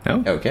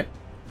 Oh. Okay.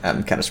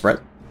 I'm kind of spread.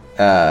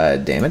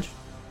 Damage.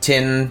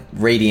 10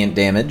 radiant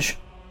damage.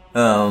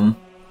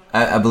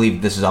 I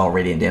believe this is all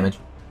radiant damage.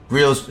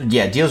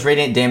 Deals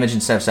radiant damage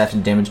instead of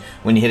slashing damage.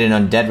 When you hit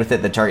an undead with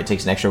it, the target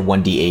takes an extra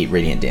 1d8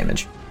 radiant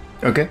damage.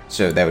 Okay.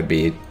 So that would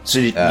be... So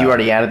you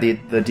already added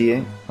the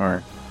D8?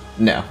 Or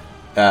No.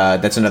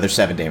 That's another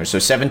 7 damage. So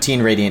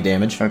 17 radiant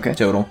damage Okay.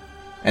 total.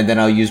 and then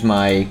I'll use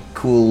my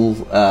cool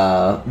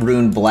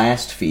Rune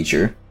Blast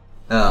feature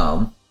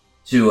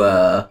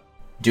to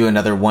do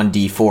another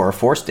 1d4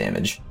 force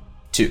damage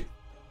too.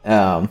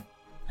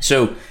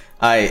 So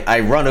I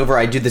run over,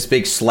 I do this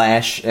big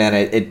slash, and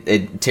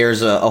it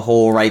tears a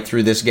hole right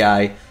through this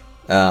guy.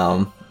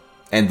 And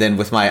then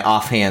with my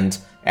offhand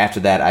after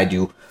that, I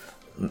do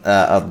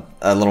a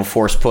little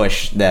force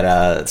push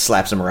that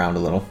slaps him around a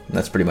little.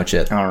 That's pretty much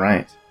it. All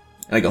right.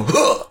 And I go,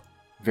 huh!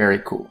 Very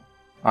cool.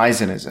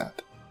 Eisen is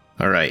up.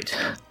 All right.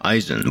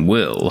 Eisen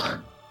will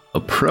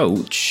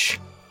approach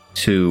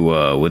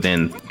to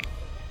within,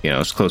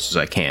 as close as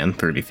I can,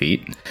 30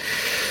 feet.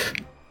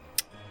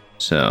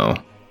 So,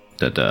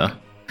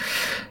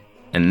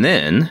 and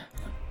then,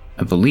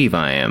 I believe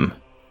I am...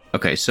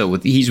 Okay, so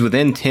he's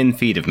within 10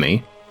 feet of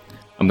me.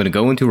 I'm going to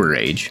go into a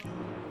rage,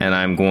 and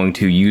I'm going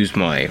to use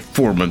my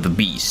Form of the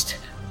Beast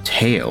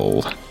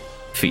tail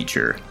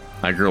feature.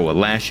 I grow a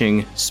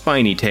lashing,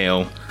 spiny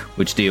tail,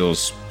 which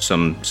deals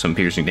some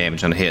piercing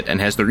damage on a hit, and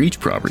has the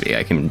reach property.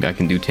 I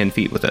can do 10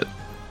 feet with it.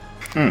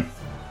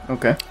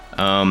 Okay.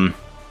 And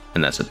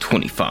that's a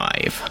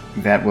 25.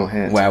 That will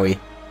hit. Wowie.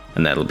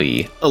 And that'll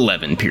be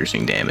 11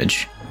 piercing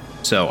damage.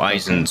 So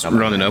Eisen's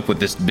running up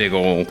with this big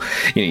ol',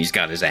 he's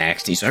got his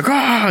axe, and he's like,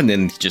 ah! And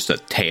then just a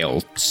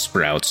tail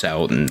sprouts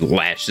out and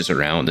lashes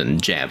around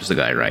and jabs the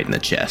guy right in the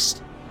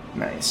chest.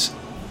 Nice.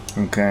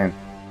 Okay.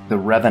 The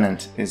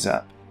Revenant is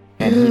up,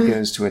 and he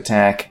goes to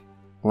attack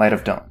Light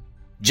of Dawn.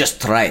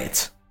 Just try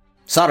it.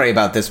 Sorry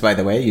about this, by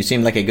the way. You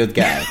seem like a good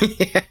guy.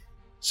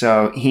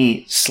 So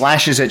he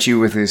slashes at you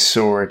with his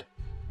sword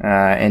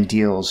and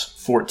deals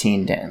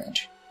 14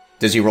 damage.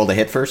 Does he roll the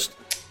hit first?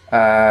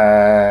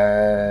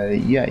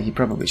 Yeah, he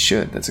probably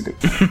should. That's a good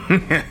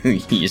point.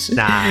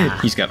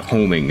 He's got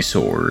homing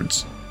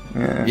swords.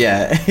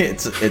 Yeah,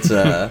 it's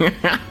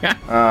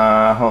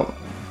hold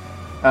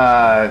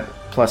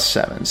plus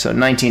 7, so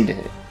 19 to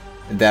hit.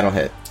 That'll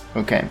hit.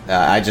 Okay.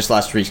 I just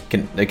lost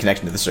the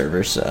connection to the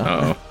server, so...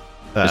 Uh-oh.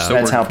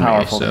 That's how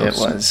powerful the hit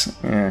was.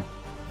 Yeah.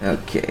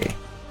 Okay.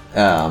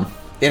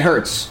 It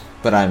hurts,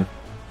 but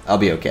I'll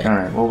be okay.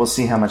 Alright, well, we'll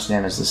see how much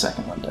damage the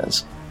second one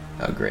does.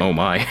 Oh, great. Oh,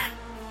 my.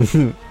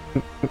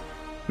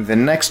 The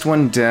next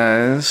one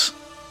does...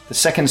 The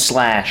second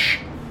slash,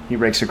 he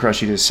rakes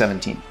across you to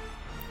 17.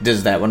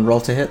 Does that one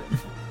roll to hit?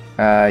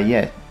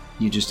 Yeah.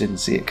 You just didn't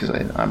see it because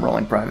I'm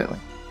rolling privately.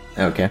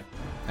 Okay.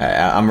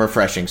 I'm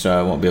refreshing, so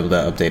I won't be able to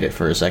update it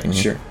for a second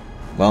here. Sure.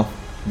 Well,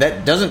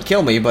 that doesn't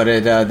kill me, but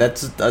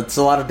that's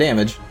a lot of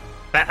damage.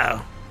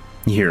 Uh-oh.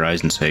 You hear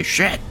Eisen say,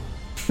 shit!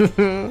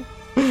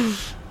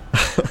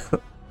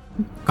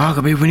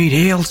 Cockabee, we need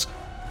heals!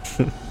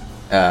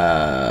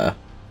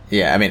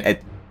 Yeah, I mean,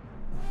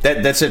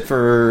 that's it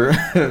for...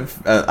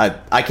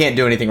 I can't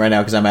do anything right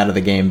now because I'm out of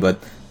the game, but,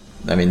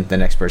 I mean, the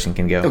next person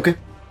can go. Okay.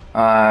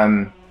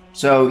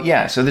 So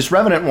this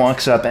Revenant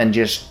walks up and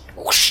just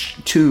whoosh,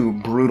 2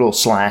 brutal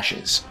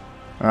slashes.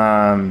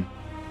 As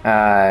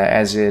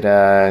it,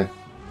 right,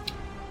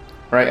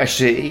 I should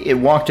say, it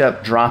walked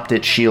up, dropped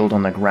its shield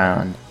on the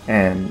ground,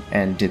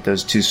 and did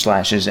those 2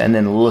 slashes, and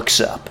then looks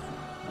up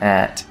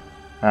at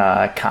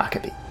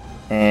Cockabee.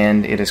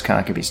 And it is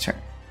Cockabee's turn.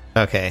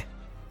 Okay.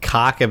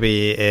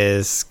 Cockabee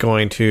is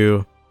going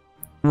to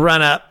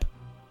run up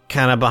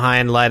kind of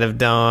behind Light of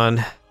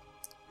Dawn.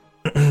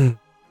 So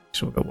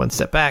we'll go one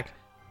step back.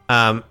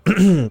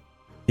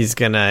 He's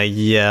gonna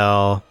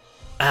yell,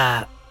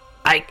 Dory,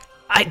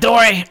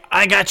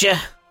 I got you.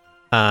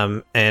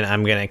 And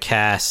I'm gonna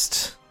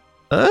cast,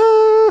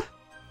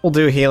 we'll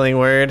do Healing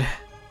Word,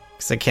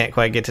 because I can't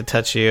quite get to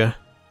touch you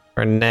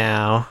for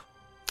now.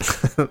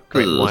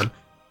 Great one.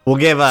 We'll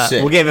give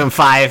him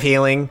 5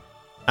 healing.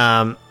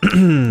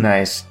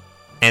 Nice.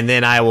 And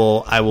then I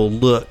will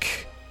look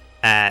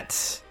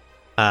at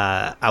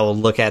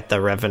the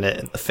Revenant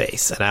in the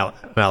face, and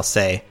I'll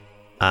say,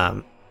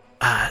 don't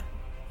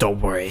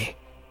worry,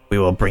 we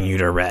will bring you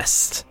to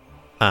rest.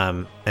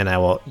 And I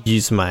will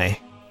use my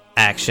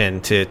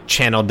action to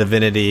channel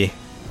divinity,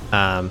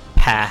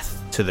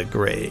 path to the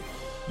grave.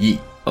 Yeet.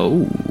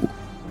 Oh.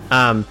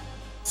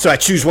 So I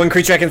choose one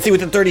creature I can see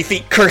within 30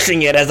 feet,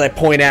 cursing it as I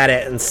point at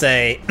it and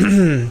say,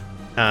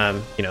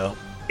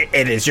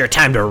 it is your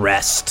time to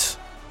rest.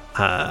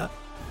 The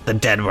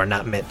dead were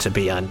not meant to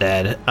be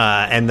undead.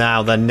 And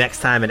now the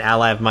next time an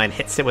ally of mine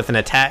hits it with an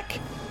attack,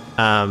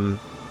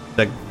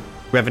 the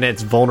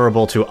Revenant's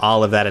vulnerable to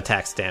all of that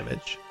attack's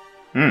damage.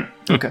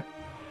 Okay.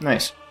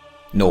 Nice.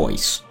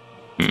 Noise.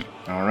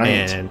 All right.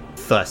 And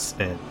thus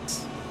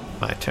ends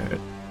my turn.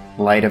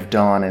 Light of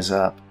Dawn is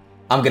up.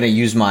 I'm going to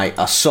use my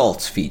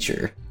assault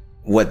feature.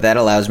 What that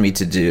allows me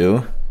to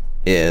do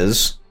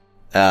is...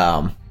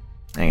 hang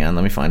on,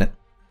 let me find it.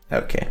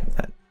 Okay.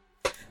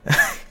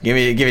 give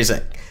me a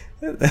sec.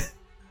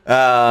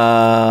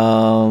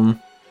 I'm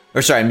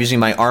using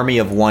my Army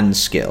of One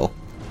skill.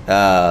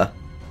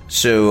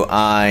 So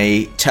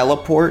I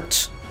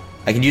teleport.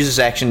 I can use this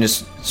action to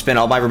spend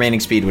all my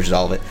remaining speed, which is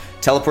all of it.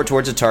 Teleport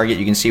towards a target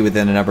you can see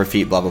within a number of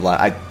feet, blah, blah, blah.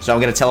 So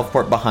I'm going to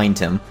teleport behind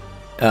him.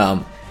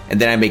 And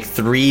then I make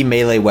 3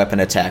 melee weapon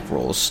attack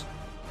rolls.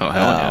 Oh,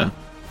 hell yeah.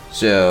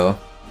 So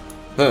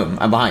boom,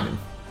 I'm behind him.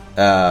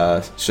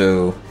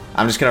 So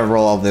I'm just gonna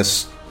roll all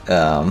this.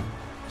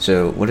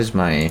 So what is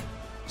my?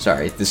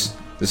 Sorry, this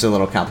is a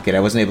little complicated.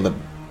 I wasn't able to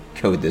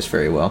code this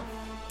very well,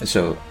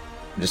 so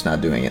I'm just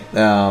not doing it.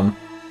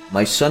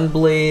 My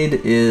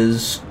Sunblade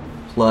is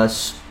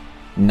plus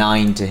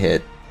 9 to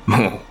hit.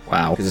 Oh,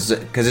 wow. Because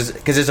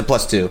it's a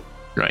plus 2.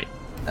 Right.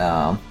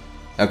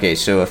 Okay,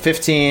 so a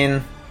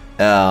 15.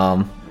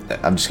 I'm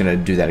just gonna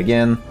do that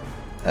again.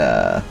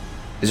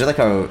 Is there like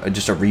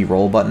just a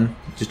re-roll button?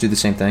 Just do the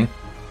same thing.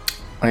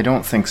 I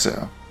don't think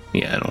so.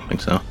 Yeah, I don't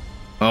think so.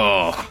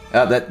 Oh.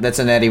 That's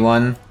a natty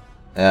 1.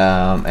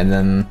 And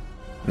then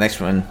the next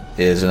one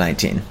is a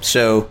 19.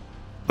 So.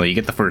 Well, you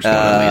get the first one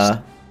at least.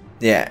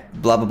 Yeah.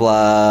 Blah blah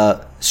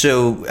blah.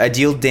 So I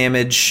deal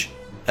damage.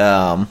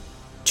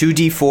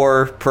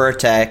 2d4 per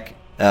attack.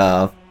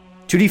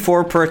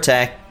 2d4 per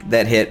attack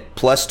that hit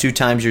plus 2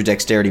 times your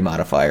dexterity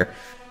modifier.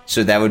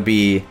 So that would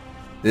be.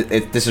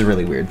 This is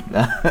really weird.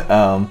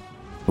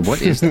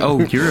 What is? Oh,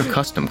 you're a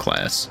custom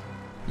class.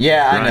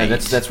 Yeah, I know.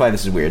 Right. That's why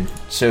this is weird.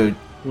 So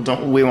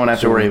We won't have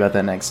to worry about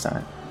that next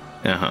time.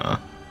 Uh huh.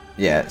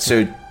 yeah.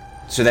 So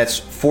that's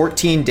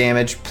 14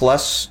 damage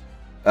plus.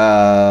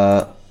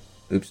 Plus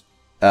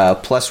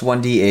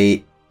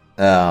 1d8.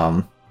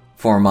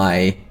 For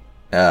my.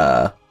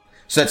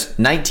 So that's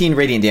 19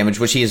 radiant damage,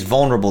 which he is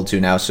vulnerable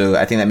to now. So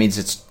I think that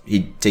means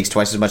he takes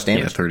twice as much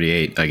damage. Yeah,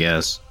 38, I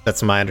guess.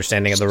 That's my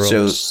understanding of the rules.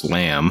 So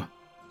Slam.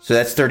 So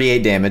that's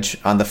 38 damage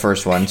on the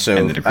first one. So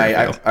And then a crit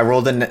fail. I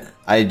rolled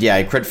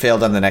I crit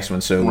failed on the next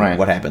one. So Right.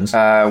 what happens?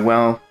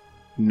 Well,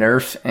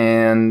 Nerf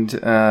and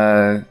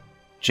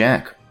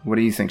Jack, what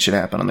do you think should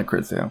happen on the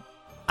crit fail?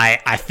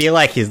 I feel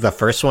like the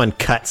first one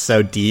cut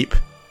so deep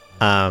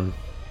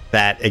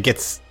that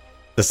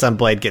the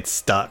Sunblade gets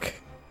stuck,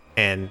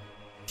 and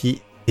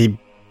he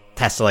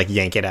has to like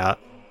yank it out.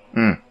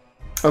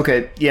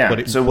 Okay, yeah. What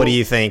do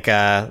you think?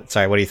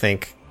 What do you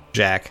think,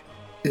 Jack?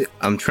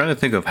 I'm trying to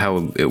think of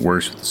how it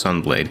works with the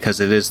Sunblade, because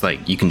it is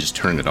like you can just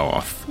turn it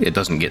off. It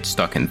doesn't get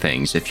stuck in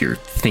things if you're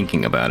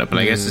thinking about it. But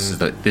I guess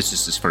this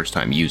is his first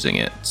time using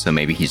it, so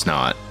maybe he's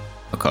not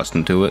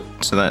accustomed to it.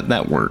 So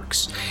that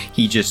works.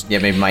 He just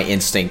Maybe my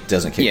instinct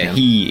doesn't kick in.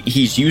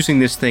 he's using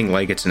this thing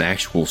like it's an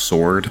actual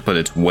sword, but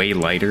it's way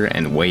lighter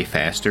and way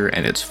faster,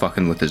 and it's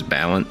fucking with his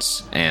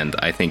balance. And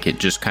I think it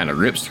just kind of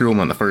rips through him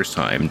on the first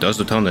time, does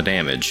a ton of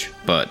damage,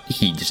 but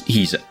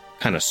he's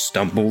kind of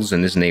stumbles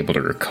and isn't able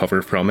to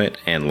recover from it,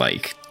 and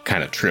like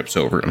kind of trips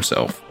over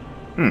himself.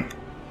 I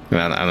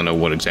don't know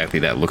what exactly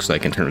that looks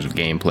like in terms of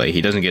gameplay. He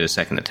doesn't get a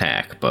second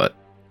attack, but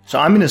So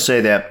I'm going to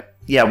say that,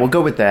 yeah, we'll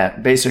go with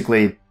that.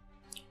 Basically,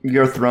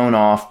 you're thrown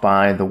off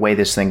by the way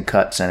this thing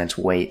cuts and its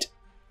weight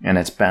and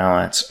its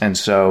balance. And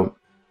so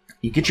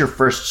you get your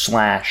first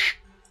slash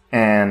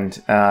and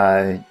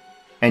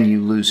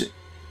you lose it.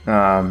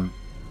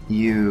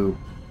 You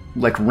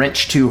like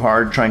wrench too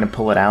hard trying to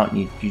pull it out, and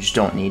you just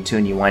don't need to,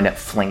 and you wind up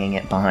flinging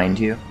it behind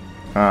you.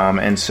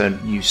 And so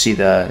you see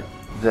the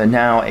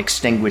now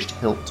extinguished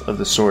hilt of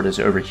the sword is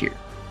over here.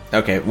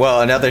 Okay,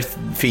 well, another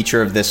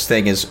feature of this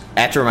thing is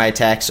after my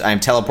attacks, I'm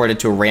teleported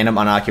to a random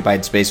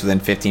unoccupied space within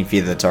 15 feet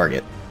of the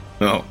target.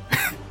 oh,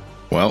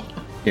 well,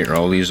 here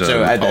I'll use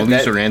So,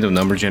 use a random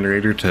number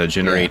generator to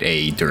generate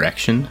a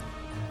direction,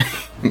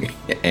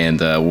 and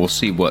we'll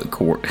see what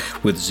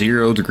with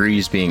 0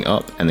 degrees being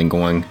up and then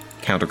going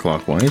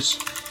counterclockwise.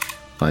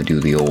 If I do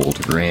the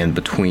old grand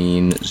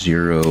between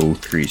 0,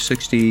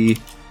 360,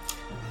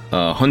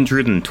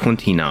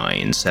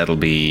 129, so that'll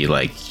be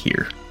like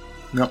here.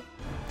 No.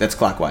 That's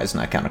clockwise,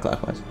 not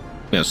counterclockwise.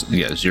 Yes,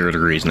 yeah, 0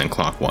 degrees and then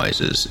clockwise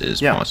is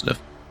Yeah. positive.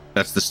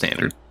 That's the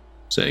standard.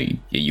 So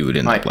you would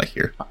end up like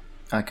here.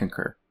 I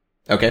concur.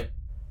 Okay,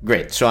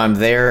 great. So I'm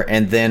there,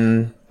 and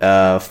then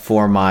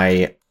for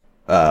my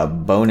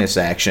bonus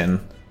action,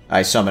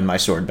 I summon my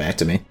sword back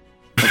to me.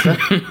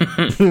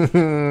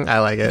 I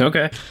like it.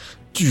 Okay.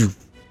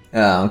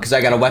 Because I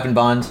got a weapon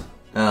bond.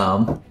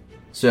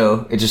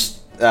 So it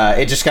just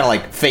kind of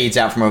like fades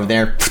out from over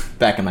there,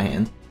 back in my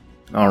hand.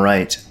 All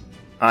right.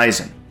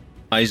 Eisen.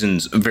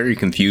 Eisen's very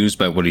confused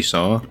by what he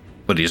saw,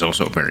 but he's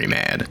also very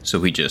mad.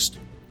 So he just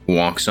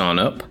walks on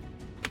up,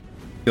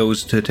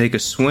 goes to take a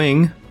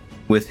swing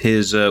with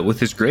his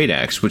great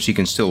axe, which he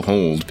can still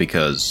hold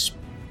because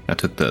I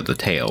took the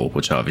tail,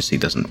 which obviously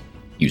doesn't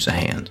use a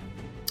hand.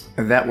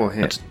 That will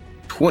hit. That's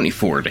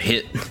 24 to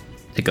hit.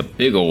 Take a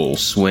big old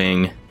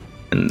swing,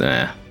 and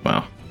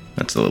wow,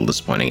 that's a little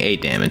disappointing.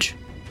 8 damage.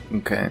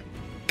 Okay.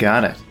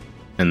 Got it.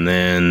 And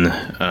then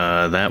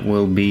that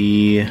will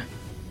be...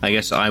 I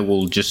guess I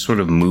will just sort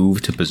of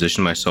move to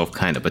position myself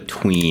kind of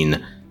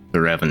between the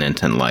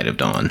Revenant and Light of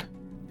Dawn.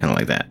 Kind of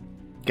like that.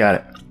 Got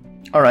it.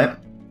 All right.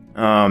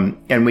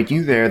 And with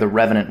you there, the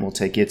Revenant will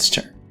take its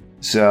turn.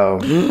 So,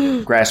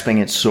 grasping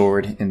its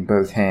sword in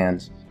both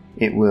hands,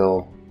 it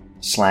will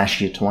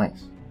slash you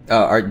twice.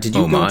 Did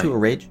you Oh go my. to a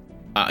rage?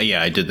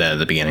 Yeah, I did that at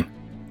the beginning.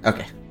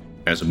 Okay.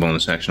 As a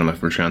bonus action on my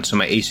first round. So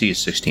my AC is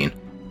 16.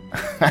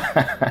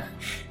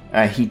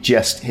 He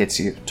just hits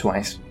you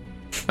twice.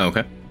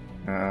 Okay.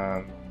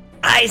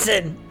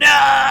 Eisen,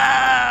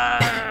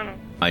 no!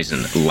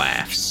 Eisen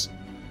laughs.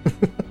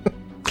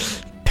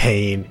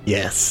 Pain,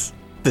 yes.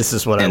 This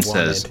is what And I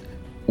wanted. says,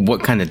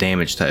 what kind of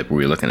damage type are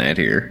we looking at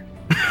here?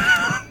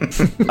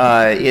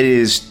 It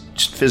is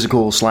just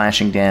physical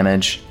slashing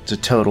damage. It's a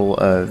total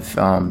of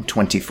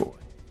 24.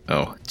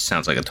 Oh, it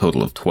sounds like a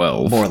total of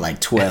 12. More like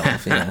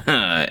 12,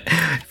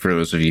 yeah. For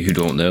those of you who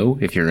don't know,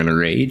 if you're in a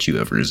rage, you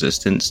have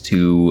resistance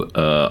to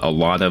a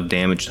lot of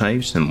damage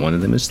types, and one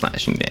of them is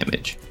slashing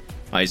damage.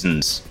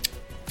 Eisen's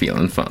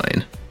feeling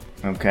fine.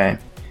 Okay.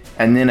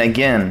 And then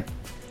again,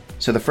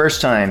 so the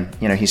first time,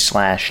 he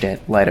slashed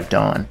at Light of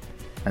Dawn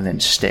and then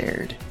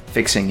stared,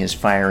 fixing his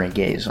fiery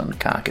gaze on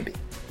Kakabi.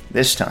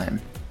 This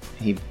time,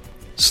 he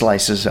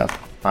slices up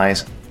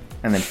Eisen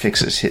and then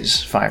fixes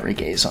his fiery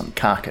gaze on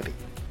Kakabi.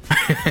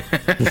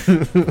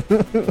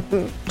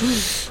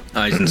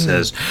 Eisen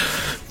says,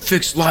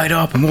 fix light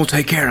up and we'll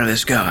take care of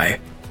this guy.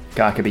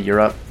 Kakabi, you're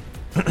up.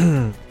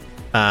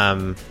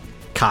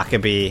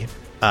 Kakabi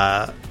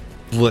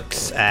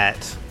looks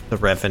at the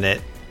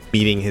Revenant,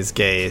 meeting his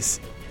gaze,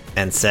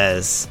 and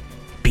says,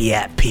 "Be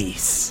at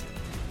peace,"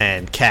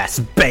 and casts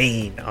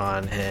Bane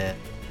on him.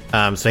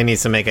 So he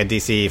needs to make a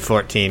DC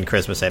 14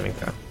 Charisma saving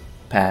throw.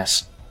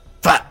 Pass.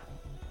 Fuck!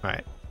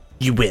 Alright.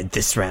 You win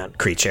this round,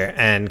 creature.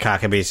 And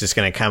Kakabi's just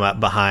gonna come up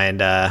behind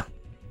Light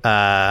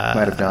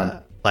of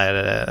Dawn.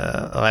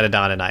 Light of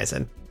Dawn and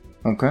Eisen.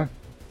 Okay.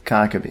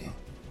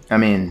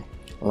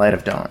 Light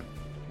of Dawn.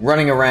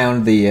 Running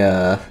around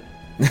the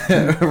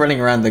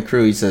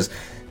crew, he says,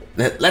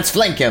 "Let's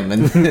flank him!"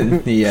 And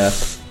then he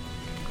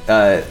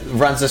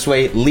runs this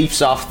way,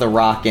 leaps off the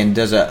rock, and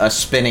does a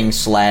spinning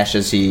slash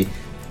as he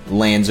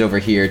lands over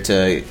here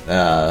to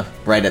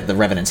right at the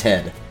Revenant's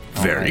head.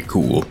 Very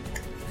cool.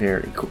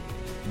 Very cool.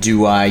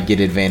 Do I get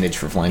advantage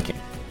for flanking?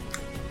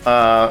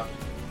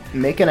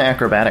 Make an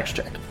acrobatics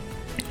check.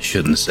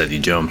 Shouldn't have said he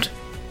jumped.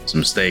 It's a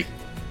mistake.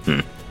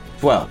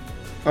 12.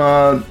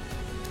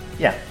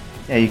 Yeah,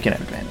 you can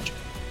have advantage.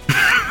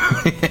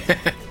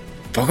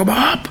 Fuck him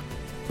up!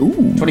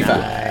 Ooh.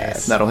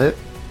 25. That'll hit.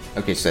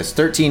 Okay, so that's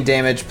 13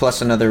 damage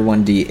plus another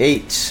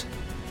 1d8.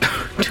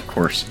 Of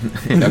course.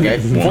 Okay,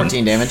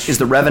 14 damage. Is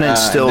the Revenant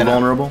still then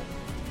vulnerable?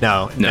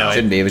 No, It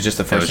shouldn't be. It was just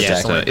the That was first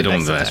just, attack. it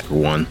only lasts for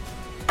one.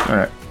 All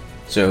right.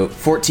 So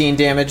 14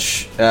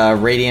 damage,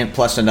 radiant,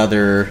 plus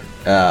another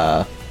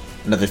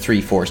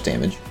 3 force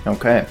damage.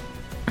 Okay.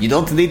 You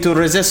don't need to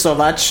resist so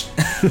much.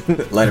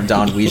 Light of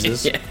Dawn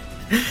wheezes.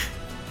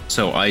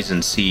 So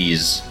Eisen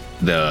sees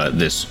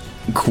this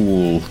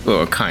cool,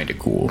 kind of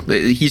cool.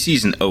 He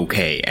sees an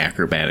okay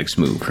acrobatics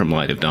move from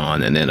Light of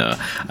Dawn, and then a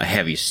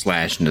heavy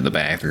slash into the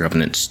back. The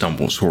Revenant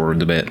stumbles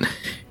forward a bit,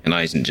 and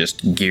Eisen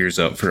just gears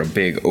up for a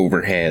big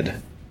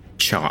overhead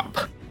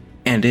chop.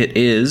 And it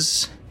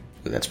is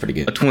That's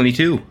pretty a good.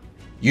 22.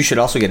 You should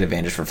also get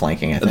advantage for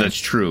flanking, I think. That's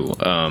true.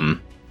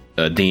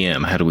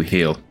 DM, how do we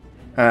feel?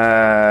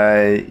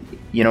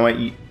 You know what?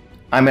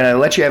 I'm going to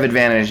let you have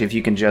advantage if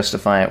you can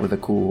justify it with a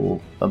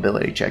cool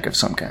ability check of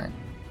some kind.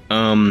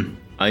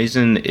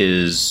 Eisen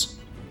is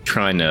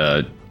trying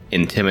to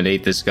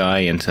intimidate this guy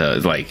into,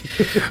 like,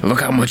 look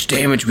how much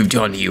damage we've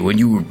done to you and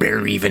you were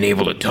barely even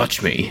able to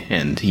touch me.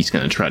 And he's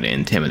going to try to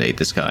intimidate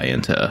this guy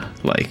into,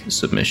 like,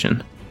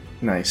 submission.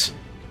 Nice.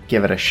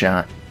 Give it a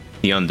shot.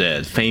 The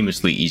undead,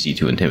 famously easy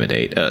to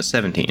intimidate.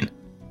 17.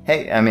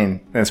 Hey,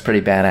 that's pretty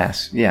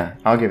badass. Yeah,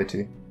 I'll give it to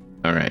you.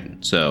 All right,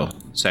 so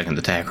second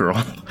attack roll.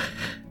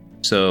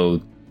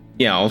 So,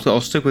 yeah,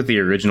 I'll stick with the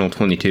original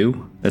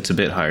 22. That's a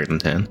bit higher than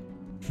 10.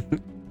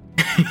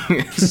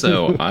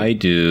 So I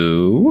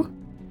do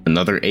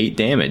another 8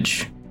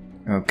 damage.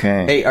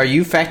 Okay. Hey, are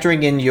you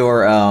factoring in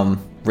your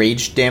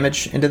rage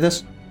damage into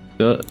this?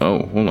 Hold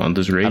on.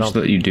 Does rage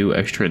let you do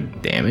extra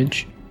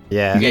damage?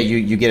 Yeah. Yeah,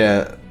 you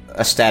get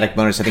a static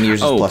bonus. I think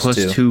yours is plus 2.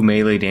 Plus 2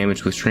 melee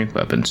damage with strength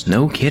weapons.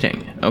 No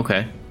kidding.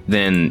 Okay.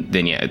 Then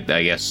yeah,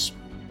 I guess.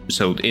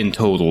 So in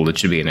total, it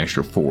should be an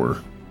extra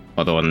 4.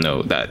 Although I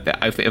know that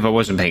if I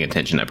wasn't paying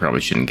attention, I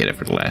probably shouldn't get it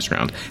for the last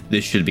round.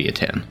 This should be a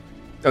 10.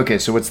 Okay,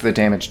 so what's the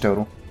damage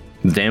total?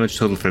 The damage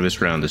total for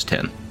this round is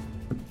 10.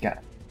 Got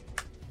it.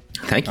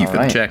 Thank you All for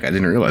right. the check. I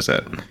didn't realize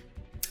that.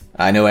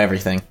 I know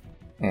everything.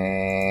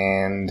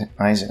 And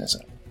Eisen is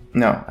up.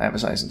 No, that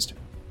was Eisen's turn.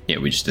 Yeah,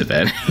 we just did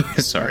that.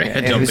 Sorry, I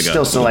It jumped was the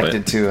gun still a little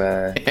selected bit.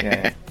 to,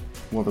 yeah.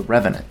 Well, the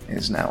Revenant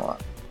is now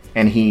up.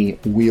 And he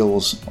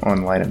wheels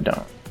on Light of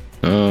Dawn.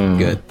 Oh,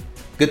 Good.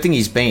 Good thing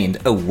he's baned.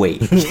 Oh,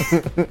 wait.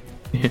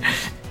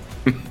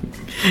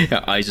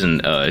 Yeah,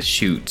 Eisen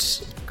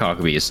shoots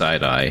Kakabi a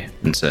side eye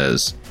and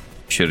says,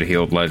 "Should have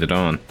healed Light of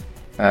Dawn."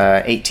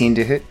 18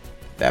 to hit.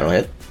 That'll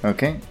hit.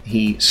 Okay.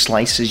 He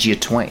slices you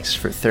twice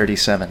for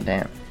 37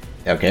 damage.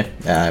 Okay.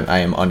 I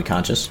am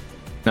unconscious.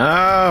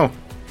 No.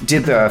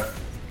 Did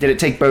it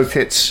take both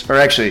hits? Or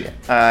actually,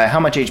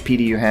 how much HP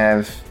do you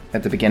have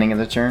at the beginning of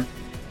the turn?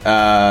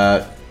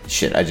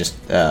 Shit, I just,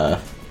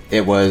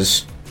 it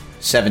was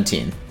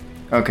 17.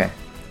 Okay.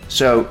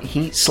 So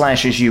he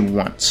slashes you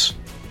once,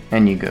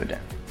 and you go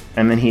down.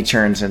 And then he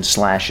turns and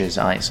slashes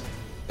Eisen.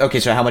 Okay,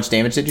 so how much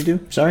damage did you do?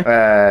 Sorry?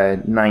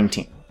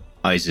 19.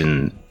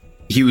 Eisen,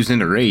 he was in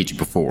a rage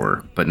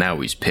before, but now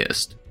he's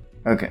pissed.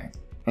 Okay.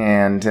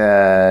 And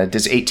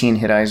does 18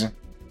 hit Eisen?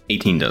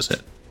 18 does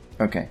hit.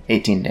 Okay,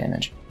 18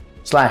 damage.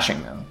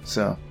 Slashing, though,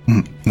 so...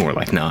 More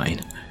like 9.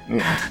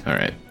 Yeah. All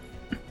right.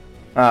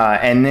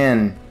 And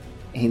then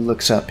he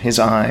looks up, his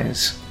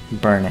eyes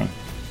burning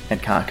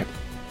at Kaka.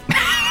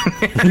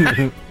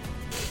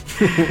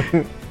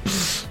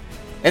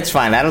 It's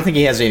fine. I don't think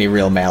he has any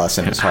real malice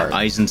in his heart.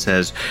 Eisen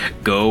says,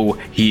 "Go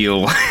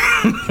heal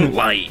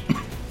light."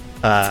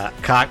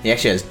 He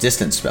actually has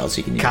distance spells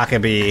he can use.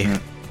 Kakabi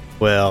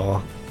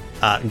will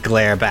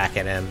glare back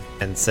at him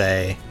and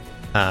say,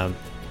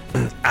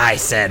 I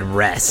said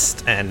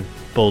rest, and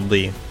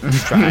boldly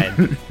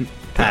stride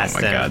past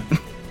Oh my him. god.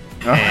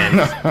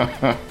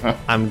 And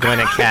I'm going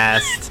to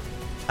cast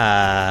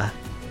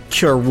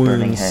Cure Wounds.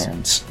 Burning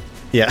hands.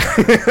 Yeah.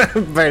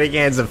 Burning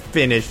Hands have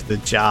finished the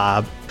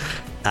job.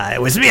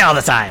 It was me all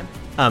the time.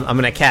 I'm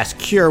going to cast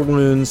Cure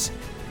Wounds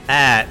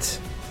at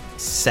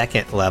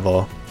 2nd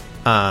level.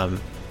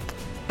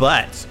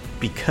 But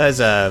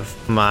because of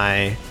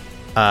my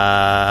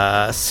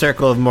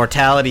Circle of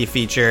Mortality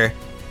feature,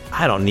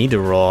 I don't need to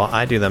roll.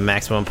 I do the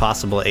maximum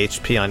possible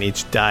HP on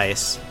each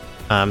dice.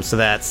 So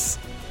that's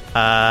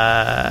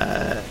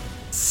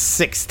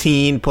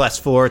 16 plus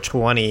 4,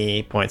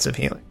 20 points of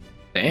healing.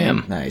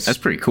 Damn, Nice. That's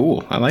pretty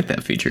cool. I like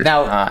that feature.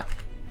 Now,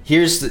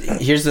 here's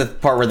the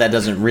part where that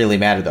doesn't really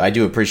matter, though. I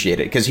do appreciate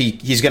it, because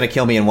he's going to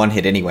kill me in one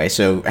hit anyway,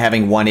 so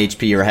having 1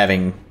 HP or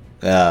having,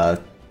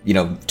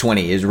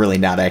 20 is really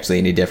not actually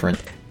any different.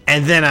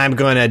 And then I'm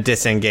going to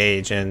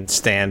disengage and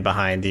stand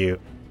behind you,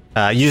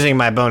 using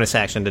my bonus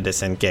action to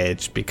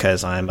disengage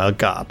because I'm a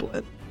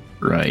goblin.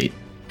 Right.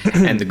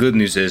 And the good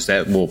news is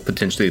that will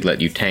potentially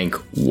let you tank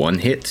 1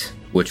 hit,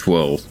 which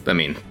will,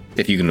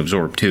 if you can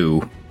absorb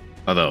 2,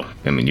 although,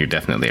 you're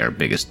definitely our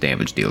biggest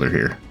damage dealer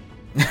here.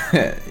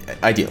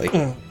 Ideally.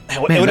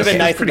 It would have been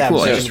nice to pretty have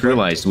cool. I Zane just work.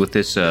 realized with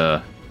this,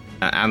 I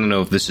don't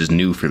know if this is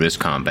new for this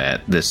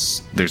combat.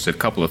 There's a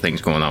couple of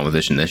things going on with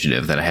this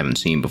initiative that I haven't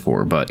seen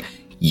before, but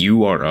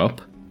you are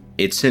up.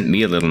 It sent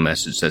me a little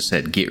message that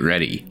said, "Get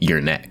ready,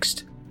 you're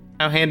next."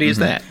 How handy is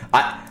that?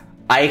 I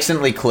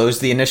accidentally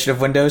closed the initiative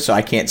window, so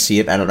I can't see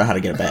it. I don't know how to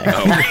get it back.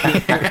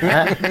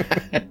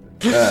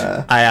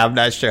 I am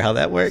not sure how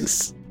that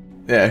works.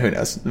 Yeah, who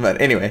knows?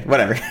 But anyway,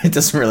 whatever. It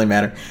doesn't really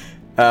matter.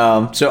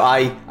 So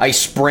I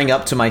spring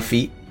up to my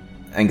feet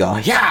and go,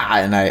 yeah,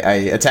 and I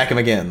attack him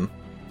again.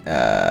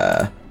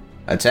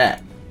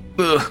 Attack.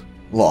 Ugh.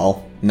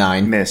 Lol.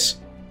 9. Miss.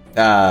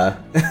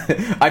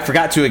 I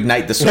forgot to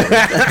ignite the sword.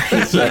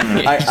 So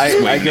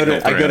I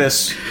go to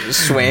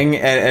swing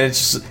and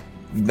it's just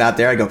not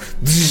there. I go,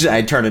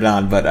 I turn it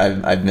on, but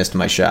I've missed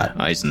my shot.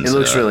 Eisen's, It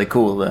looks really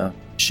cool, though.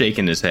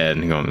 shaking his head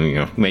and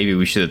going, maybe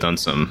we should have done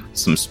some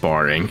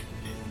sparring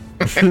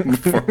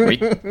before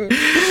we.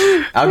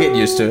 I'll get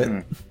used to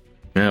it.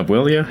 Yeah,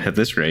 will you? At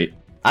this rate.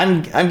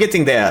 I'm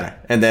getting there.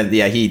 And then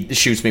he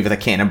shoots me with a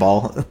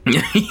cannonball.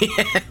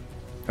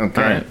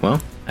 Okay. All right,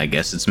 well, I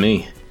guess it's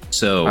me.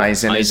 So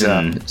Eisen is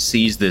Eisen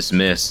sees this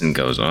miss and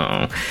goes,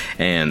 uh-oh,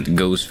 and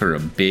goes for a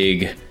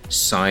big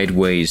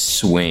sideways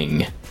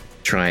swing,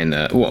 trying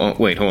to... Well,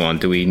 wait, hold on.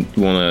 Do we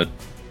want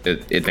to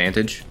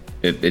advantage?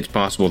 It's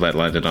possible that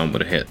Ladadon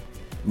would have hit.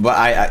 But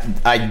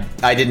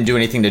I didn't do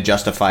anything to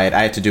justify it.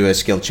 I had to do a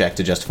skill check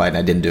to justify it, and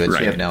I didn't do it.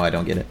 Right. So no, I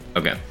don't get it.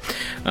 Okay.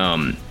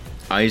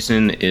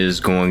 Eisen is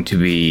going to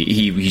be...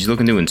 He's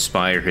looking to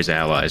inspire his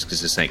allies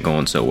because this ain't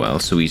going so well.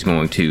 So he's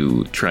going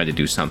to try to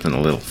do something a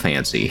little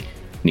fancy.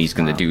 And he's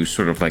going to do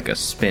sort of like a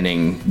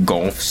spinning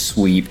golf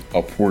sweep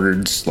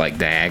upwards, like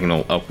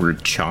diagonal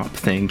upward chop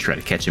thing. Try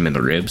to catch him in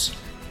the ribs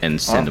and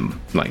send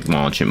him, like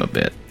launch him a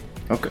bit.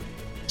 Okay.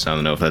 So I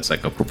don't know if that's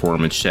like a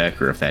performance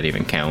check or if that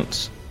even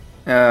counts.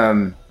 I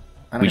don't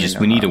We even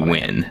know need how to I wanna-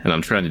 win, and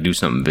I'm trying to do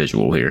something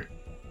visual here.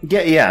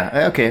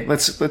 Yeah. Okay.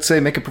 Let's say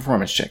make a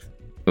performance check.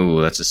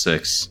 Ooh, that's a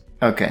 6.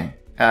 Okay.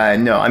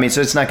 No,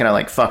 so it's not gonna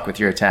like fuck with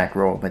your attack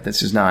roll, but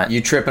this is not. You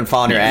trip and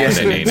fall on your Yeah, ass.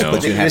 then you know.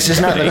 But you have This to is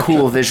not the take.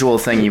 cool visual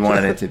thing you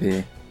wanted it to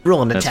be.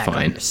 Roll an That's attack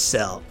fine. on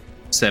yourself.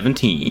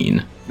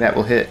 17 That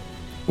will hit.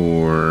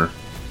 or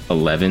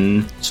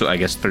 11, so I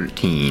guess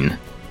 13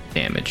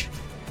 damage.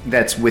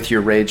 That's with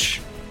your rage.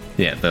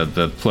 Yeah, the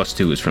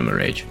 +2 is from the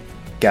rage.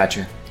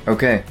 Gotcha.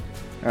 Okay.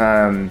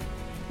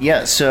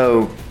 Yeah.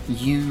 So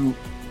you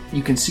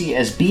can see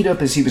as beat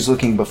up as he was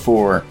looking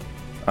before,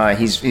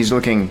 he's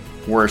looking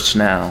worse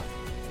now.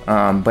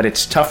 But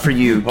it's tough for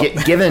you,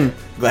 given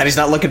Glad he's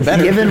not looking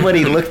better. given what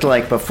he looked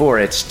like before.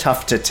 It's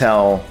tough to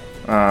tell,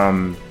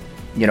 how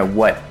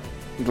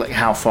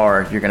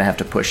far you're gonna have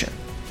to push him.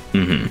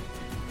 Mm-hmm.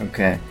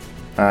 Okay.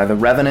 The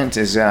Revenant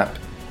is up,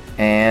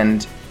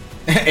 and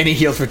and he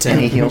heals for 10.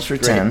 he heals for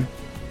Great. 10.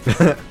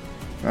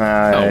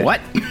 Oh,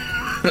 what?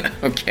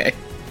 Okay.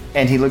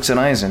 And he looks at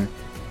Eisen,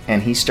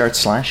 and he starts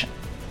slashing.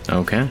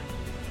 Okay.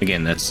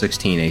 Again, that's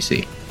 16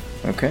 AC.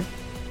 Okay.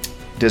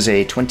 Does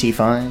a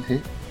 25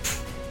 hit?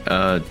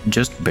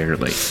 Just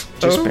barely.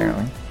 Just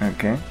barely.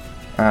 Okay.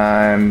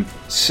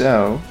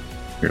 So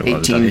You're a lot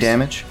of 18 dice.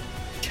 damage.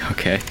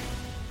 Okay.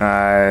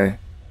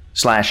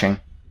 Slashing.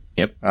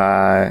 Yep.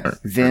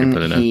 Then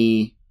put it in.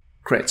 he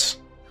crits.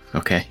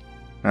 Okay.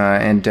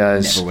 and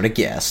does Never would have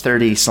guessed.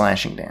 30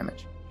 slashing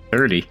damage.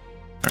 30.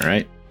 All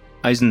right.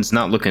 Eisen's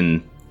not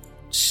looking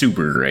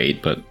super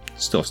great, but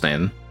still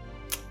standing.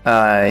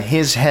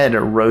 His head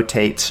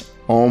rotates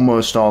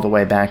almost all the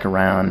way back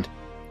around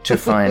to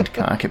find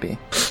Kakabi.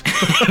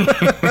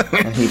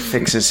 And he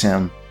fixes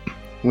him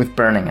with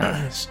burning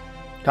eyes.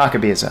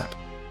 Kakabi is up.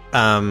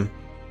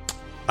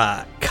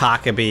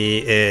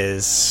 Kakabi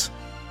is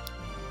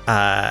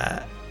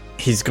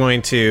he's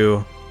going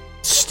to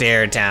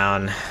stare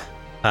down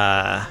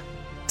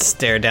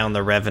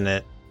the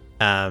Revenant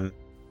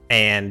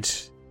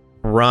and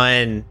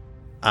run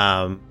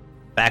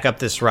back up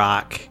this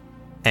rock,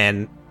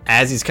 and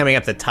as he's coming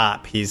up the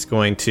top, he's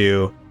going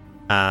to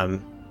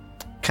kind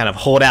of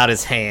hold out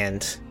his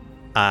hand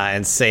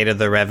and say to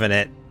the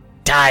Revenant,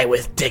 "Die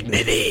with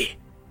dignity."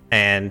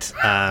 And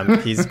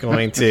he's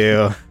going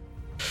to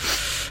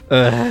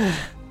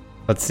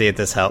let's see if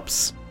this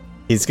helps.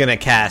 He's going to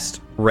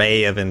cast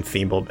Ray of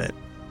Enfeeblement.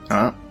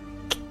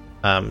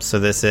 So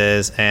this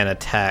is an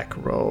attack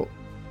roll.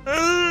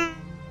 Damn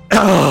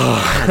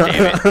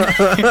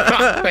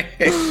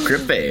it.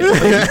 Grip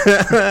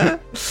it.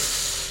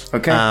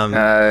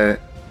 Okay.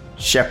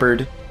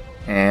 Shepard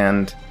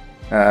and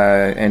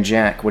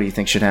Jack, what do you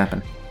think should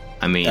happen?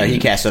 I mean, He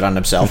cast it on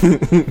himself.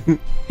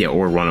 yeah,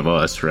 or one of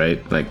us,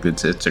 right? Like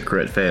it's a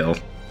crit fail.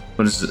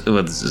 What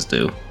does this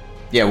do?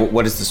 Yeah,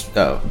 what is this?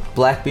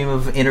 Black beam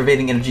of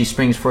innervating energy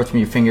springs forth from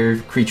your finger,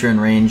 creature in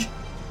range,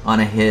 on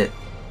a hit.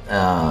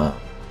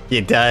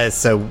 It does.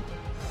 So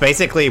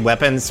basically,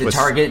 weapons. The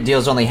target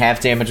deals only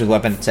half damage with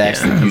weapon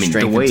attacks. Yeah, You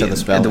strengthen to the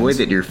spell. the way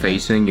that you're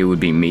facing, it would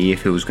be me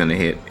if it was going to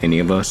hit any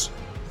of us.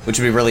 Which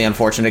would be really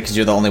unfortunate because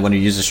you're the only one who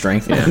uses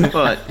strength. Yeah,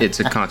 but it's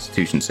a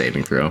Constitution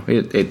saving throw.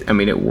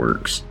 It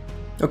works.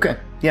 Okay.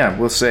 Yeah,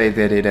 we'll say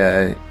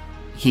that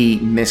he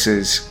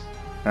misses.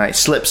 It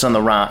slips on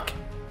the rock,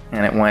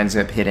 and it winds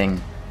up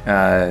hitting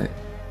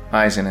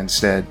Eisen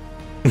instead.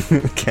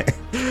 Okay.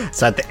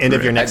 So at the end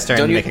of your next turn,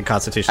 Don't you you- make a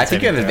Constitution. I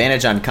think you have saving throw.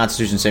 advantage on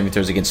Constitution saving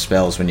throws against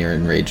spells when you're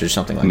enraged or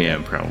something like that.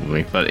 Yeah,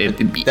 probably. But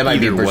That might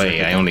be either a way,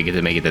 berserker I thing. only get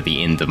to make it at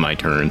the end of my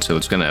turn, so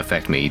it's going to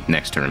affect me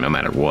next turn no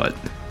matter what.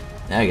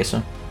 Yeah, I guess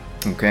so.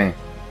 Okay.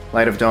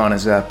 Light of Dawn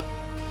is up.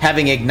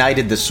 Having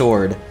ignited the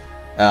sword,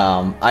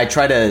 I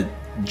try to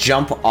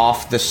jump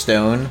off the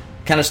stone,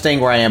 kind of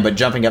staying where I am, but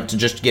jumping up to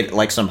just get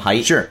like some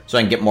height. Sure. So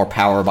I can get more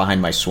power behind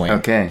my swing.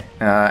 Okay.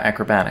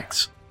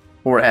 Acrobatics.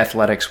 Or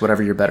athletics,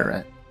 whatever you're better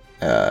at.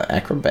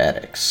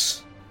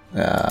 Acrobatics.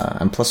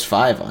 I'm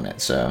 +5 on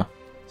it, so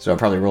I'll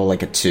probably roll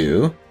like a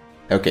 2.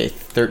 Okay,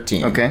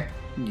 13. Okay.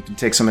 You can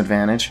take some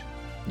advantage.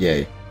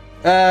 Yay.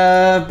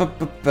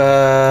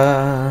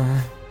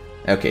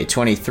 Okay,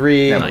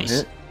 23. That will Nice.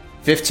 hit.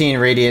 15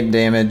 radiant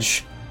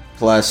damage,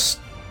 plus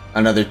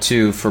another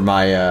 2 for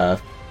my,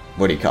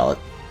 what do you call it?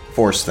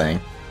 Force thing.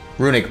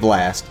 Runic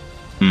Blast.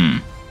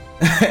 And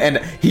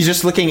he's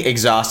just looking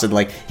exhausted,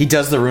 like, he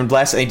does the Rune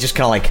Blast, and he just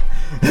kind of, like,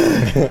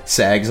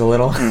 sags a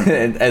little,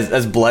 and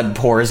as blood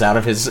pours out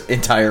of his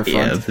entire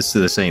front. Yeah,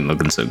 this ain't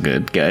looking so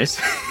good, guys.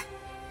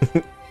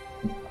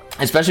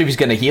 Especially if he's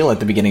gonna heal at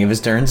the beginning of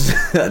his turns.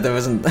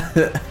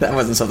 that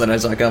wasn't something I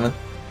saw coming.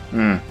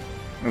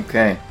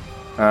 Okay.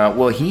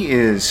 Well,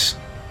 he's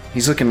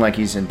looking like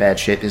he's in bad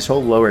shape. His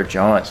whole lower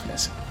jaw is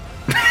missing.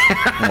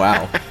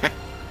 Wow.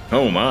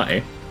 Oh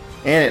my.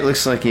 And it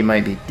looks like he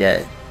might be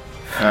dead.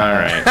 All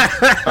right.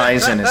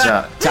 Eisen is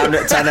up. Time to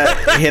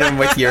hit him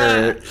with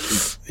your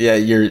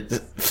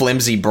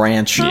flimsy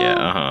branch.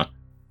 Yeah,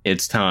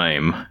 it's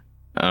time.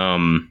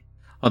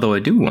 Although I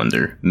do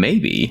wonder,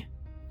 maybe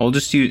I'll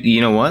just use,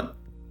 you know what?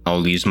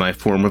 I'll use my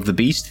Form of the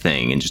Beast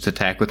thing and just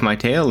attack with my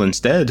tail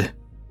instead.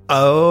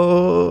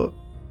 Oh,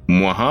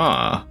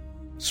 Mwaha.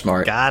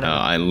 Smart. got it.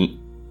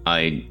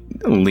 I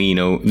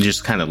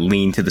just kind of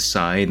lean to the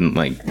side and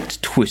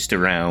like twist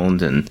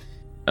around and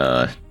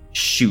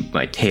shoot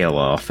my tail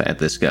off at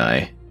this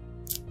guy.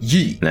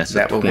 Yee. And that's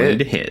That a will 20 hit.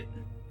 to hit.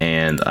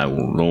 And I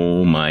will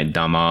roll my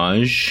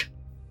damage.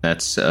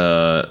 That's,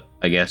 I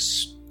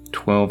guess,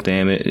 12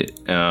 damage.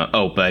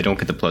 But I don't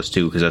get the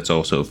 +2 because that's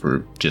also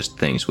for just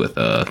things with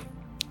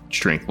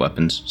strength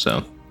weapons.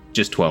 So,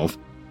 just 12.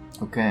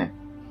 Okay.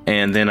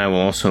 And then I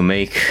will also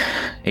make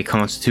a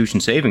Constitution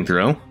saving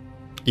throw.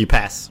 You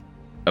pass.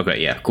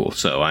 Okay, yeah, cool.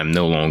 So I'm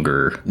no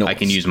longer... Nice. I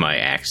can use my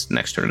axe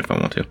next turn if I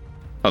want to.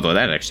 Although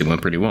that actually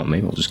went pretty well.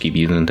 Maybe I'll just keep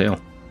using the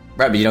tail.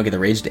 Right, but you don't get the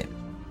rage damage.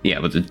 Yeah,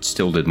 but it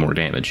still did more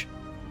damage.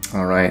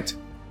 All right.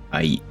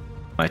 My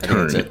think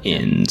turn that's it, yeah.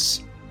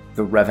 ends.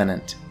 The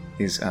Revenant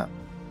is up.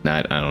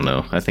 I don't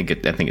know. I think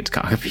it's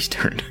Kakabi's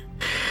turn.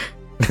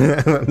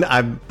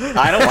 I'm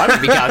I don't want it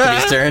to be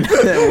Kakabi's turn.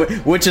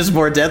 Which is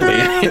more deadly?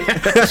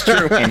 That's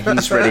true. And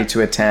he's ready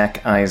to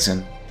attack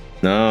Eisen.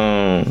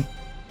 No.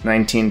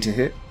 19 to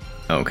hit.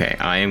 Okay,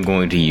 I am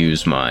going to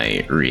use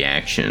my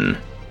reaction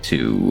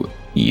to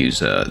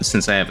use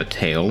since I have a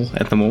tail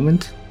at the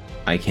moment,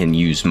 I can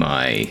use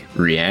my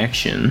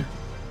reaction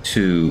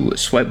to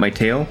swipe my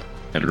tail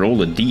and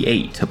roll a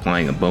d8,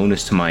 applying a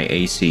bonus to my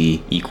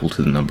AC equal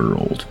to the number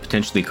rolled,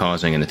 potentially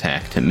causing an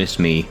attack to miss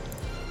me,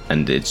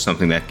 and it's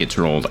something that gets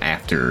rolled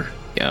after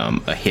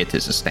a hit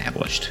is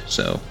established,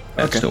 so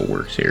that still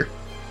works here.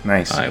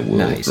 Nice. I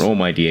will roll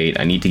my d8.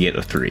 I need to get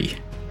a 3.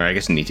 Or I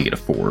guess I need to get a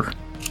 4.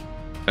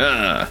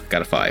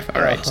 Got a 5.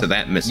 All right, so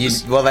that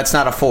misses. Well, that's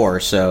not a 4,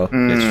 so...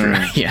 That's true.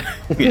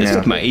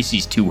 Yeah. My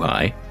AC's too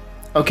high.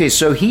 Okay,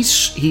 so he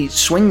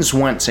swings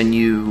once, and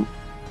you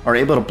are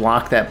able to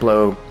block that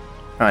blow,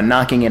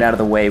 knocking it out of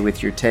the way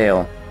with your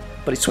tail.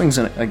 But he swings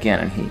again,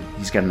 and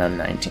he's got another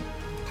 19.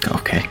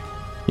 Okay.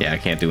 Yeah, I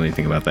can't do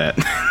anything about that.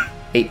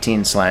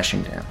 18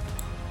 slashing down.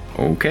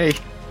 Okay.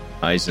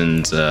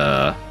 Eisen's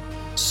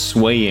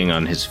swaying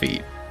on his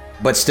feet.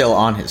 But still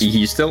on his feet.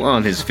 He's still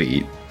on his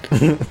feet.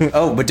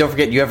 Oh, but don't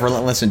forget, you have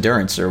relentless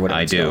endurance or whatever.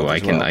 I do. I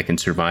can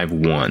survive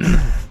 1.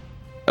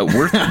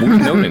 Worth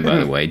noting, by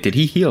the way, did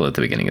he heal at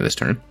the beginning of this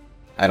turn?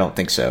 I don't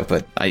think so,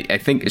 but... I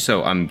think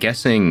so. I'm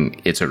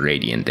guessing it's a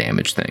radiant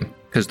damage thing.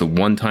 Because the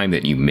one time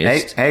that you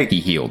missed,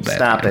 he healed that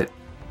Stop time. it.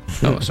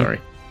 Oh,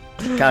 sorry.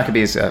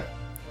 Cockabee's up.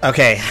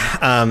 Okay.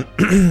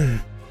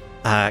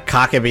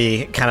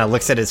 Cockabee kind of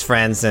looks at his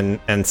friends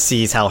and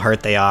sees how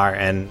hurt they are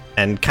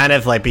and kind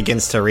of like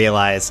begins to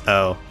realize,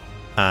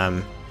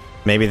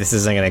 maybe this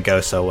isn't going to go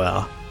so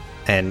well.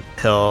 And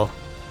he'll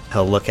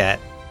look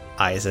at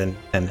Eisen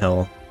and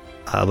he'll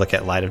look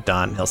at Light of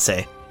Dawn and he'll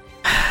say,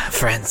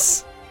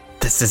 friends,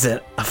 this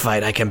isn't a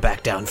fight I can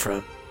back down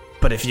from.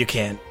 But if you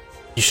can,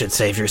 you should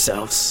save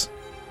yourselves.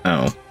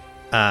 Oh.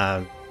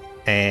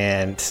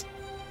 And...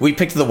 We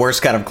picked the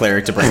worst kind of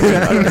cleric to bring to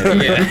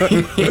Yeah,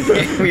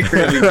 we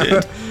really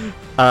did.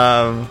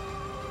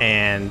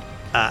 And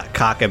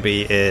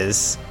Cockabee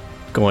is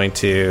going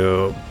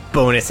to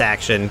bonus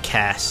action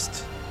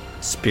cast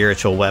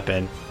Spiritual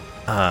Weapon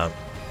on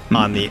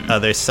the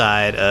other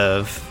side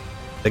of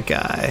the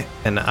guy.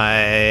 And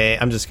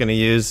I'm just going to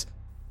use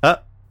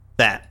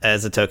that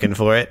as a token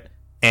for it.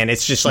 And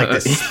it's just like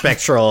this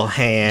spectral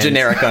hand.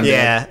 Generic undead.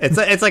 Yeah,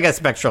 it's like a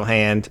spectral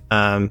hand.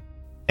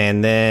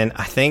 And then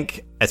I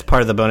think as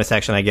part of the bonus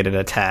action, I get an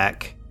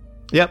attack.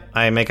 Yep,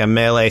 I make a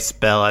melee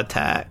spell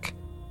attack.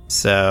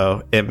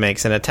 So it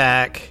makes an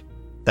attack.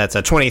 That's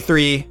a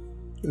 23.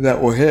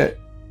 That will hit.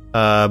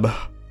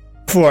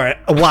 For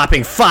a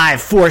whopping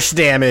 5 force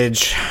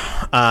damage.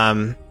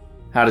 How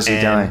does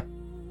he die?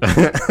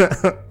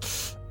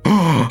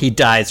 He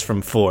dies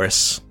from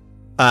force.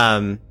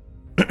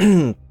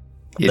 The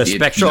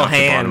spectral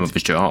hand, the bottom of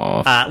his jaw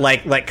off.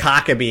 like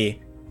Cockabee,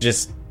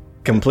 just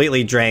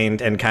completely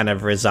drained and kind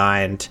of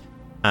resigned.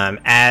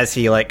 As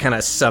he like kind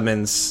of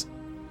summons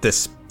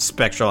this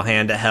spectral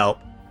hand to help,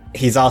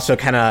 he's also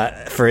kind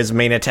of, for his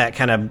main attack,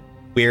 kind of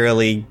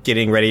wearily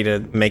getting ready to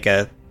make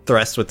a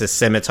thrust with his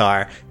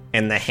scimitar,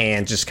 and the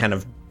hand just kind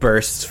of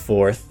bursts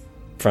forth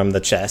from the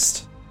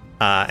chest.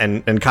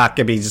 And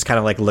Cockabee just kind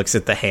of like looks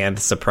at the hand,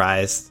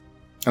 surprised.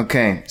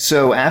 Okay,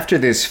 so after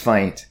this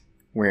fight,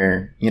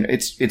 where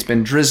it's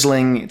been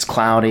drizzling, it's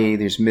cloudy,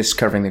 there's mist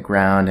covering the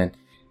ground,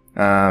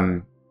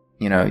 and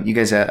you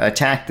guys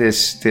attack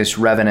this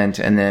revenant,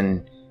 and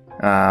then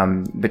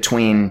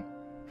between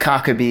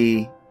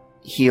Cockabee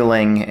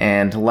healing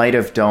and Light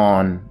of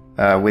Dawn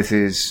with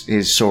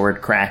his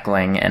sword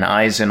crackling, and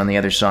Eisen on the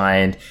other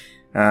side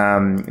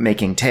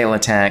making tail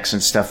attacks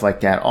and stuff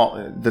like that,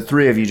 the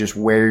three of you just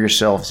wear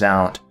yourselves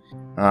out,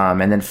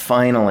 and then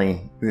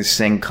finally this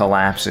thing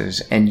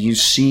collapses, and you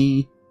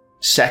see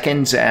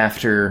seconds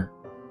after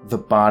the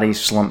body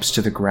slumps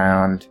to the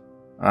ground,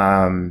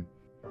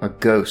 a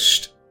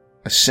ghost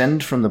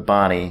ascend from the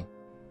body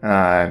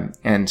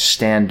and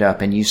stand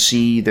up, and you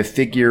see the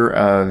figure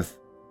of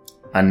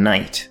a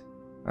knight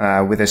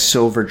with a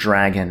silver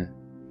dragon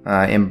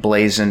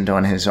emblazoned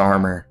on his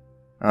armor.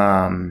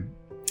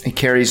 He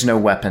carries no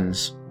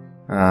weapons,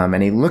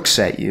 and he looks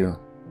at you,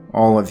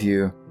 all of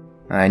you,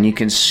 and you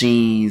can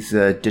see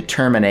the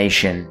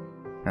determination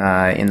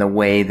in the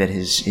way that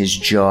his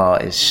jaw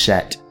is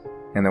set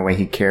and the way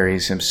he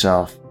carries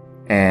himself.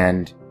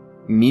 And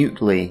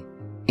mutely,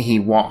 he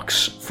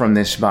walks from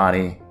this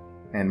body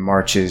and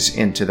marches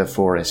into the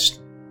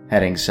forest,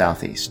 heading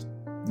southeast.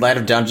 Light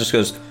of Dawn just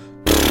goes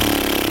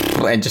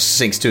and just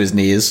sinks to his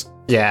knees.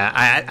 Yeah,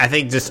 I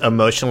think just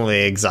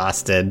emotionally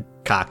exhausted,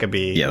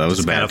 Cockabee. Yeah, that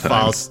was a bad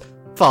time.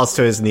 Falls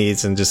to his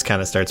knees and just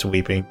kind of starts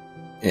weeping.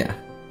 Yeah,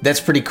 that's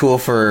pretty cool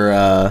for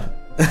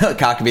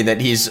Cockabee that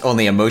he's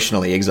only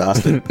emotionally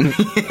exhausted.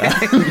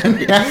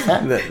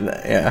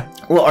 Yeah.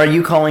 Well, are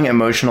you calling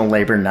emotional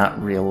labor not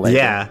real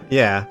labor?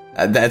 Yeah.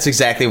 That's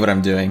exactly what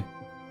I'm doing.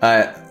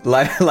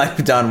 Light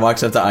of Dawn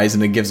walks up to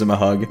Eisen and gives him a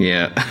hug.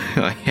 Yeah.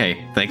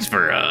 Hey, thanks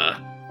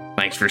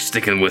for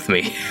sticking with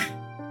me.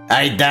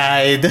 I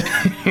died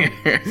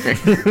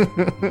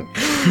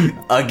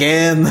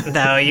again.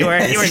 No, you were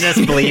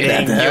just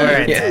bleeding. You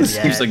weren't dead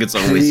Seems yet. like it's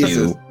always Jesus.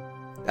 you.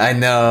 I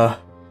know,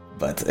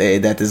 but hey,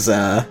 that is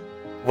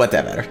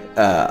whatever.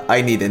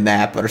 I need a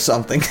nap or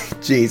something.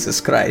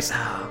 Jesus Christ.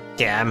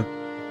 Yeah,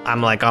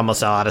 I'm like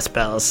almost all out of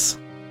spells.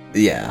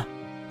 Yeah,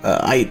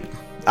 I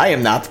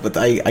am not, but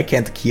I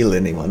can't kill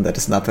anyone. That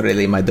is not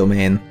really my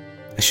domain.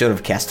 I should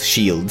have cast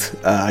shield.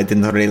 I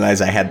didn't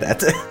realize I had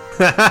that.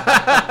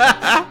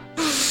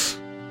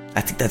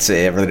 I think that's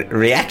a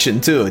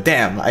reaction too.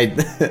 Damn.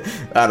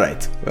 All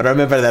right.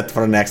 Remember that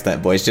for next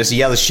time, boys. Just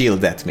yell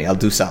shield at me. I'll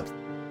do something.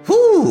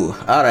 Whew.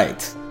 All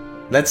right.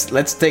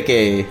 Let's take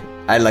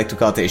I like to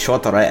call it a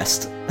short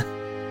rest.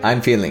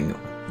 I'm feeling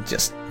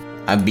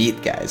I'm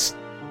beat, guys.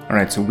 All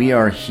right, so we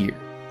are here,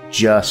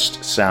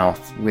 just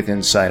south,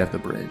 within sight of the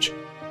bridge.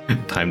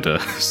 Time to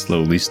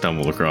slowly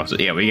stumble across it.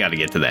 Yeah, we got to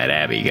get to that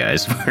abbey,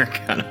 guys. We're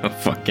kind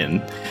of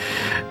fucking.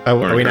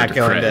 Are we not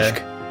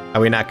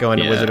going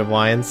to Wizard of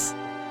Wines?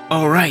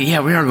 Oh right,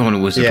 yeah, we are going to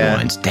Wizard of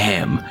Wines.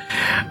 Damn.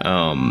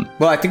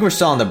 Well, I think we're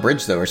still on the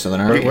bridge though, or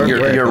something. Aren't we?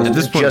 You're at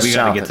this point, just we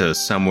gotta get south to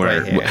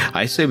somewhere. Right,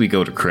 I say we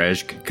go to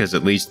Krezk, because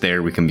at least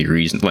there we can be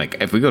reasoned. Like,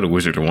 if we go to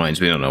Wizard of Wines,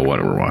 we don't know what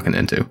we're walking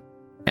into,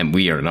 and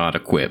we are not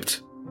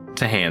equipped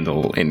to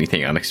handle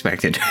anything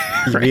unexpected.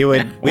 We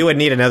would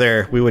need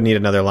another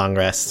long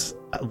rest.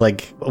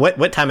 Like,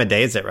 what time of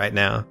day is it right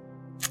now?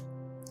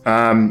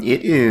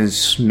 It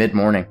is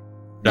mid-morning.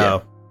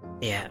 No.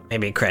 Yeah,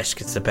 maybe Krezk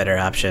is a better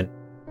option.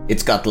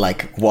 It's got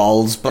like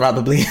walls,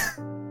 probably.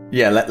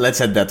 Yeah, let's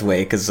head that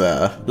way, because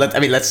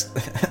let's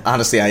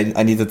honestly,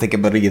 I need to take a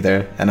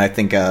breather, and I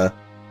think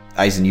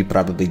Eisen, you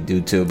probably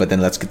do too. But then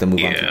let's get the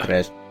move on to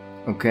Krezk.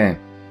 Okay,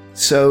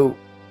 so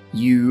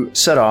you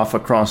set off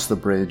across the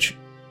bridge,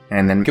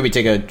 and then Can we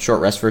take a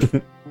short rest first?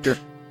 Sure.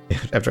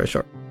 After a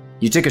short.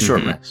 You take a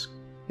short rest.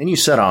 Then you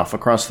set off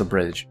across the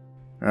bridge,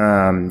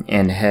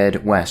 and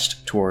head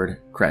west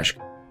toward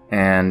Krezk.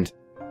 And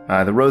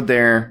the road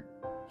there,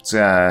 it's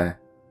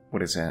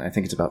what is that? I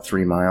think it's about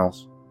 3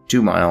 miles,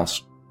 2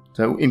 miles.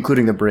 So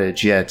including the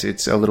bridge,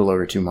 it's a little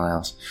over 2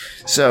 miles.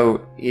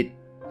 So it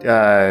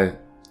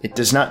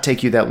does not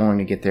take you that long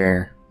to get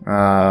there.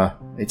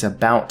 It's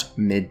about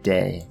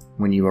midday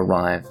when you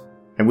arrive,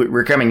 and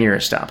we're coming near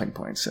a stopping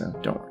point, so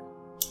don't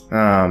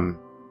worry.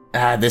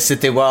 The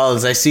city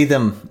walls, I see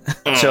them.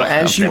 So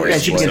as you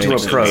begin to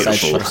approach,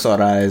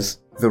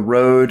 the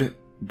road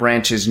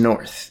branches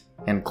north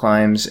and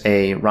climbs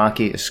a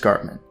rocky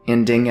escarpment,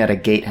 ending at a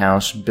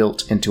gatehouse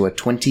built into a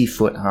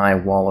 20-foot-high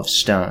wall of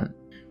stone,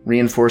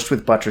 reinforced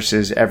with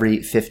buttresses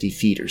every 50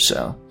 feet or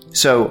so.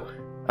 So,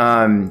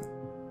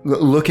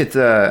 look at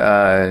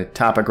the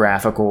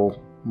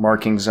topographical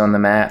markings on the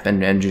map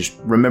and just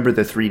remember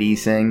the 3D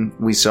thing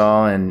we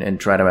saw and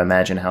try to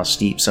imagine how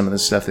steep some of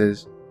this stuff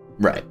is.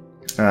 Right.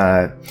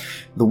 The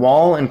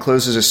wall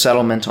encloses a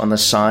settlement on the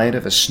side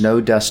of a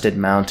snow-dusted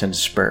mountain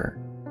spur.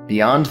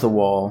 Beyond the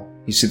wall,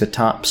 you see the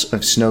tops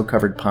of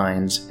snow-covered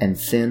pines and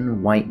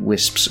thin white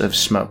wisps of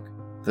smoke.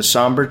 The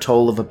somber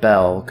toll of a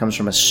bell comes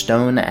from a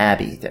stone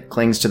abbey that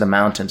clings to the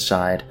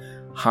mountainside,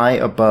 high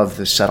above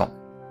the settlement.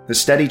 The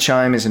steady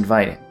chime is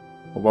inviting,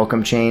 a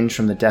welcome change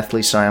from the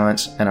deathly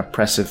silence and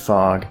oppressive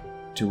fog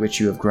to which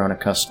you have grown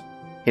accustomed.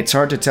 It's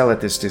hard to tell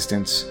at this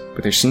distance,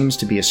 but there seems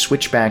to be a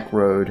switchback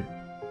road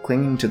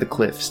clinging to the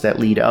cliffs that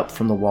lead up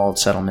from the walled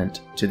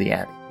settlement to the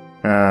abbey.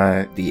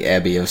 The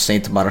Abbey of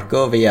St.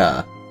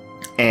 Markovia.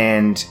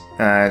 And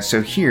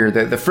so here,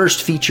 the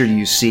first feature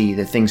you see,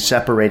 the thing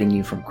separating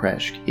you from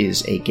Krezk,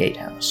 is a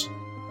gatehouse.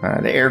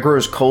 The air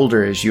grows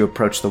colder as you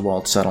approach the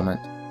walled settlement.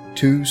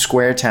 2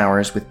 square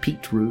towers with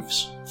peaked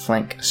roofs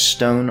flank a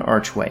stone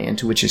archway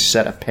into which is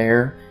set a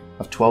pair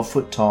of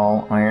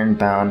 12-foot-tall,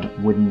 iron-bound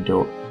wooden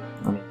doors.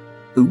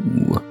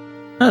 Ooh.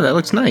 Oh, that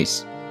looks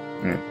nice.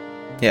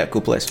 Yeah,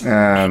 cool place.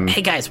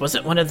 Hey guys,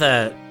 wasn't one of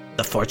the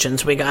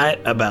fortunes we got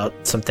about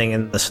something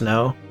in the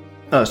snow?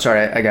 Oh,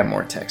 sorry, I got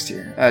more text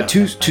here.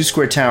 Two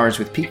square towers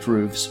with peaked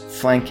roofs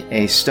flank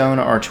a stone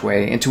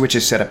archway into which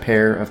is set a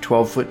pair of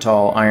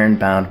 12-foot-tall,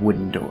 iron-bound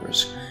wooden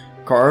doors.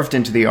 Carved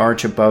into the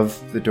arch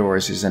above the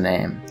doors is a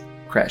name,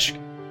 Krezk.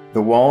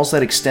 The walls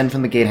that extend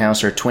from the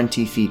gatehouse are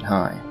 20 feet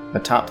high.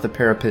 Atop the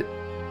parapet,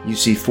 you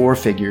see 4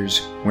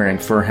 figures wearing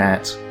fur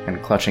hats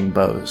and clutching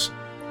bows.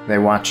 They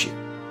watch you.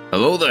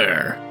 Hello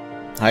there.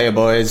 Hiya,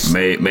 boys.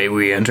 May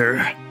we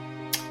enter?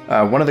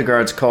 One of the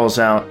guards calls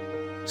out,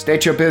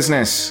 "State your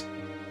business."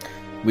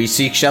 We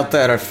seek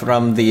shelter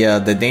from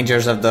the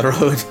dangers of the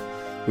road.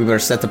 We were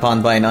set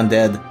upon by an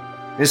undead.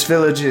 This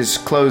village is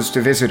closed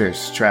to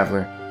visitors,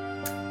 traveler.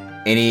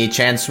 Any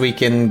chance we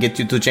can get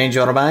you to change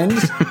your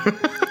minds?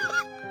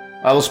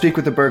 I will speak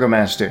with the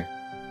burgomaster.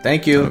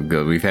 Thank you. Oh,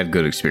 good. We've had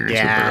good experience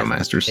with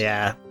burgomasters.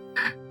 Yeah.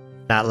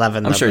 Not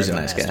loving I'm the sure he's a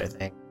nice guy. burgomaster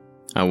thing.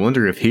 I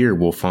wonder if here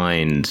we'll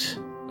find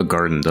a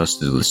garden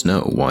dusted with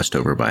snow, watched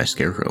over by a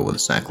scarecrow with a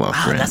sackcloth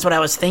Oh, grin. that's what I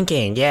was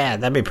thinking. Yeah,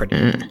 that'd be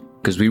pretty.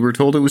 Because we were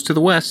told it was to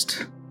the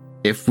west.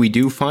 If we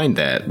do find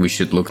that, we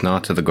should look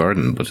not to the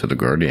garden, but to the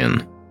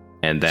guardian.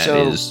 And that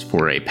is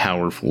for a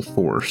powerful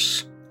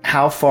force.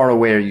 How far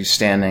away are you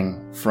standing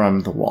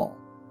from the wall?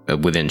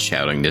 Within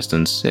shouting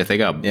distance. If they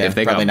got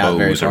probably not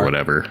very bows or far.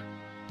 whatever.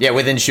 Yeah,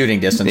 within shooting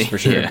distance for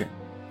sure.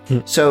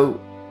 Yeah. So,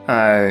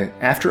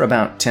 after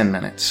about 10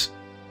 minutes,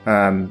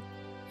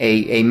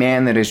 a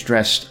man that is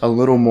dressed a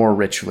little more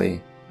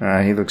richly,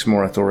 he looks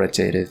more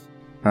authoritative.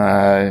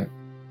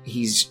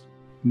 He's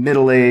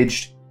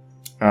middle-aged.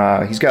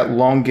 He's got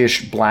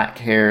longish black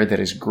hair that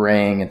is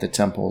graying at the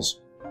temples.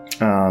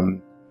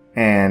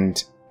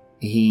 And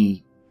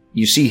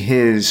you see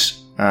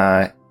his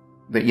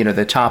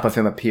the top of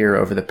him appear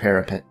over the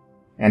parapet.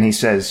 And he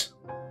says,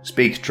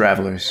 "Speak,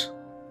 travelers.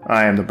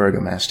 I am the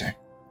Burgomaster."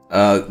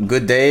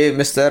 Good day,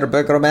 Mr.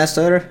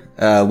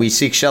 Burgomaster. We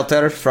seek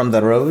shelter from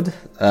the road.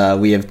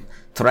 We have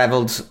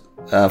traveled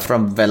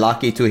from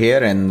Velaki to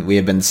here, and we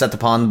have been set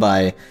upon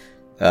by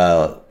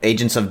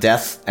agents of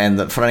death,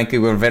 and frankly,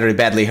 we're very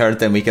badly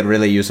hurt, and we could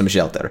really use some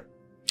shelter.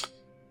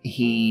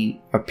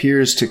 He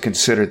appears to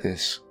consider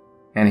this,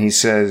 and he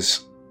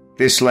says,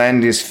 "This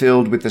land is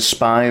filled with the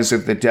spies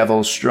of the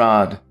Devil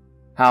Strahd.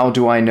 How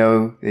do I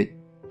know that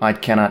I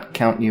cannot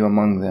count you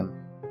among them?"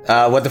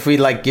 What if we,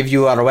 give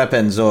you our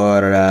weapons, or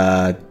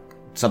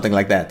something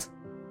like that?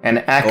 An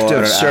act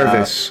of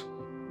service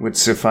would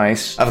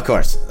suffice. Of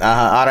course.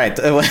 All right.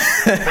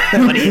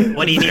 What do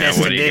you need us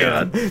to What do you do?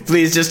 got?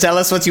 Please just tell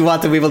us what you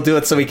want, and we will do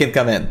it so we can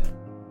come in.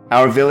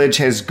 Our village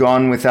has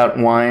gone without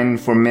wine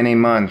for many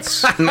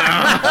months. Okay,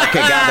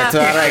 got it.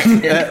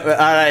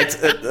 All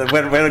right.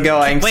 We're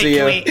going. Wait, See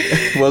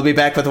can you. We'll be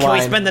back with Can we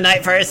wine. spend the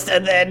night first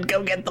and then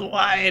go get the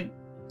wine?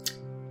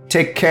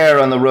 Take care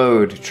on the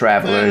road,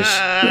 travelers.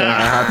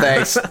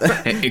 Thanks.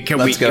 Can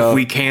Let's go. If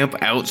we camp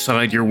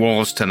outside your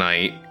walls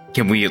tonight,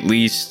 can we at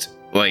least,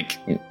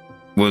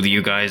 will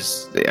you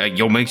guys,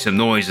 you'll make some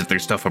noise if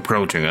there's stuff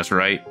approaching us,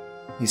 right?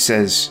 He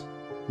says,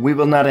 "We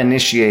will not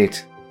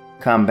initiate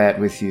combat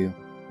with you.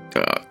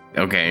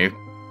 Okay.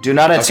 Do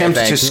not attempt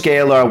to thanks.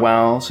 scale our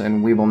walls,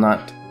 and we will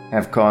not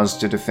have cause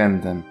to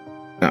defend them."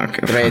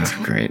 Okay. Great.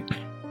 Great.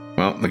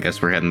 Well, I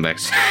guess we're heading back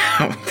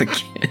south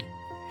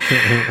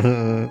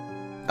again.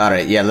 All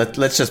right. Yeah.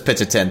 Let's just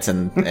pitch a tent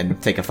and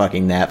take a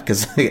fucking nap,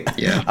 because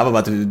Yeah. I'm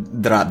about to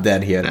drop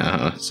dead here.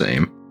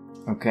 Same.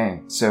 Okay,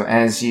 so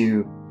as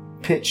you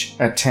pitch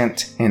a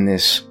tent in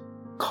this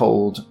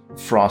cold,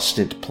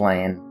 frosted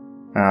plain,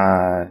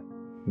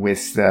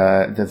 with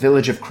the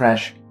village of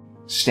Kresh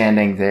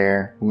standing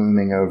there,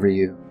 looming over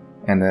you,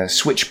 and the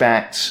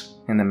switchbacks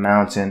in the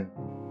mountain,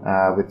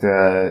 with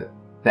the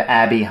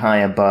abbey high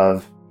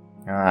above,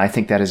 I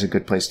think that is a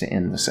good place to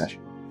end the session.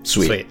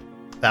 Sweet.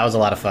 That was a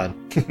lot of fun.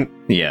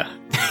 Yeah.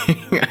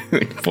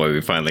 Boy, we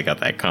finally got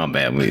that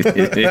combat.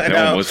 It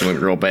almost went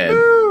real bad.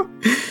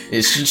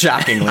 It's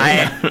shockingly.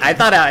 I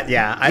thought I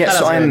thought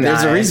so I was gonna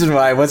There's die. a reason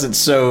why I wasn't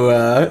so.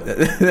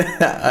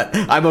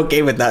 I'm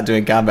okay with not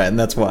doing combat, and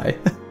that's why.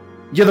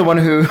 You're the one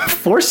who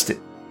forced it.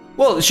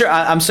 Well, sure.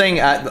 I'm saying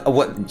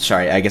what?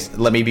 Sorry. I guess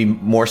let me be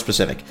more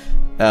specific.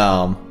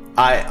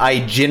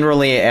 I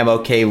generally am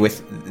okay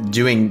with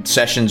doing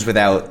sessions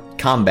without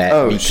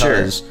combat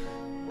because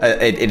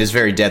it is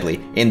very deadly.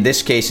 In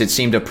this case, it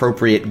seemed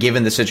appropriate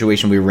given the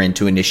situation we were in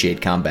to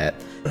initiate combat.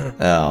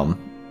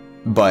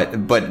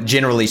 But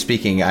generally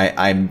speaking,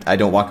 I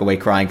don't walk away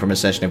crying from a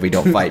session if we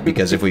don't fight,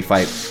 because if we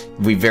fight,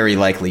 we very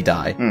likely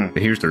die.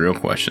 But here's the real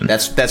question.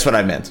 That's what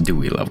I meant. Do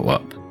we level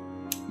up?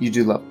 You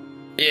do love.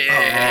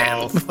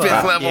 Yeah! Fifth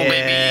level,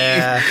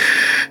 baby!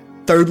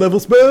 Third level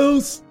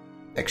spells.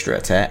 Extra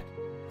attack.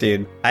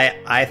 Dude,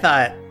 I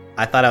thought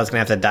I was gonna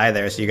have to die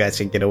there so you guys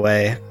could get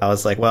away. I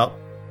was like, well,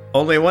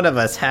 only one of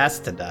us has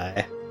to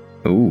die.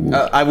 Ooh.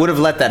 I would have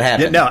let that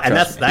happen. No, and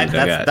trust me.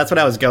 that's what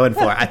I was going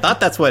for. I thought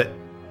that's what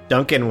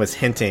Duncan was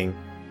hinting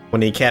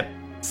when he kept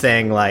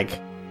saying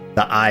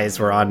the eyes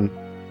were on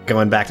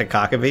going back to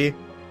Cockabee.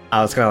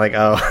 I was kind of like,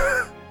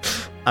 oh,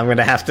 I'm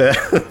gonna have to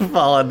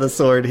fall on the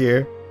sword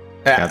here.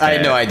 I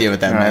had no idea what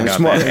that meant. It's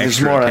more- that it's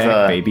extra more of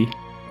attack, a- baby.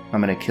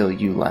 I'm gonna kill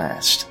you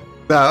last.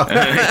 No.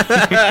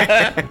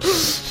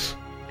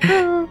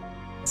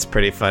 It's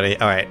pretty funny.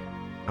 All right,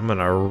 I'm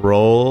gonna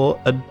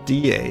roll a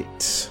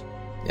d8.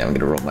 Yeah, I'm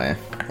gonna roll my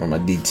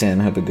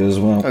d10. Hope it goes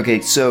well. Okay,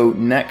 so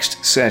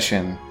next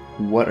session,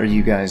 what are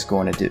you guys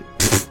going to do?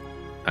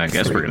 I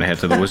guess we're gonna head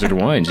to the Wizard of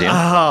Wines, yeah.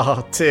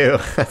 Oh, 2.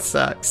 That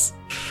sucks.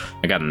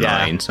 I got a Yeah.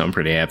 9, so I'm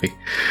pretty happy.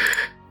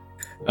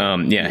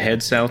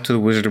 Head south to the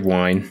Wizard of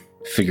Wine,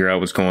 figure out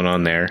what's going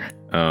on there,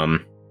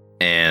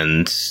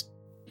 and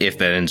if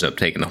that ends up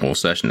taking the whole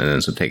session, it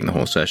ends up taking the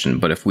whole session.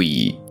 But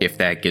if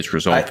that gets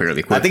resolved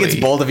fairly quickly, I think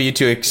it's bold of you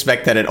to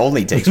expect that it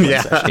only takes one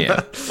session. Yeah,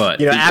 but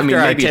After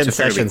our maybe 10 it's a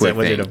fairly sessions quick at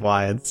Wizard thing. of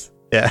Wines.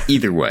 Yeah.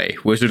 Either way,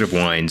 Wizard of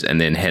Wines,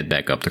 and then head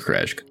back up to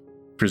Krezk,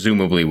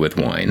 presumably with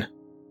wine.